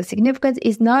statistical significance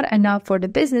is not enough for the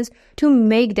business to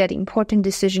make that important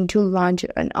decision to launch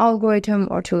an algorithm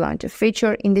or to launch a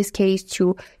feature, in this case,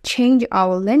 to change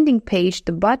our landing page,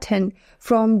 the button,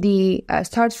 from the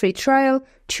Start Free Trial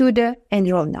to the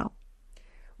Enroll Now.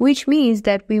 Which means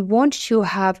that we want to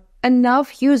have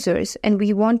enough users and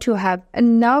we want to have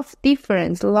enough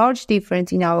difference, large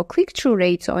difference in our click-through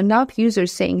rate, so enough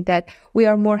users saying that we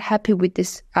are more happy with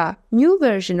this new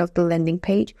version of the landing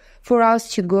page for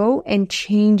us to go and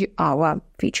change our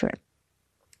feature.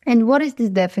 And what is this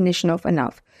definition of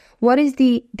enough? What is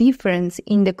the difference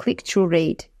in the click-through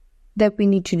rate that we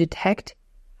need to detect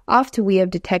after we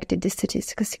have detected the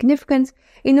statistical significance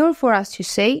in order for us to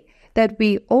say that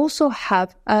we also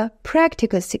have a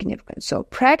practical significance. So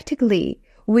practically,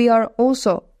 we are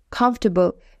also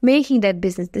comfortable making that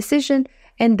business decision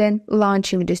and then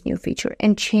launching this new feature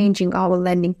and changing our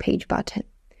landing page button.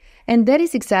 And that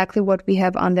is exactly what we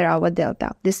have under our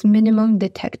delta, this minimum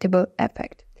detectable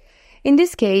effect. In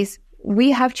this case,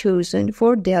 we have chosen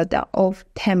for delta of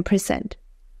 10%.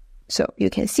 So you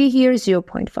can see here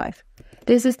 0.5.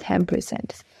 This is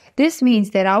 10%. This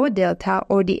means that our delta,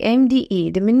 or the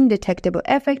MDE, the minimum detectable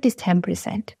effect, is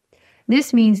 10%.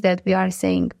 This means that we are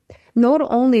saying not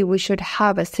only we should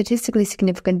have a statistically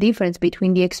significant difference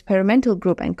between the experimental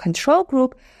group and control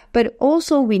group, but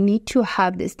also we need to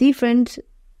have this difference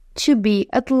to be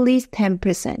at least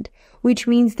 10%, which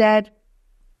means that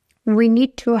we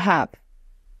need to have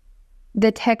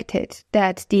detected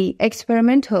that the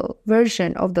experimental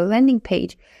version of the landing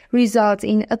page results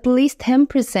in at least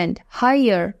 10%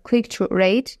 higher click-through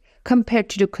rate compared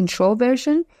to the control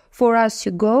version for us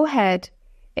to go ahead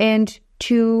and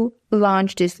to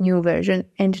launch this new version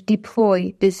and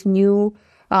deploy this new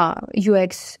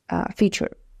UX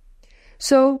feature.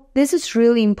 So this is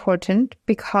really important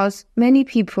because many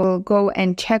people go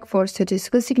and check for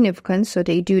statistical significance. So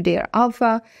they do their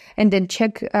alpha and then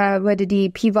check whether the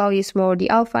p-value is more the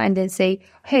alpha and then say,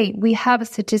 hey, we have a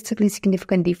statistically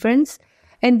significant difference.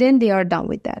 And then they are done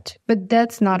with that. But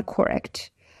that's not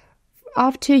correct.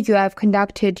 After you have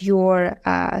conducted your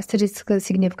statistical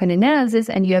significant analysis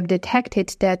and you have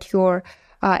detected that your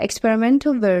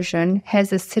experimental version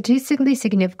has a statistically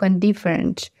significant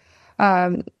different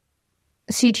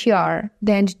CTR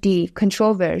than the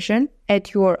control version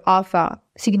at your alpha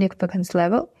significance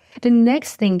level, the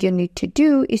next thing you need to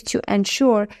do is to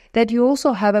ensure that you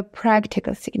also have a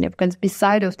practical significance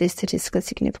beside of this statistical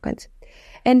significance.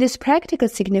 And this practical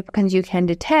significance you can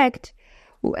detect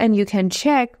and you can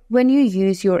check when you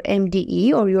use your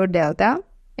MDE or your delta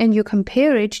and you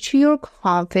compare it to your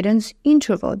confidence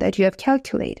interval that you have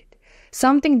calculated.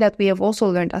 Something that we have also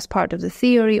learned as part of the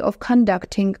theory of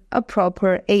conducting a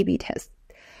proper A/B test.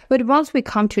 But once we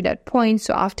come to that point,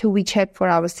 so after we check for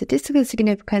our statistical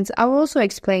significance, I will also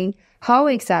explain how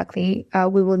exactly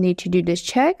we will need to do this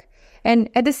check. And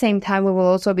at the same time, we will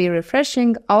also be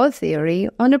refreshing our theory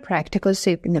on the practical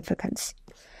significance.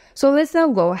 So let's now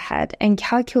go ahead and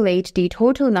calculate the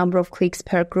total number of clicks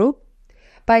per group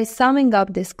by summing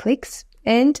up these clicks.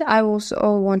 And I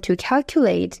also want to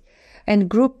calculate and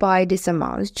group by this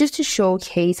amount just to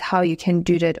showcase how you can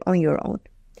do that on your own.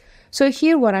 So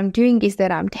here what I'm doing is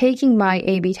that I'm taking my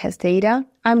A/B test data,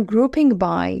 I'm grouping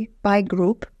by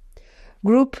group.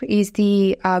 Group is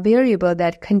the variable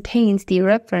that contains the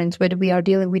reference whether we are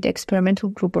dealing with experimental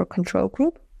group or control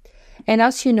group. And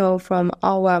as you know from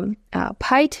our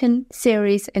Python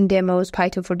series and demos,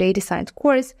 Python for Data Science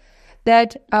course,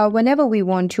 that whenever we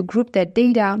want to group that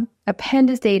data, a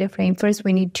pandas data frame, first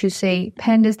we need to say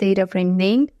pandas data frame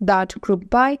name dot group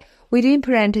by, within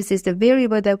parentheses the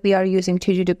variable that we are using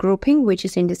to do the grouping, which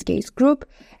is in this case group,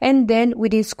 and then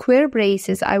within square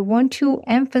braces I want to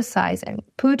emphasize and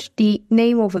put the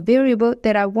name of a variable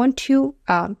that I want to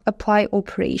apply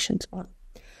operations on.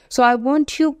 So I want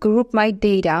to group my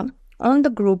data on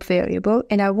the group variable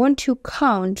and I want to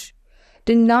count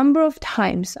the number of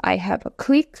times I have a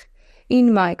click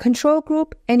in my control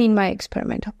group and in my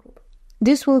experimental group.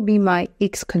 This will be my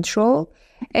X control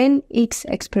and X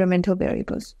experimental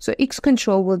variables. So X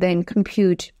control will then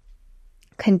contain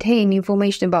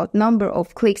information about number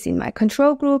of clicks in my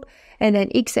control group, and then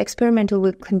X experimental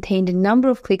will contain the number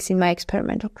of clicks in my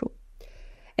experimental group.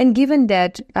 And given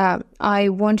that I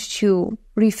want to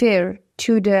refer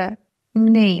to the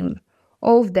name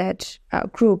of that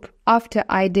group after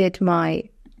I did my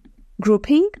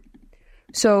grouping,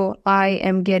 so I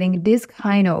am getting this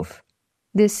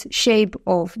shape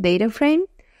of data frame.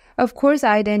 Of course,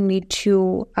 I then need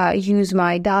to use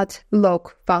my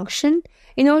 .log function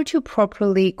in order to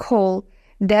properly call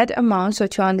that amount. So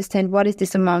to understand what is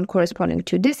this amount corresponding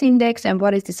to this index and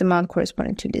what is this amount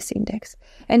corresponding to this index.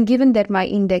 And given that my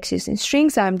index is in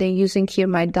strings, I'm then using here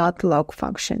my .log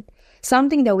function.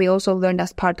 Something that we also learned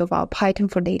as part of our Python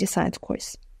for Data Science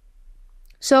course.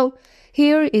 So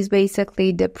here is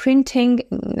basically the printing,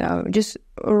 just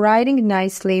writing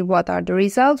nicely what are the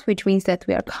results, which means that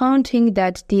we are counting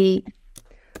that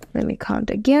let me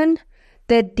count again,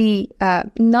 that the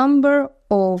number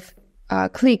of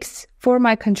clicks for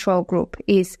my control group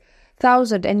is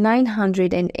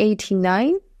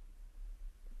 1,989.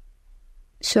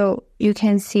 So you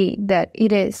can see that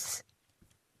it is.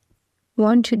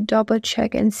 Want to double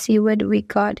check and see what we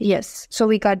got. Yes, so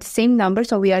we got the same number,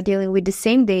 so we are dealing with the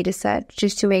same data set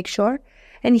just to make sure.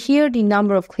 And here the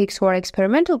number of clicks for our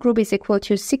experimental group is equal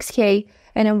to 6K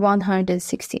and then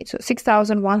 116, so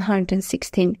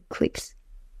 6,116 clicks.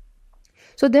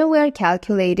 So then we are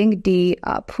calculating the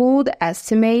pooled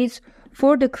estimates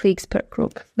for the clicks per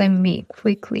group. Let me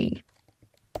quickly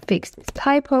fix this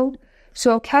typo.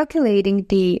 So calculating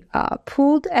the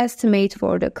pooled estimate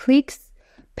for the clicks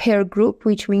per group,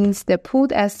 which means the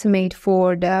pooled estimate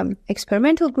for the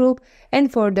experimental group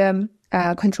and for the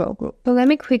control group. So let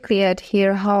me quickly add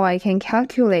here how I can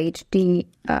calculate the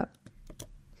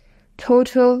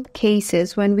total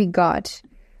cases when we got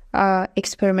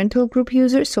experimental group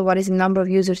users. So what is the number of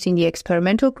users in the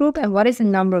experimental group and what is the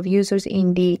number of users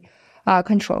in the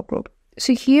control group.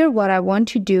 So here what I want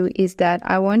to do is that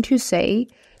I want to say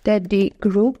that the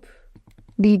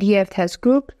DF test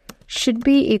group should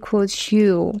be equal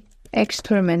to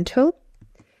experimental.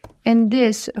 And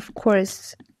this, of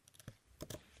course,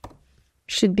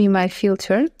 should be my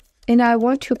filter. And I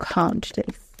want to count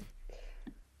this.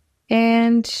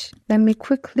 And let me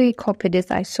quickly copy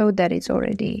this. I saw that it's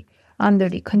already under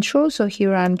the control. So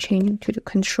here I'm changing to the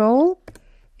control.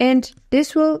 And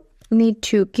this will need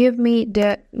to give me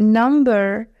the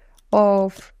number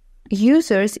of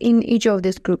users in each of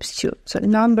these groups too. So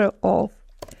number of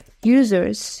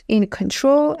users in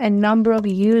control and number of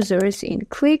users in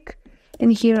click.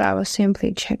 And here I will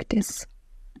simply check this.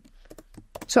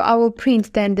 So I will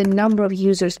print then the number of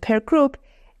users per group,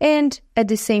 and at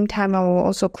the same time I will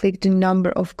also click the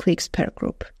number of clicks per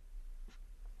group.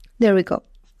 There we go.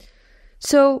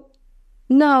 So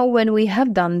now when we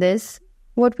have done this,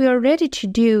 what we are ready to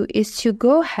do is to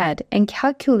go ahead and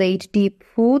calculate the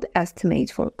pooled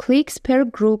estimate for clicks per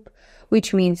group,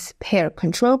 which means per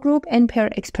control group and per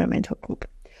experimental group.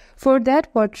 For that,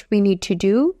 what we need to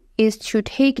do is to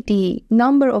take the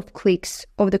number of clicks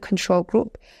of the control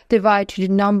group, divide to the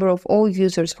number of all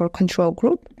users for control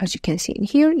group, as you can see in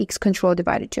here, x control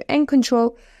divided to n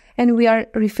control, and we are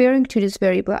referring to this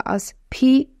variable as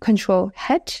p control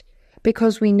head,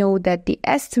 because we know that the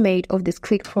estimate of this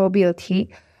click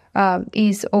probability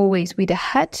is always with a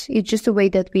head. It's just the way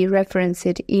that we reference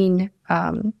it in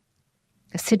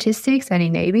statistics and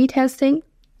in A/B testing.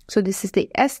 So this is the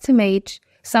estimate,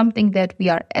 something that we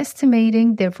are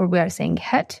estimating, therefore we are saying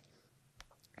head.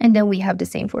 And then we have the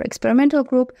same for experimental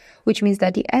group, which means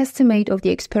that the estimate of the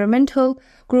experimental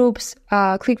group's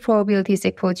click probability is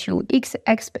equal to x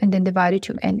and then divided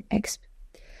to nx.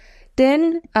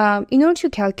 Then in order to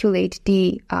calculate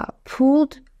the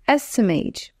pooled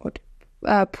estimate or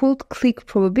pooled click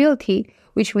probability,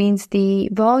 which means the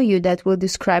value that will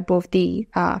describe both the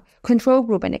control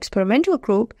group and experimental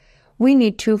group, we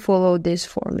need to follow this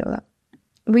formula,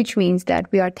 which means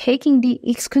that we are taking the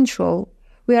x control,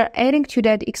 we are adding to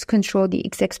that x control the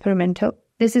x experimental.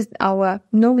 This is our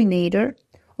nominator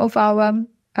of our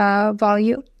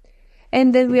value.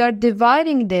 And then we are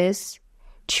dividing this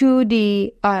to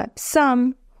the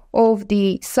sum of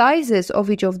the sizes of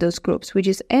each of those groups, which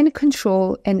is n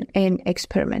control and n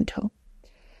experimental.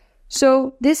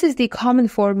 So this is the common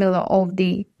formula of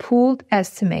the pooled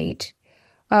estimate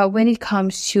when it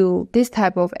comes to this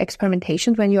type of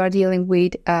experimentation, when you are dealing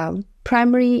with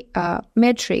primary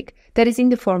metric that is in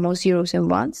the form of zeros and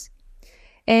ones.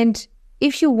 And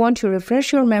if you want to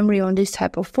refresh your memory on this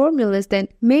type of formulas, then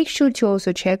make sure to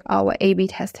also check our A/B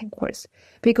testing course,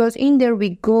 because in there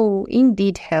we go in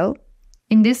detail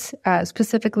in this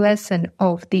specific lesson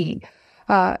of the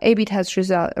A/B test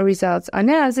results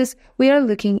analysis. We are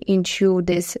looking into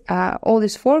this all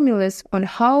these formulas on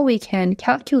how we can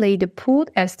calculate the pooled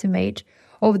estimate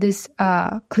of this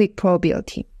click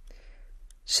probability.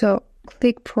 So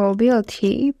click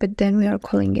probability, but then we are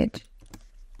calling it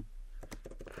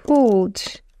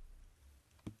pooled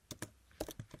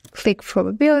click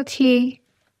probability,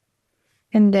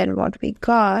 and then what we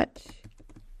got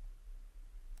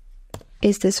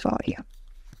is this value.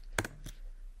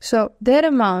 So that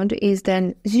amount is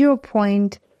then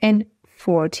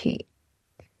 0.40.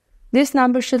 This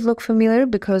number should look familiar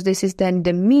because this is then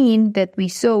the mean that we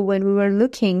saw when we were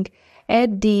looking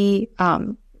at the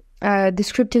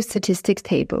descriptive statistics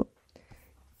table.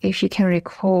 If you can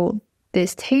recall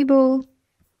this table,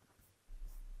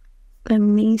 let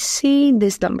me see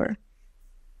this number.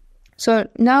 So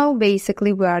now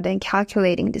basically we are then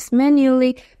calculating this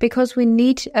manually because we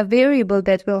need a variable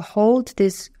that will hold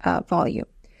this value.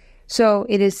 So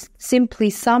it is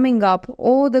simply summing up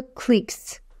all the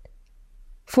clicks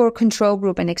for control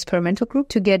group and experimental group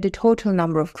to get the total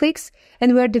number of clicks,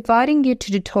 and we're dividing it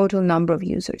to the total number of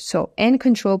users. So n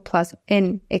control plus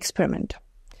n experimental.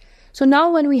 So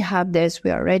now when we have this,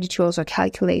 we are ready to also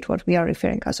calculate what we are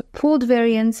referring as a pooled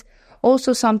variance,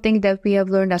 also something that we have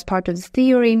learned as part of the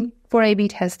theory for A/B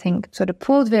testing. So the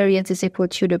pooled variance is equal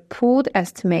to the pooled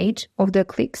estimate of the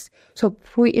clicks. So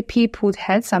P pooled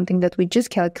head, something that we just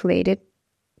calculated,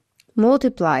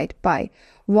 multiplied by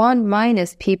 1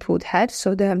 minus P pooled head.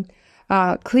 So the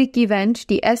click event,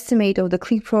 the estimate of the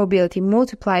click probability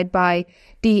multiplied by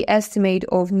the estimate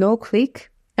of no click.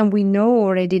 And we know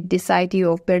already this idea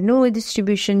of Bernoulli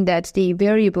distribution, that the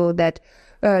variable that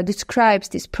describes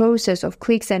this process of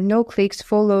clicks and no clicks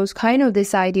follows kind of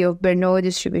this idea of Bernoulli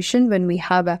distribution when we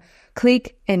have a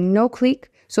click and no click.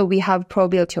 So we have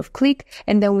probability of click,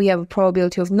 and then we have a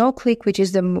probability of no click, which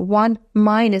is the 1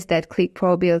 minus that click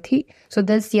probability. So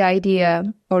that's the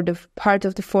idea or the part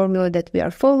of the formula that we are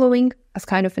following as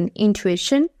kind of an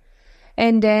intuition.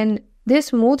 And then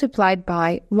this multiplied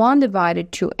by 1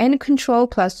 divided to n control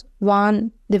plus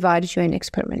 1 divided to n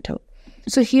experimental.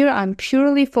 So here I'm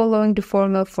purely following the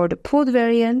formula for the pooled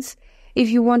variance. If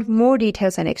you want more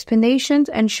details and explanations,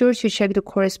 ensure to check the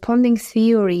corresponding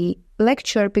theory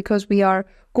lecture, because we are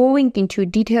going into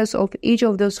details of each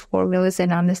of those formulas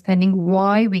and understanding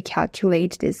why we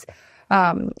calculate this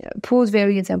pooled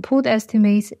variance and pooled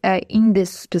estimates in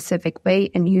this specific way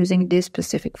and using these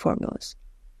specific formulas.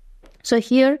 So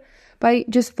here, by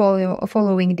just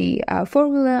following the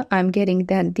formula, I'm getting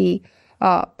that the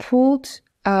pooled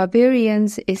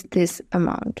variance is this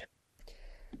amount.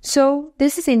 So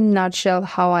this is in a nutshell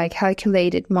how I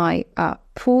calculated my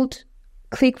pooled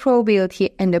click probability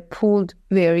and the pooled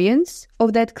variance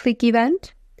of that click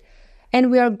event. And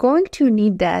we are going to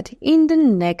need that in the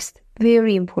next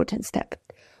very important step,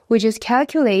 which is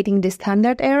calculating the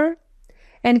standard error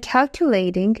and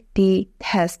calculating the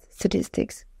test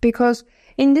statistics. Because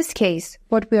in this case,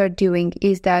 what we are doing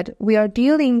is that we are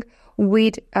dealing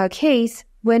with a case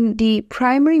when the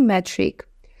primary metric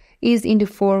is in the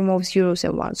form of zeros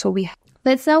and ones. So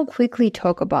let's now quickly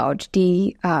talk about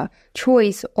the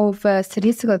choice of a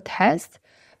statistical test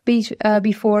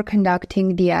before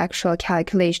conducting the actual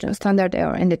calculation of standard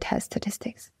error and the test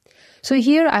statistics. So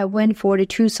here I went for the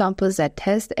 2 samples that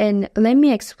test, and let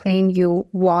me explain you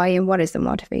why and what is the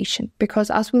motivation.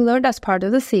 Because as we learned as part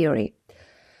of the theory,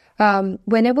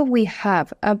 whenever we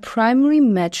have a primary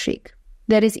metric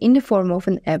that is in the form of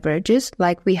an averages,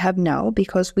 like we have now,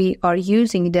 because we are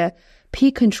using the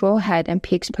P control head and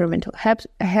P experimental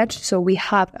head. So we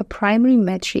have a primary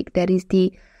metric that is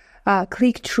the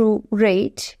click-through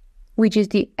rate, which is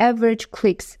the average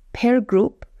clicks per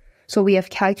group. So we have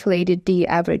calculated the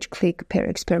average click per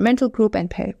experimental group and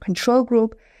per control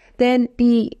group. Then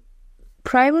the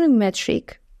primary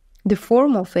metric, the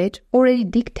form of it already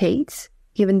dictates,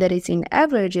 given that it's in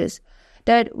averages,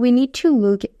 that we need to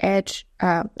look at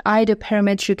either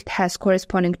parametric tests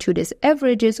corresponding to these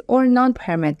averages or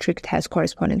non-parametric tests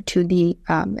corresponding to the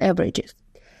averages.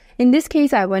 In this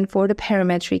case, I went for the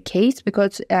parametric case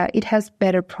because it has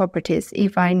better properties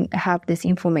if I have this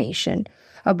information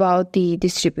about the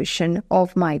distribution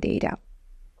of my data.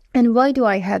 And why do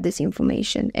I have this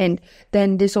information? And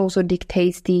then this also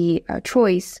dictates the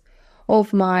choice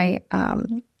of my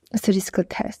statistical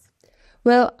test.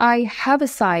 Well, I have a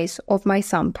size of my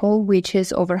sample, which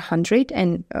is over 100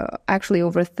 and actually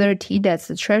over 30. That's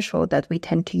the threshold that we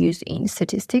tend to use in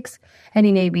statistics and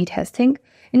in A/B testing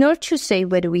in order to say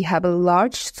whether we have a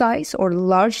large size or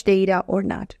large data or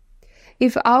not.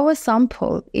 If our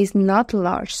sample is not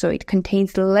large, so it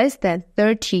contains less than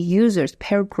 30 users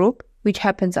per group, which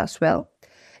happens as well,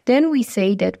 then we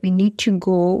say that we need to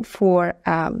go for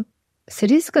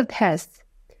statistical tests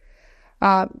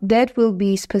that will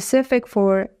be specific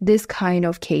for this kind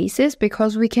of cases,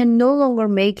 because we can no longer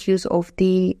make use of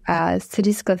the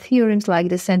statistical theorems like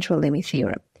the central limit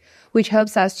theorem, which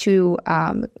helps us to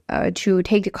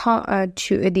take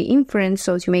the inference,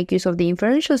 so to make use of the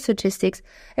inferential statistics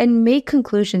and make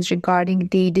conclusions regarding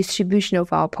the distribution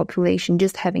of our population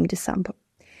just having the sample.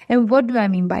 And what do I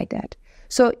mean by that?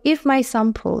 So if my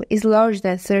sample is larger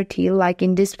than 30, like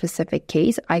in this specific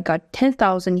case, I got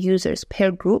 10,000 users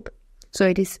per group, so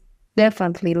it is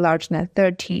definitely larger than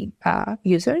 30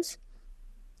 users.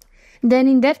 Then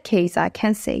in that case, I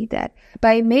can say that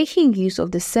by making use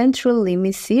of the central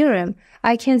limit theorem,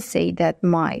 I can say that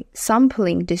my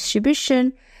sampling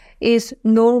distribution is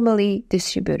normally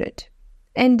distributed.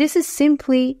 And this is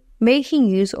simply making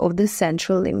use of the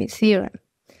central limit theorem,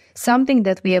 something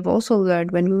that we have also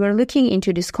learned when we were looking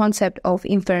into this concept of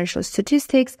inferential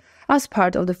statistics as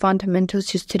part of the Fundamentals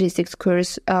to Statistics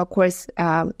course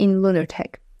in Lunar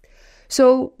Tech.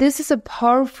 So this is a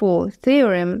powerful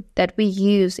theorem that we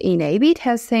use in A/B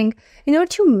testing in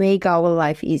order to make our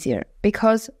life easier.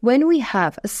 Because when we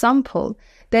have a sample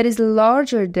that is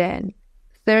larger than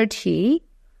 30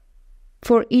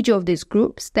 for each of these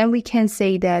groups, then we can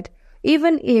say that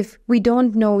even if we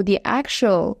don't know the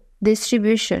actual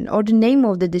distribution or the name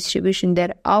of the distribution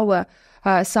that our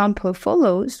sample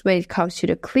follows when it comes to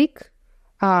the click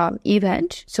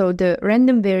event, so the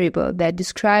random variable that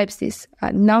describes this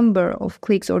number of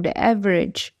clicks or the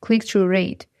average click-through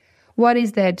rate, what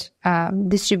is that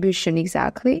distribution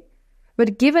exactly?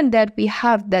 But given that we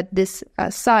have that this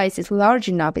size is large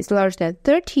enough, it's larger than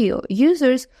 30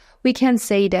 users, we can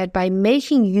say that by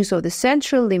making use of the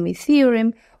central limit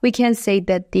theorem, we can say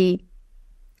that the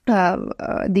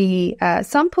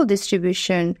sample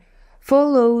distribution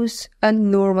follows a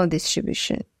normal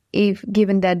distribution, if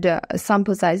given that the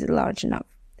sample size is large enough.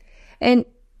 And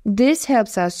this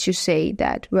helps us to say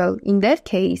that, well, in that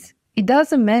case, It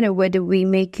doesn't matter whether we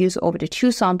make use of the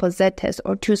two-sample z-test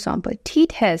or two-sample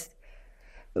t-test.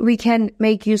 We can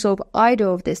make use of either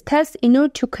of these tests in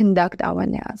order to conduct our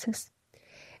analysis.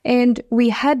 And we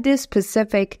had this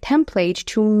specific template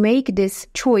to make this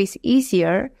choice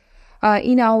easier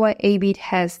in our A/B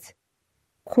test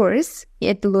course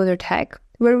at the Lunar Tech,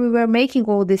 where we were making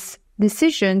all these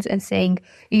decisions and saying,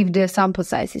 if the sample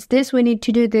size is this, we need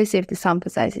to do this. If the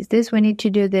sample size is this, we need to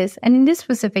do this. And in this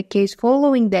specific case,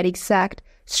 following that exact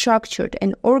structured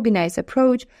and organized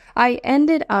approach, I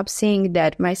ended up saying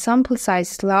that my sample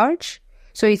size is large,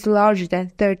 so it's larger than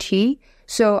 30.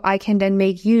 So I can then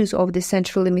make use of the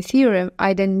central limit theorem.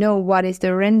 I then know what is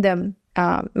the random,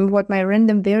 what my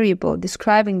random variable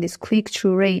describing this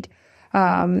click-through rate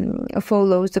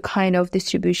follows the kind of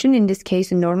distribution, in this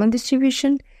case, a normal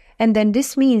distribution. And then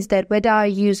this means that whether I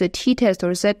use a t-test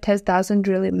or z-test doesn't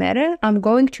really matter. I'm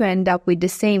going to end up with the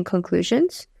same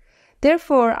conclusions.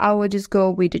 Therefore, I will just go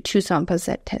with the two-sample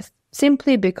z-test,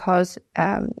 simply because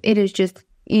it is just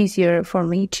easier for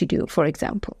me to do, for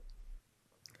example.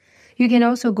 You can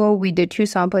also go with the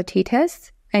two-sample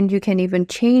t-test, and you can even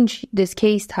change this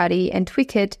case study and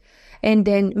tweak it, and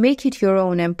then make it your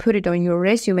own and put it on your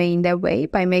resume in that way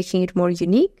by making it more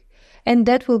unique. And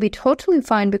that will be totally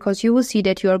fine, because you will see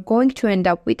that you are going to end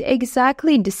up with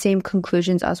exactly the same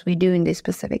conclusions as we do in this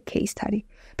specific case study.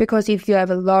 Because if you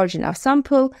have a large enough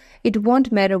sample, it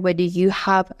won't matter whether you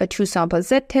have a two-sample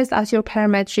z-test as your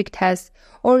parametric test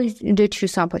or the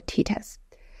two-sample t-test.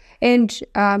 And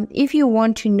if you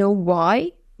want to know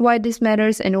why this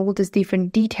matters and all these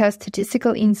different detailed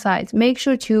statistical insights, make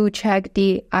sure to check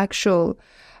the actual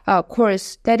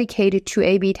course dedicated to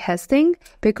A/B testing,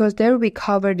 because there we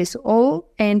cover this all,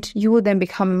 and you will then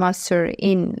become a master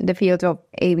in the field of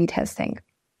A/B testing.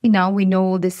 Now we know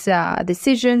all these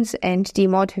decisions and the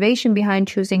motivation behind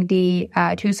choosing the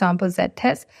two-sample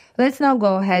z-test. Let's now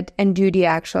go ahead and do the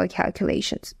actual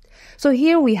calculations. So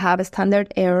here we have a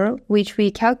standard error, which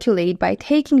we calculate by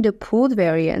taking the pooled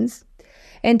variance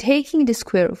and taking the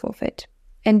square root of it.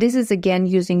 And this is again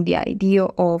using the idea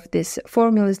of these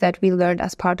formulas that we learned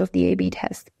as part of the A/B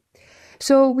test.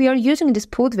 So we are using this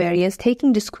pooled variance,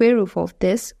 taking the square root of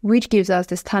this, which gives us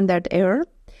the standard error.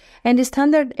 And the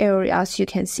standard error, as you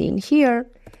can see in here,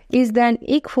 is then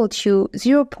equal to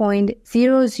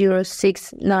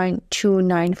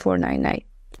 0.006929499,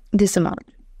 this amount.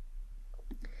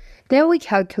 Then we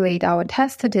calculate our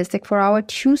test statistic for our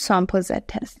two-sample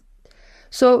z-test.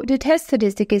 So the test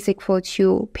statistic is equal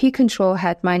to p control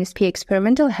hat minus p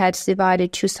experimental hat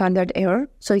divided to standard error.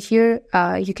 So here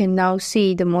you can now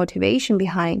see the motivation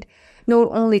behind not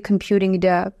only computing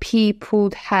the p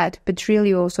pooled hat, but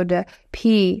really also the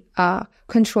p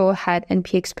control hat and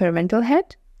p experimental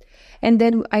hat. And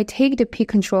then I take the p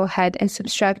control hat and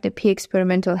subtract the p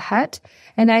experimental hat,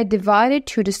 and I divide it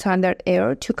to the standard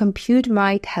error to compute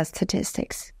my test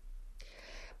statistics.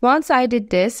 Once I did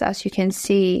this, as you can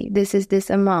see, this is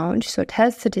this amount. So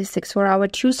test statistics for our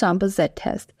two-sample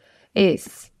z-test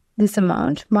is this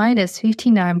amount minus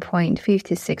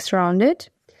 59.56 rounded.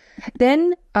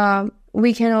 Then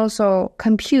we can also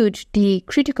compute the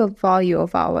critical value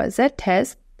of our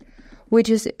z-test, which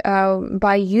is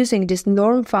by using this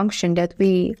norm function that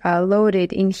we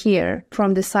loaded in here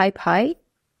from the SciPy.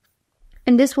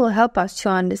 And this will help us to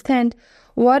understand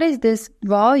what is this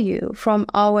value from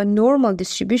our normal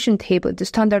distribution table, the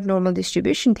standard normal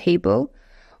distribution table,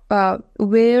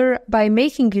 where by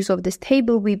making use of this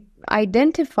table, we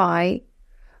identify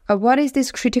what is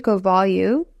this critical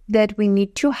value that we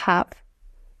need to have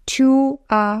to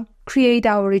create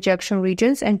our rejection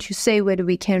regions and to say whether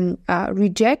we can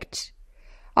reject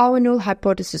our null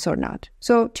hypothesis or not.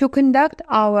 So to conduct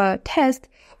our test,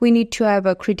 we need to have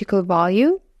a critical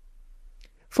value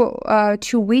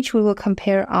to which we will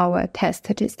compare our test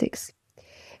statistics.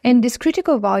 And this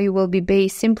critical value will be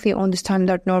based simply on the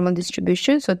standard normal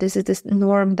distribution. So this is this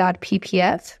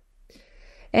norm.ppf.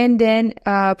 And then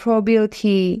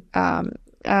probability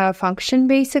function,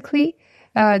 basically,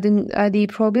 the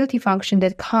probability function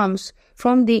that comes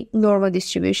from the normal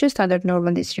distribution, standard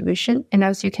normal distribution. And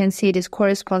as you can see, this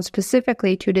corresponds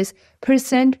specifically to this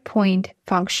percent point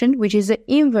function, which is the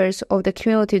inverse of the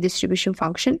cumulative distribution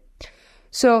function.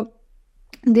 So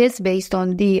this based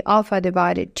on the alpha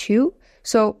divided 2.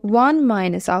 So 1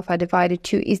 minus alpha divided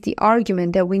 2 is the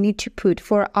argument that we need to put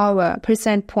for our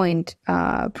percent point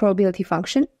probability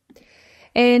function.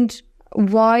 And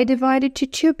why divided to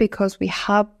 2? Because we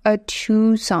have a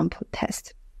two-sample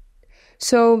test.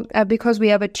 So because we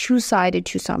have a two-sided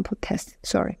two-sample test,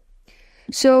 sorry.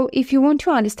 So if you want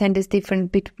to understand this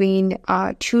difference between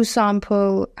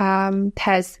two-sample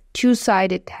tests,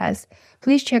 two-sided tests,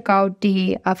 please check out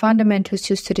the Fundamentals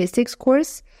to Statistics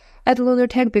course at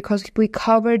LunarTech, because we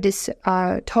cover this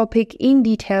topic in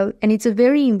detail, and it's a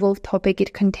very involved topic.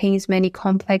 It contains many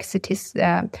complexities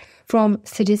from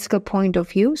statistical point of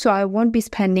view. So I won't be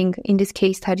spending in this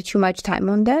case study too much time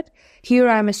on that. Here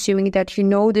I'm assuming that you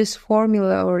know this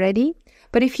formula already.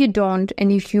 But if you don't, and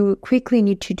if you quickly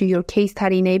need to do your case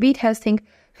study in A/B testing,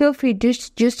 feel free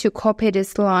just to copy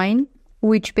this line,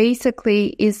 which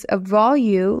basically is a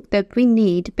value that we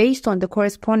need based on the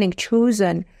corresponding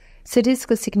chosen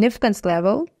statistical significance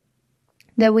level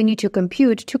that we need to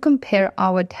compute to compare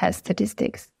our test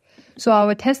statistics. So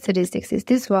our test statistics is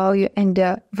this value, and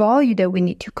the value that we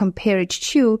need to compare it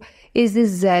to is this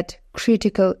Z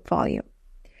critical value.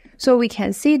 So we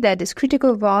can see that this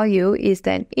critical value is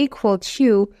then equal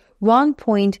to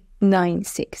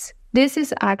 1.96. This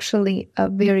is actually a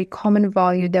very common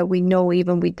value that we know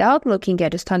even without looking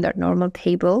at a standard normal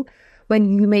table.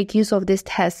 When you make use of this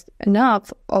test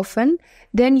enough often,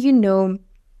 then you know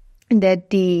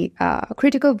that the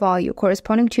critical value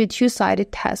corresponding to a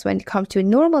two-sided test when it comes to a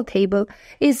normal table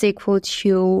is equal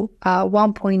to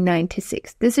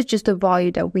 1.96. This is just a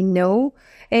value that we know.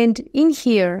 And in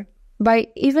here, by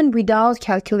even without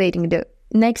calculating the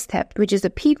next step, which is the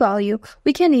p-value,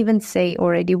 we can even say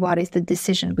already what is the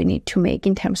decision we need to make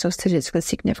in terms of statistical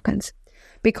significance.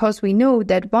 Because we know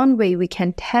that one way we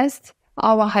can test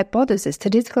our hypothesis,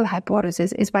 statistical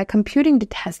hypothesis, is by computing the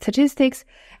test statistics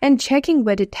and checking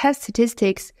whether test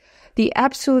statistics, the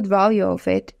absolute value of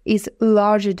it, is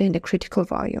larger than the critical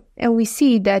value. And we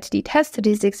see that the test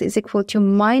statistics is equal to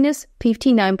minus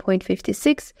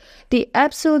 59.56. The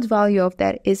absolute value of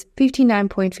that is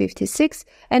 59.56,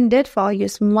 and that value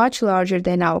is much larger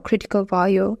than our critical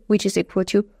value, which is equal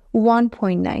to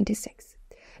 1.96.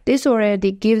 This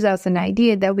already gives us an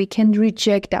idea that we can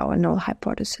reject our null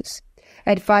hypothesis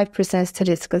at 5%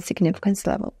 statistical significance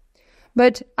level.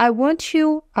 But I want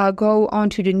to go on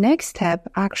to the next step,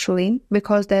 actually,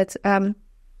 because that's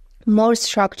more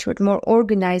structured, more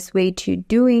organized way to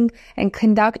doing and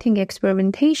conducting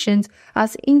experimentations,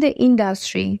 as in the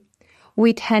industry,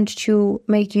 we tend to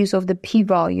make use of the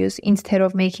p-values instead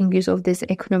of making use of this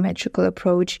econometrical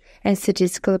approach and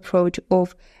statistical approach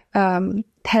of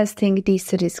testing the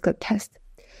statistical test.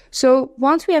 So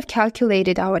once we have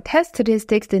calculated our test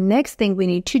statistics, the next thing we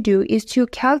need to do is to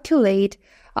calculate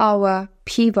our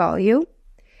p-value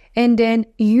and then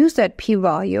use that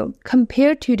p-value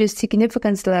compared to the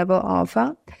significance level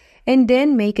alpha, and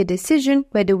then make a decision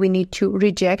whether we need to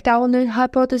reject our null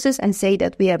hypothesis and say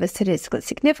that we have a statistical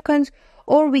significance,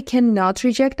 or we cannot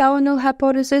reject our null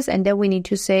hypothesis and then we need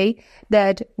to say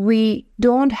that we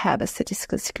don't have a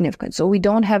statistical significance, so we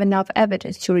don't have enough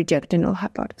evidence to reject the null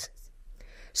hypothesis.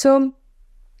 So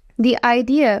the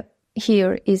idea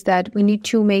here is that we need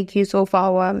to make use of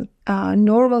our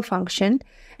normal function,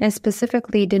 and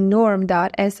specifically the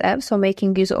norm.sf, so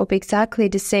making use of exactly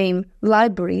the same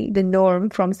library, the norm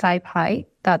from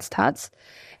scipy.stats.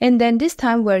 And then this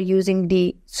time we're using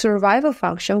the survival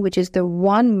function, which is the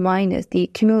 1 minus the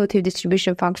cumulative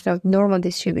distribution function of normal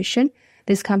distribution.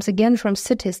 This comes again from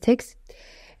statistics.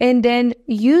 And then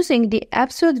using the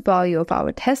absolute value of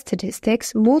our test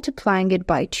statistics, multiplying it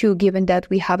by 2, given that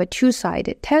we have a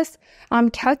two-sided test, I'm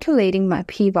calculating my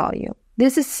p-value.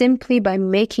 This is simply by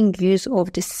making use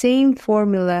of the same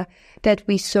formula that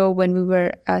we saw when we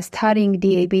were studying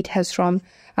the A/B test from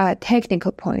a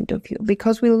technical point of view,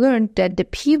 because we learned that the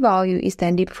p-value is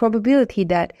then the probability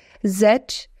that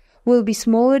Z will be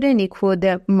smaller than equal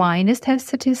the minus test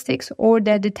statistics, or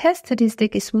that the test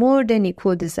statistic is smaller than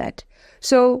equal to Z.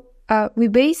 So we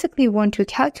basically want to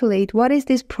calculate what is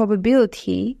this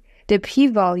probability, the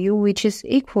p-value, which is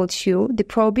equal to the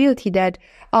probability that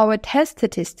our test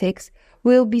statistics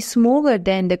will be smaller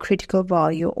than the critical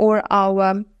value, or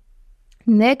our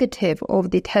negative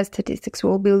of the test statistics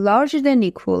will be larger than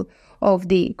equal of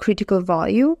the critical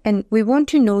value. And we want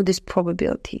to know this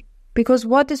probability, because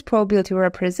what this probability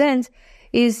represents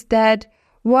is that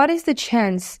what is the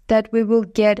chance that we will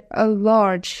get a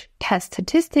large test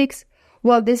statistics.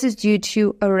 Well, this is due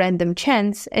to a random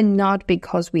chance and not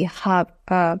because we have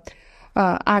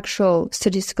actual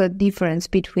statistical difference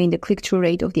between the click-through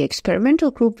rate of the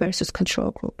experimental group versus control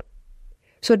group.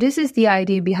 So this is the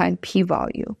idea behind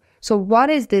p-value. So what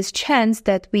is this chance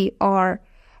that we are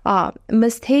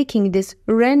mistaking this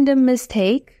random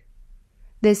mistake,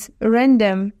 this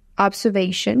random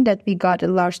observation that we got a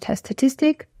large test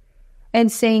statistic,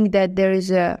 and saying that there is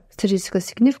a statistical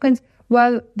significance,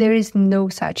 Well, there is no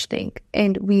such thing,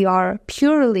 and we are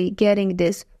purely getting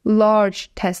this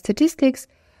large test statistics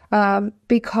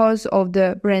because of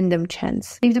the random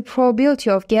chance. If the probability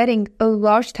of getting a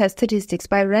large test statistics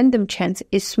by random chance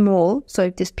is small, so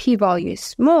if this p-value is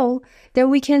small, then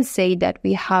we can say that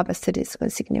we have a statistical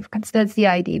significance. That's the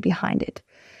idea behind it.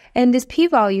 And this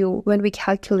p-value, when we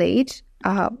calculate,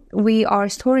 we are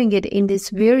storing it in this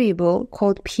variable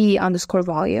called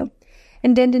p_value.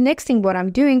 And then the next thing what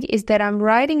I'm doing is that I'm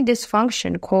writing this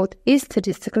function called is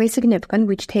statistically significant,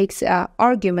 which takes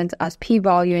arguments as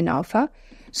p-value and alpha.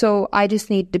 So I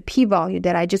just need the p-value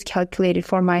that I just calculated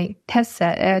for my test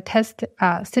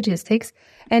statistics.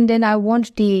 And then I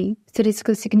want the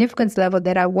statistical significance level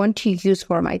that I want to use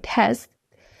for my test.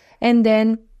 And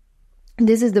then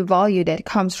this is the value that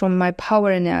comes from my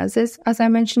power analysis. As I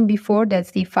mentioned before,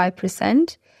 that's the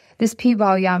 5%. This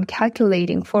p-value I'm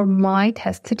calculating for my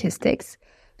test statistics.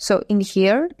 So in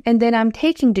here, and then I'm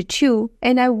taking the two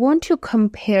and I want to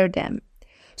compare them.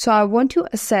 So I want to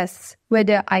assess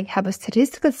whether I have a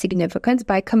statistical significance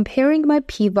by comparing my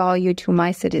p-value to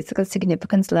my statistical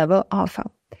significance level alpha.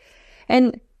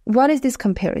 And what is this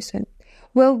comparison?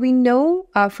 Well, we know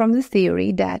from the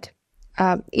theory that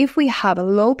if we have a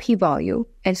low p-value,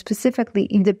 and specifically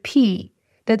if the p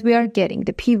that we are getting,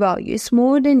 the p-value is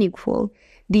more than equal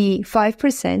the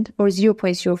 5% or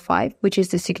 0.05, which is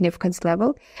the significance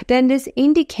level, then this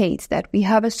indicates that we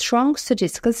have a strong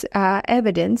statistical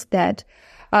evidence that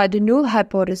the null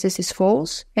hypothesis is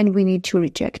false and we need to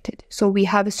reject it. So we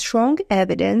have a strong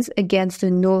evidence against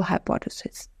the null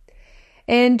hypothesis.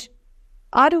 And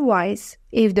otherwise,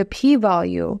 if the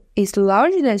p-value is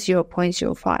larger than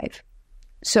 0.05,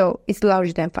 so it's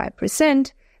larger than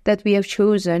 5%, that we have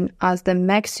chosen as the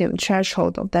maximum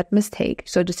threshold of that mistake,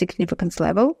 so the significance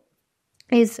level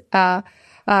is no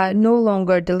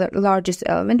longer the largest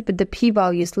element, but the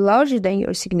p-value is larger than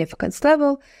your significance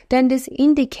level, then this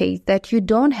indicates that you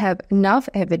don't have enough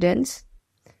evidence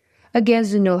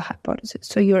against the null hypothesis.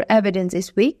 So your evidence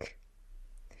is weak.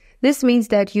 This means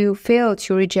that you fail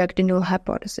to reject the null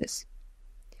hypothesis.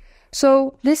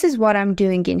 So this is what I'm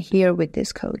doing in here with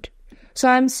this code. So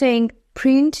I'm saying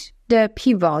print the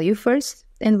p-value first,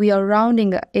 and we are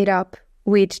rounding it up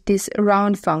with this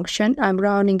round function. I'm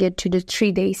rounding it to the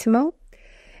 3 decimal.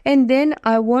 And then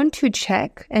I want to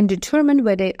check and determine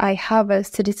whether I have a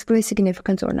statistically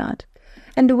significant or not.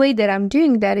 And the way that I'm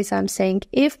doing that is I'm saying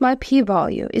if my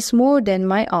p-value is smaller than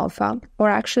my alpha, or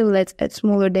actually let's add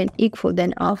smaller than equal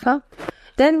than alpha,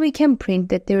 then we can print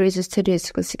that there is a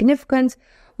statistical significance,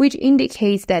 which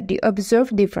indicates that the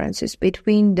observed differences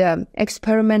between the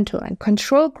experimental and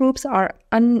control groups are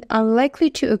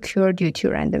unlikely to occur due to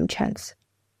random chance,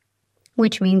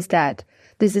 which means that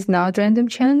this is not random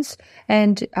chance,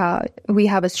 and we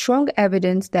have a strong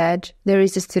evidence that there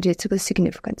is a statistical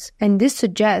significance. And this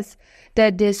suggests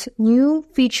that this new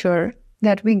feature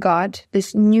that we got,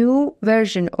 this new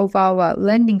version of our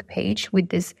landing page with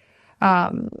this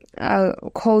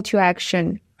call to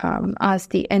action as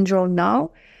the enroll now,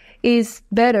 is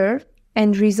better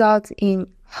and results in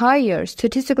higher,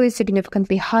 statistically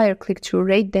significantly higher click-through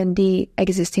rate than the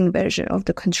existing version of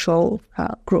the control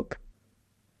group.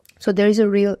 So there is a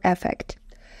real effect.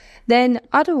 Then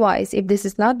otherwise, if this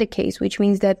is not the case, which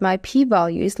means that my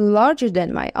p-value is larger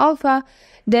than my alpha,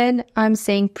 then I'm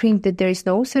saying print that there is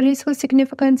no statistical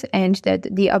significance and that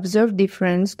the observed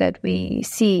difference that we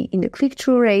see in the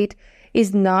click-through rate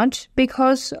is not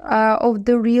because of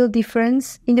the real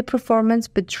difference in the performance,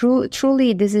 but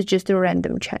truly this is just a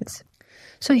random chance.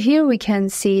 So here we can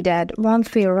see that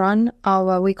once we run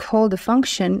we call the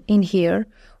function in here,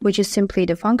 which is simply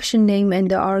the function name and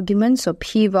the argument, so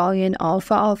p-value and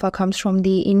alpha. Alpha comes from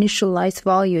the initialized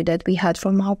value that we had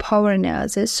from our power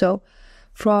analysis. So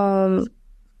from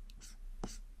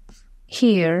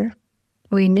here,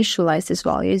 we initialize this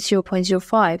value, it's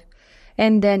 0.05.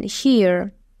 And then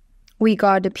here, we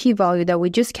got the p-value that we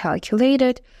just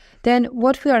calculated. Then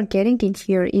what we are getting in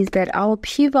here is that our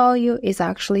p-value is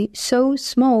actually so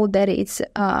small that it's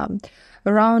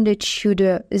rounded to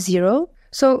the 0.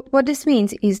 So what this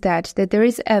means is that there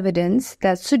is evidence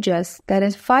that suggests that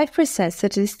at 5%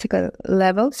 statistical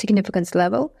level, significance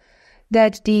level,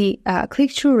 that the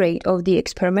click-through rate of the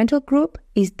experimental group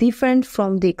is different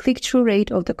from the click-through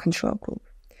rate of the control group.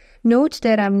 Note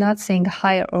that I'm not saying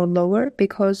higher or lower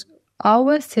because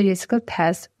our statistical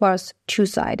test was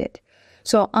two-sided.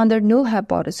 So under null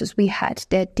hypothesis, we had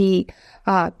that the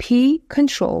P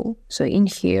control, so in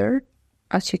here,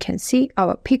 as you can see,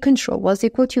 our P control was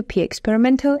equal to P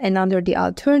experimental, and under the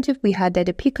alternative, we had that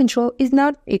the P control is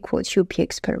not equal to P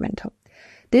experimental.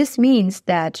 This means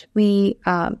that we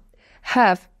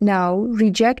have now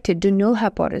rejected the null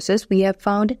hypothesis, we have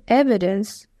found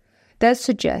evidence that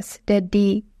suggests that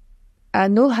the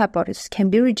null hypothesis can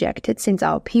be rejected since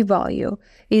our p-value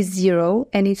is 0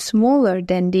 and is smaller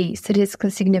than the statistical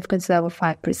significance level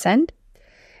 5%.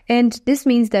 And this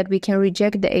means that we can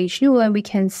reject the H null, and we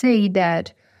can say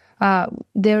that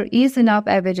there is enough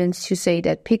evidence to say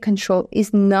that p-control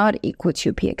is not equal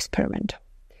to p-experimental.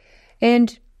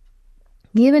 And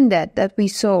given that we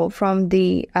saw from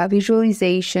the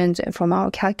visualizations and from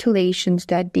our calculations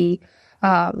that the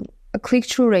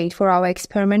click-through rate for our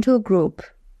experimental group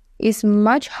is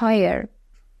much higher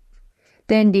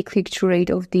than the click-through rate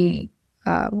of the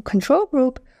control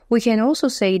group, we can also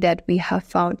say that we have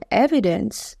found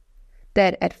evidence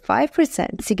that at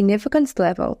 5% significance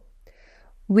level,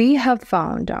 we have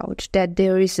found out that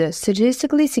there is a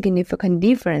statistically significant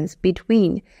difference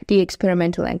between the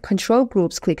experimental and control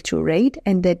group's click-through rate,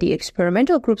 and that the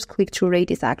experimental group's click-through rate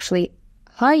is actually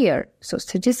higher, so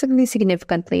statistically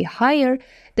significantly higher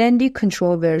than the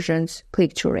control version's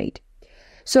click-through rate.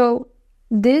 So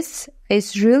this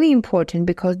is really important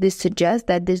because this suggests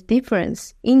that this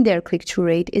difference in their click-through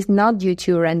rate is not due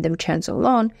to random chance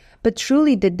alone, but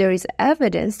truly that there is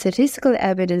evidence, statistical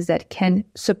evidence, that can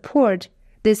support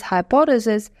this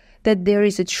hypothesis that there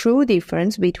is a true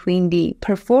difference between the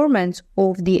performance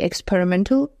of the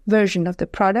experimental version of the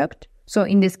product, so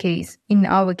in this case, in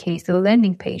our case, the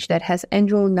landing page that has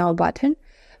Enroll Now button,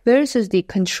 versus the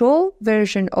control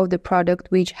version of the product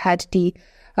which had the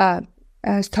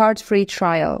Start Free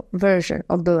Trial version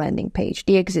of the landing page,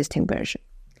 the existing version.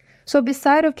 So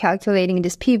beside of calculating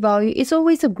this p-value, it's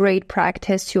always a great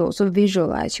practice to also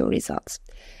visualize your results.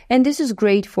 And this is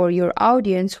great for your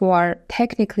audience who are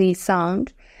technically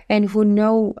sound and who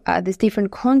know these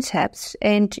different concepts,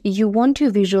 and you want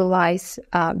to visualize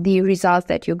the results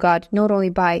that you got, not only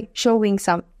by showing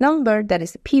some number that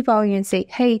is the p-value and say,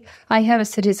 hey, I have a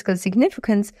statistical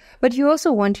significance, but you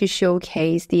also want to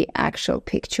showcase the actual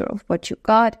picture of what you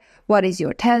got, what is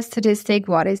your test statistic,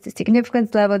 what is the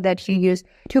significance level that you use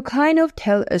to kind of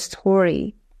tell a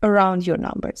story around your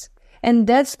numbers. And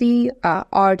that's the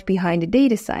art behind the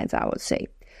data science, I would say.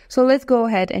 So let's go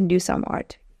ahead and do some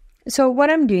art. So what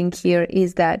I'm doing here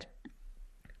is that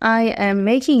I am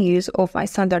making use of my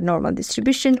standard normal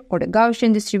distribution or the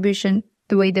Gaussian distribution,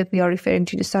 the way that we are referring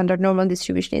to the standard normal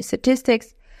distribution in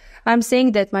statistics. I'm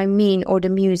saying that my mean or the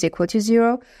mu is equal to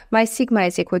 0, my sigma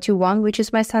is equal to 1, which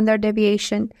is my standard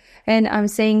deviation, and I'm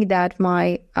saying that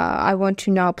my I want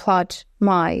to now plot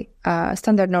my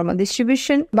standard normal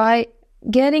distribution by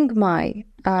getting my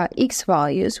x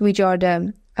values, which are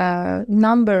the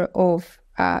number of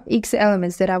x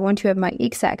elements that I want to have my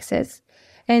x-axis,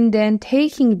 and then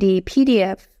taking the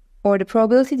PDF or the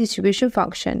probability distribution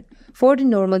function for the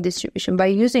normal distribution by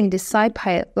using the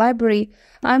SciPy library.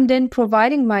 I'm then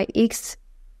providing my x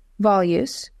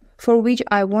values for which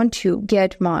I want to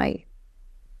get my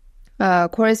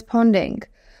corresponding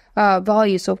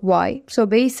values of y. So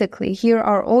basically, here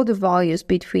are all the values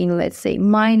between, let's say,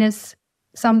 minus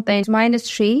something, minus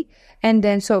 3, and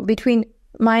then so between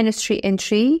minus 3 and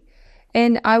 3.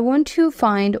 And I want to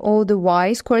find all the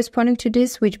y's corresponding to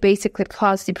this, which basically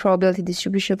plots the probability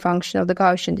distribution function of the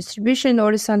Gaussian distribution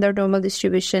or the standard normal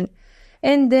distribution.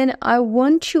 And then I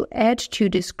want to add to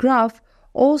this graph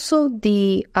also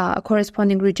the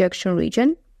corresponding rejection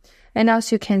region. And as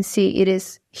you can see, it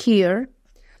is here.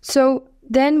 So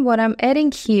then what I'm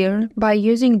adding here by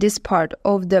using this part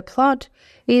of the plot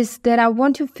is that I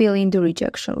want to fill in the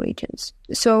rejection regions.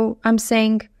 So I'm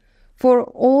saying for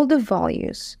all the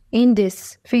values in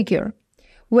this figure,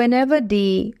 whenever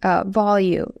the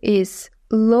value is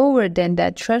lower than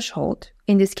that threshold,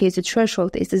 in this case the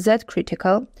threshold is Z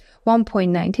critical,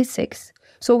 1.96.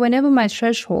 So whenever my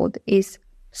threshold is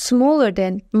smaller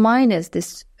than minus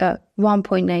this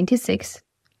 1.96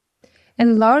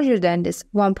 and larger than this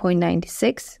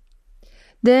 1.96,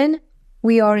 then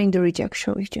we are in the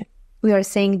rejection region. We are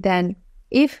saying then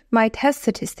if my test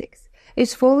statistics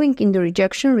is falling in the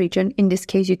rejection region, in this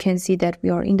case you can see that we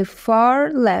are in the far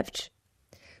left,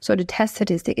 so the test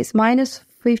statistic is minus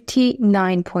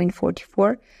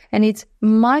 59.44, and it's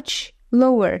much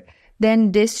lower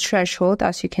than this threshold,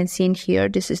 as you can see in here.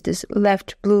 This is this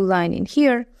left blue line in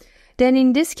here. Then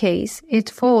in this case, it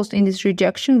falls in this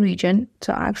rejection region.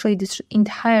 So actually this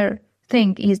entire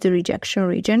thing is the rejection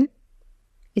region.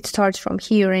 It starts from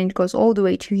here and it goes all the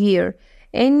way to here.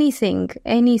 Anything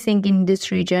in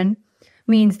this region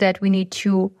means that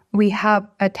we have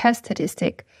a test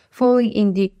statistic falling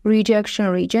in the rejection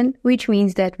region, which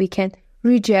means that we can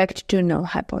reject the null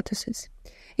hypothesis.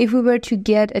 If we were to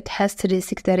get a test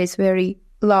statistic that is very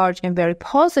large and very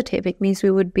positive, it means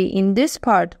we would be in this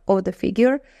part of the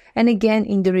figure and again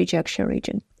in the rejection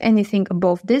region. Anything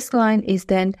above this line is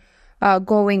then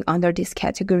going under this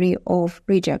category of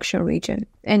rejection region.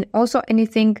 And also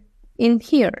anything in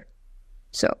here.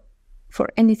 So for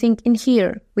anything in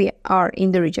here, we are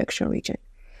in the rejection region.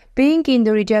 Being in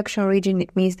the rejection region,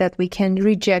 it means that we can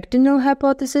reject the null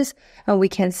hypothesis and we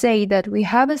can say that we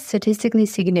have a statistically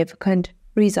significant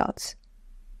results.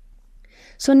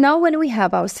 So now when we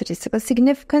have our statistical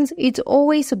significance, it's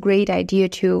always a great idea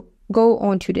to go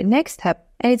on to the next step.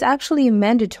 And it's actually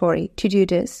mandatory to do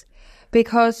this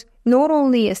because not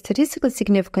only a statistical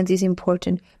significance is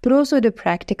important, but also the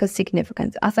practical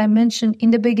significance, as I mentioned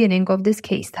in the beginning of this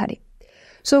case study.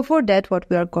 So for that, what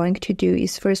we are going to do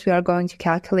is first we are going to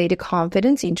calculate the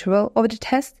confidence interval of the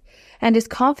test. And this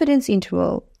confidence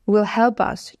interval will help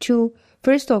us to,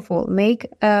 first of all, make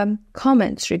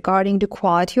comments regarding the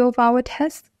quality of our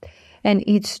test and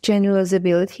its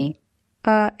generalizability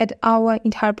at our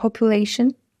entire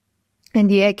population and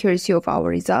the accuracy of our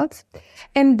results.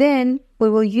 And then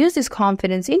we will use this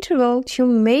confidence interval to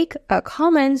make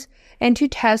comments and to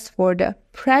test for the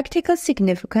practical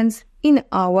significance in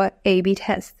our A/B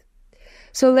test.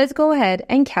 So let's go ahead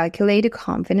and calculate the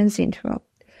confidence interval.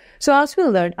 So as we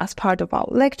learned as part of our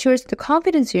lectures, the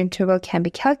confidence interval can be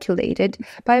calculated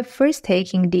by first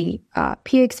taking the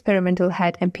p-experimental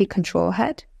head and p-control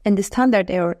head and the standard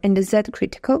error and the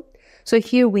z-critical. So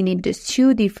here we need these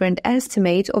two different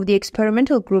estimates of the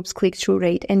experimental group's click-through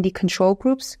rate and the control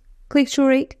group's click-through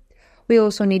rate. We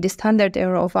also need the standard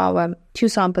error of our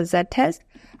two-sample z-test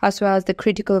as well as the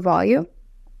critical value.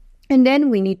 And then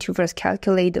we need to first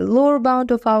calculate the lower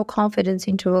bound of our confidence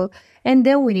interval, and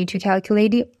then we need to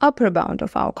calculate the upper bound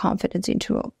of our confidence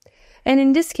interval. And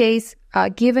in this case,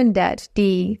 given that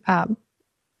the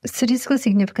statistical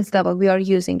significance level we are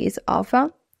using is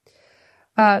alpha,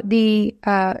 the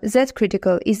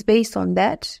z-critical is based on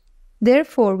that.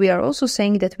 Therefore, we are also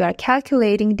saying that we are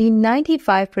calculating the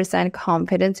 95%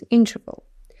 confidence interval.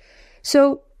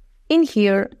 So in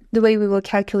here, the way we will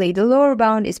calculate the lower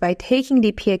bound is by taking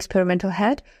the p-experimental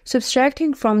head,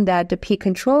 subtracting from that the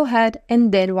p-control head,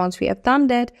 and then once we have done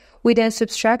that, we then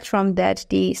subtract from that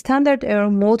the standard error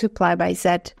multiplied by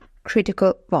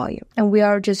z-critical value. And we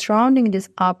are just rounding this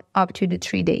up to the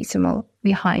 3 decimal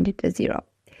behind the 0.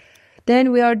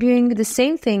 Then we are doing the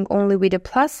same thing only with a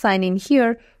plus sign in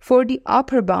here for the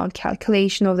upper bound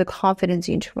calculation of the confidence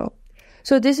interval.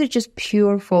 So this is just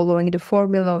pure following the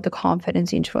formula of the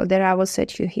confidence interval that I will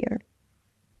set you here.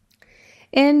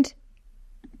 And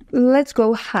let's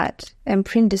go ahead and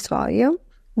print this value,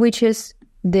 which is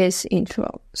this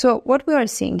interval. So what we are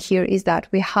seeing here is that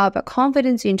we have a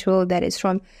confidence interval that is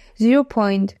from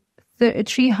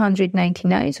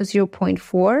 0.399, so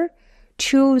 0.4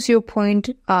 to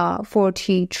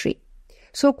 0.43.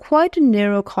 So quite a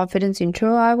narrow confidence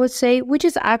interval, I would say, which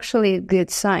is actually a good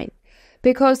sign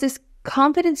because this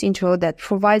confidence interval that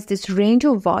provides this range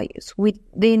of values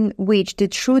within which the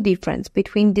true difference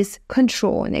between this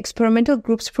control and experimental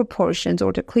group's proportions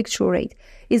or the click-through rate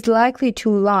is likely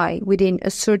to lie within a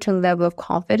certain level of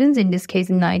confidence, in this case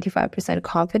 95%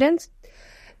 confidence.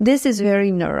 This is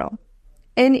very narrow.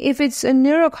 And if it's a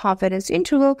narrow confidence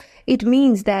interval, it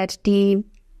means that the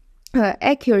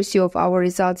accuracy of our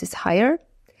results is higher.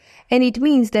 And it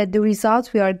means that the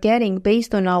results we are getting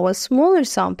based on our smaller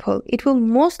sample, it will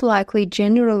most likely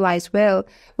generalize well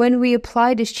when we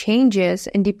apply these changes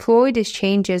and deploy these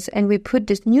changes and we put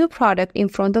this new product in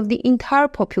front of the entire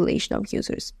population of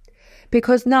users.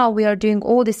 Because now we are doing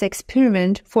all this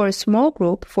experiment for a small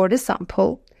group, for the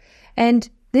sample, and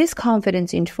this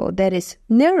confidence interval that is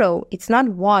narrow, it's not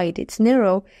wide, it's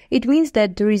narrow, it means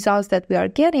that the results that we are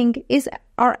getting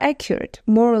are accurate,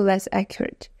 more or less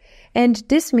accurate. And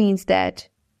this means that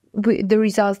the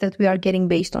results that we are getting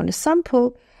based on the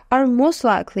sample are most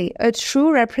likely a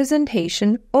true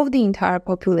representation of the entire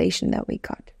population that we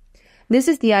got. This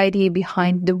is the idea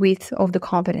behind the width of the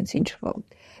confidence interval.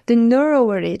 The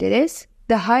narrower it is,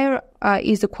 the higher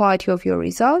is the quality of your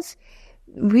results,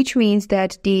 which means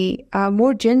that the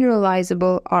more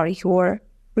generalizable are your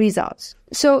results.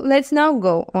 So let's now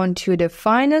go on to the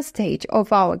final stage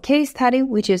of our case study,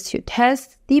 which is to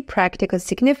test the practical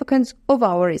significance of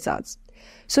our results.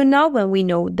 So now when we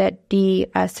know that the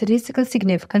statistical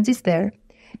significance is there,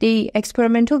 the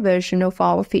experimental version of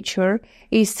our feature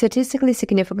is statistically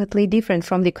significantly different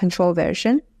from the control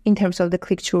version in terms of the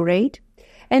click-through rate.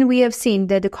 And we have seen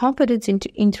that the confidence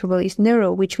interval is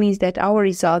narrow, which means that our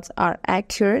results are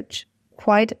accurate,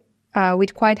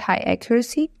 with quite high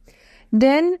accuracy.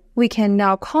 Then we can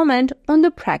now comment on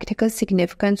the practical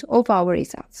significance of our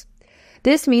results.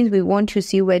 This means we want to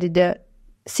see whether the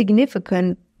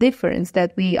significant difference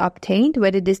that we obtained,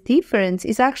 whether this difference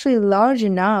is actually large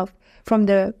enough from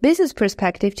the business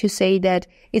perspective to say that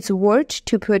it's worth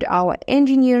to put our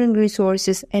engineering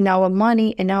resources and our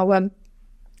money and our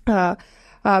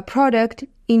product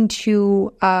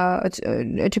into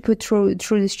to put through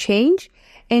this change,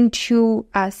 and to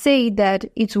say that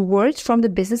it's worth from the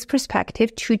business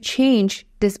perspective to change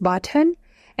this button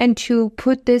and to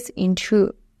put this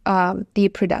into the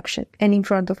production and in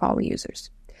front of our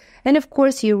users. And of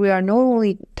course, here we are not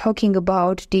only talking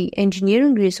about the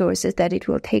engineering resources that it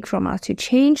will take from us to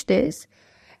change this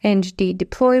and the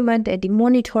deployment and the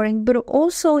monitoring, but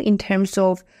also in terms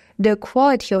of the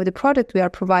quality of the product we are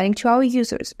providing to our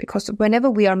users. Because whenever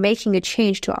we are making a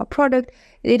change to our product,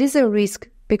 it is a risk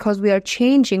because we are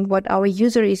changing what our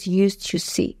user is used to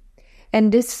see.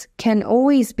 And this can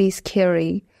always be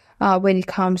scary when it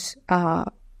comes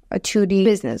to the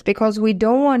business, because we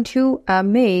don't want to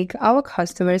make our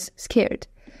customers scared.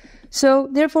 So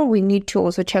therefore, we need to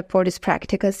also check for this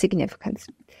practical significance.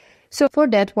 So for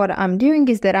that, what I'm doing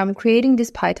is that I'm creating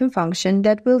this Python function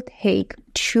that will take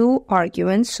two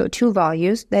arguments, so two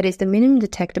values, that is the minimum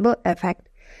detectable effect,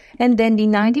 and then the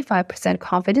 95%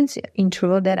 confidence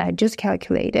interval that I just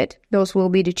calculated. Those will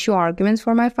be the two arguments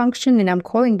for my function, and I'm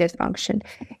calling that function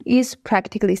is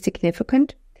practically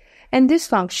significant. And this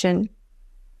function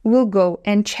will go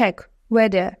and check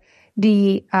whether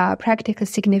the practical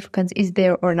significance is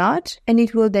there or not, and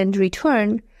it will then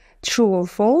return true or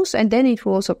false, and then it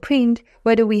will also print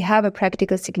whether we have a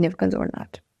practical significance or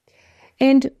not.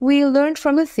 And we learned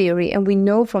from the theory, and we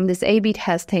know from this A/B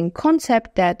testing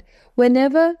concept, that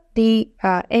whenever the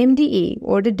MDE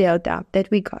or the delta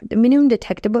that we got, the minimum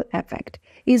detectable effect,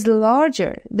 is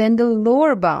larger than the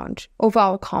lower bound of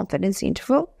our confidence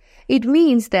interval, it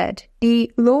means that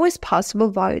the lowest possible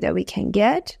value that we can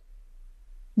get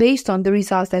based on the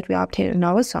results that we obtained in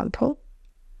our sample,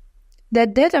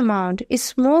 that amount is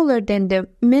smaller than the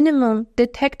minimum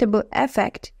detectable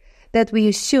effect that we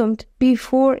assumed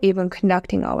before even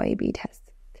conducting our A/B test.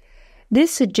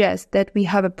 This suggests that we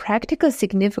have a practical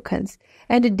significance,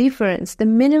 and the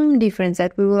minimum difference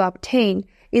that we will obtain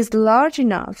is large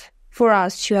enough for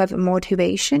us to have a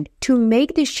motivation to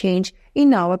make this change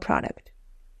in our product.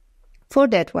 For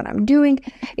that, what I'm doing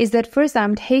is that first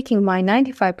I'm taking my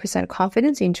 95%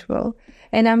 confidence interval,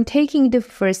 and I'm taking the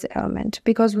first element,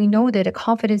 because we know that a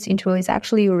confidence interval is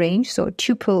actually a range, so a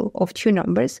tuple of two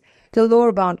numbers, the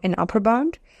lower bound and upper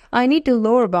bound. I need the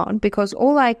lower bound because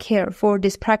all I care for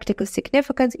this practical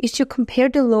significance is to compare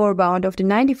the lower bound of the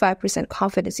 95%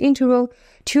 confidence interval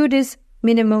to this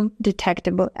minimum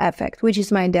detectable effect, which is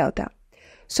my delta.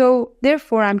 So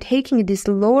therefore, I'm taking this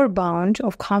lower bound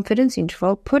of confidence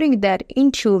interval, putting that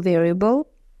into a variable,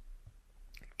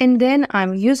 and then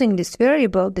I'm using this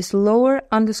variable, this lower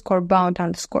underscore bound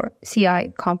underscore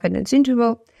CI confidence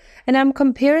interval, and I'm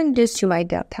comparing this to my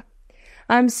delta.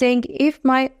 I'm saying if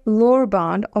my lower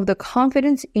bound of the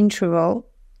confidence interval,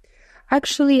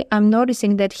 actually I'm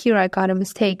noticing that here I got a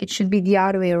mistake. It should be the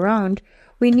other way around.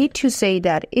 We need to say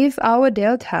that if our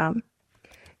delta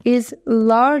is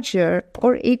larger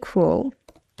or equal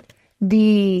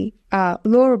the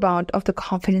lower bound of the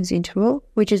confidence interval,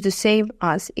 which is the same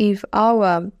as if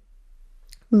our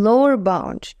lower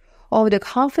bound of the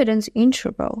confidence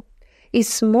interval is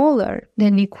smaller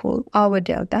than equal our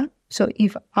delta. So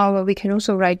if we can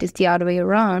also write this the other way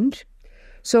around.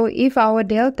 So if our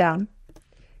delta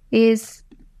is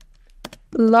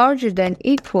larger than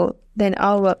equal than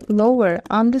our lower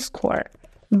underscore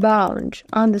bound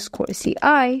underscore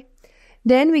CI,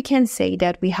 then we can say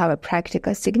that we have a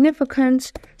practical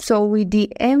significance. So with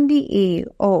the MDE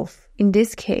of, in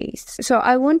this case, so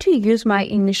I want to use my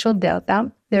initial delta,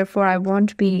 therefore I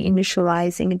won't be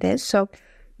initializing this. So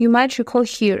you might recall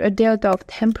here a delta of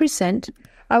 10%.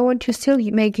 I want to still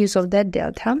make use of that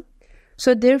delta.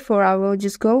 So therefore I will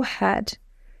just go ahead,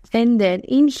 and then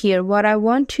in here what I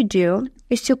want to do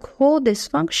is to call this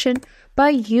function by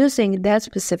using that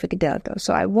specific delta.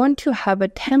 So I want to have a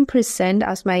 10%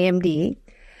 as my MDE.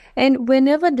 And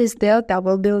whenever this delta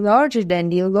will be larger than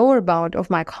the lower bound of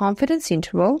my confidence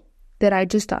interval that I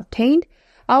just obtained,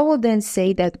 I will then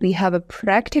say that we have a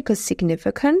practical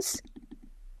significance.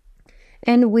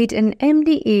 And with an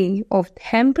MDE of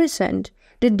 10%,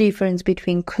 the difference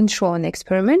between control and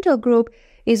experimental group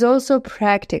is also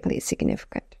practically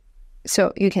significant.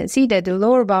 So you can see that the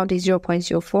lower bound is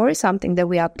 0.04, something that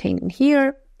we obtained in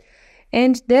here.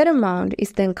 And that amount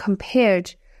is then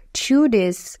compared to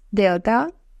this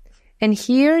delta. And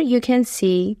here you can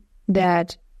see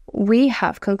that we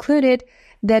have concluded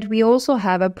that we also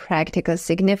have a practical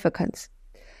significance.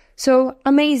 So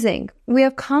amazing. We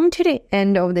have come to the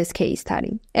end of this case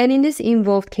study. And in this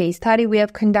involved case study, we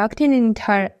have conducted an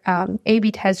entire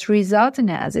A/B test result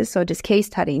analysis. So this case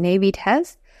study in A/B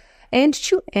test, end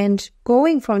to end,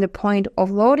 going from the point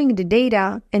of loading the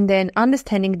data and then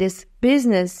understanding this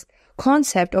business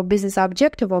concept or business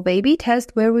objective of A/B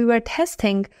test, where we were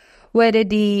testing whether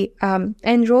the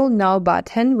Enroll Now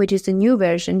button, which is the new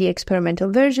version, the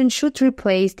experimental version, should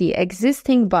replace the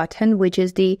existing button, which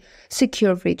is the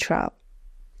Secure Free Trial.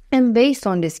 And based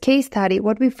on this case study,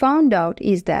 what we found out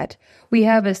is that we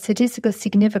have a statistical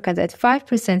significance at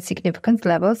 5% significance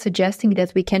level, suggesting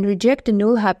that we can reject the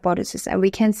null hypothesis, and we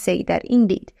can say that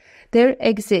indeed there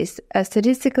exists a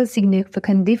statistical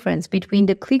significant difference between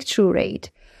the click-through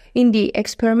rate in the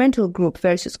experimental group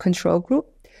versus control group,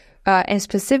 and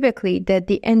specifically that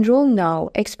the Enroll Now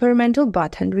experimental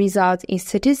button results in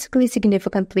statistically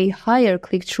significantly higher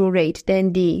click-through rate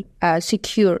than the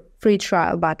Secure Free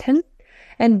Trial button.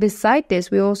 And beside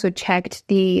this, we also checked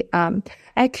the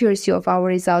accuracy of our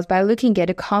results by looking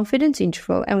at a confidence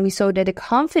interval, and we saw that the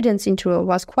confidence interval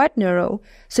was quite narrow,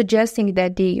 suggesting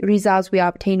that the results we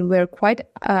obtained were quite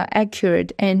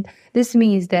accurate, and this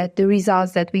means that the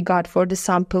results that we got for the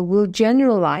sample will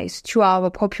generalize to our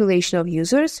population of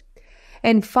users.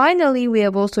 And finally, we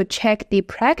have also checked the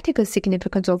practical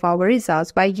significance of our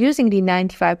results by using the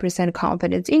 95%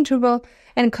 confidence interval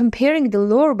and comparing the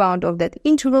lower bound of that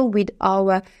interval with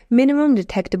our minimum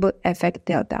detectable effect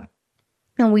delta.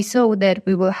 And we saw that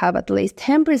we will have at least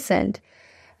 10%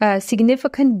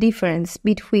 significant difference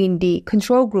between the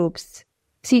control group's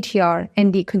CTR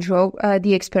and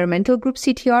the experimental group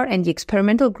CTR, and the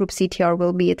experimental group CTR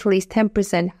will be at least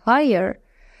 10% higher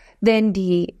than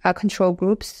the control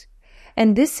groups.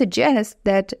 And this suggests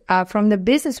that from the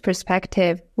business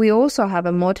perspective, we also have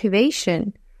a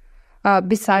motivation.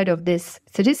 Beside of this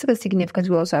statistical significance,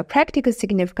 we also have practical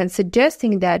significance,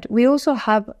 suggesting that we also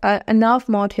have enough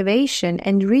motivation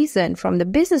and reason from the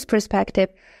business perspective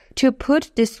to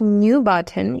put this new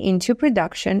button into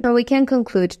production. And we can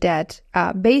conclude that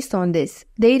based on this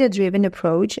data-driven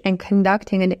approach and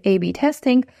conducting an A/B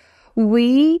testing,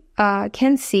 we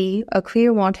can see a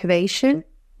clear motivation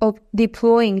of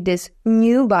deploying this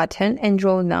new button,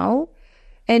 Enroll Now,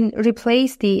 and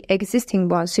replace the existing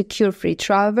one, Secure Free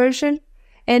Trial version.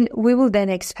 And we will then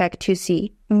expect to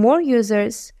see more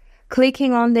users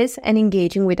clicking on this and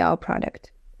engaging with our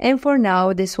product. And for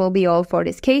now, this will be all for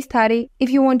this case study.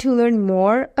 If you want to learn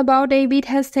more about A/B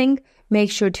testing, make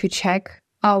sure to check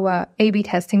our A/B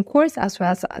testing course as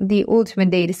well as the Ultimate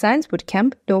Data Science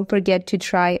Bootcamp. Don't forget to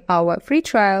try our free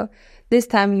trial, this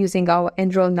time using our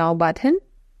Enroll Now button.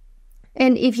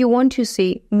 And if you want to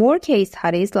see more case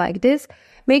studies like this,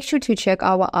 make sure to check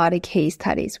our other case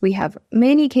studies. We have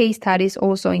many case studies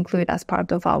also included as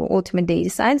part of our Ultimate Data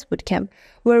Science Bootcamp,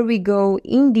 where we go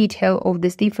in detail of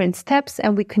these different steps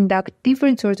and we conduct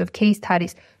different sorts of case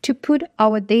studies to put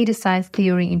our data science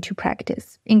theory into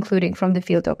practice, including from the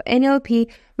field of NLP,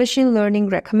 machine learning,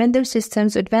 recommender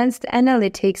systems, advanced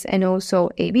analytics, and also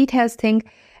A/B testing,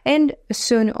 and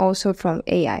soon also from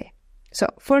AI. So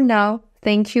for now,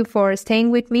 thank you for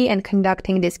staying with me and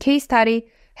conducting this case study.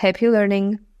 Happy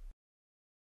learning!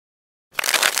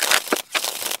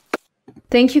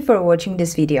 Thank you for watching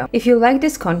this video. If you like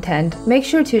this content, make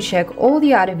sure to check all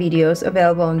the other videos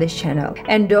available on this channel.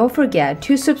 And don't forget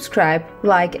to subscribe,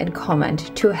 like, and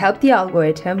comment to help the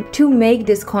algorithm to make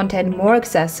this content more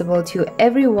accessible to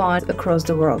everyone across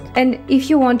the world. And if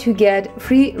you want to get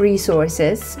free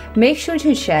resources, make sure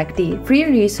to check the free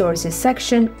resources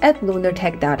section at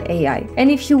lunartech.ai.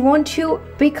 And if you want to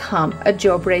become a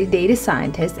job-ready data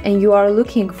scientist and you are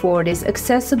looking for this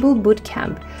accessible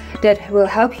bootcamp that will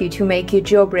help you to make you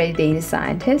job-ready data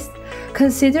scientist,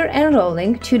 consider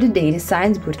enrolling to the Data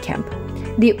Science Bootcamp.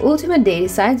 The Ultimate Data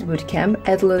Science Bootcamp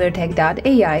at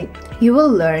lunartech.ai, you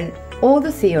will learn all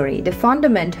the theory, the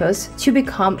fundamentals to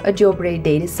become a job-ready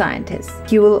data scientist.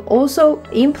 You will also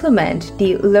implement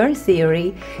the learned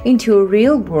theory into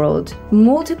real-world,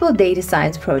 multiple data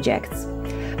science projects.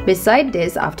 Besides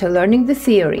this, after learning the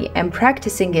theory and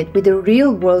practicing it with the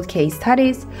real-world case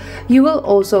studies, you will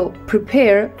also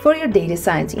prepare for your data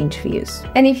science interviews.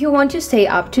 And if you want to stay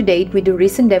up to date with the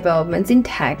recent developments in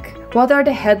tech, what are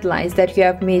the headlines that you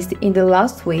have missed in the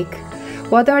last week?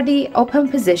 What are the open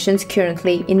positions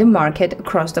currently in the market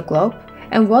across the globe?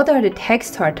 And what are the tech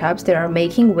startups that are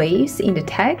making waves in the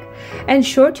tech? And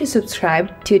sure to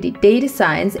subscribe to the Data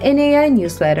Science and AI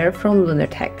newsletter from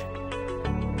LunarTech.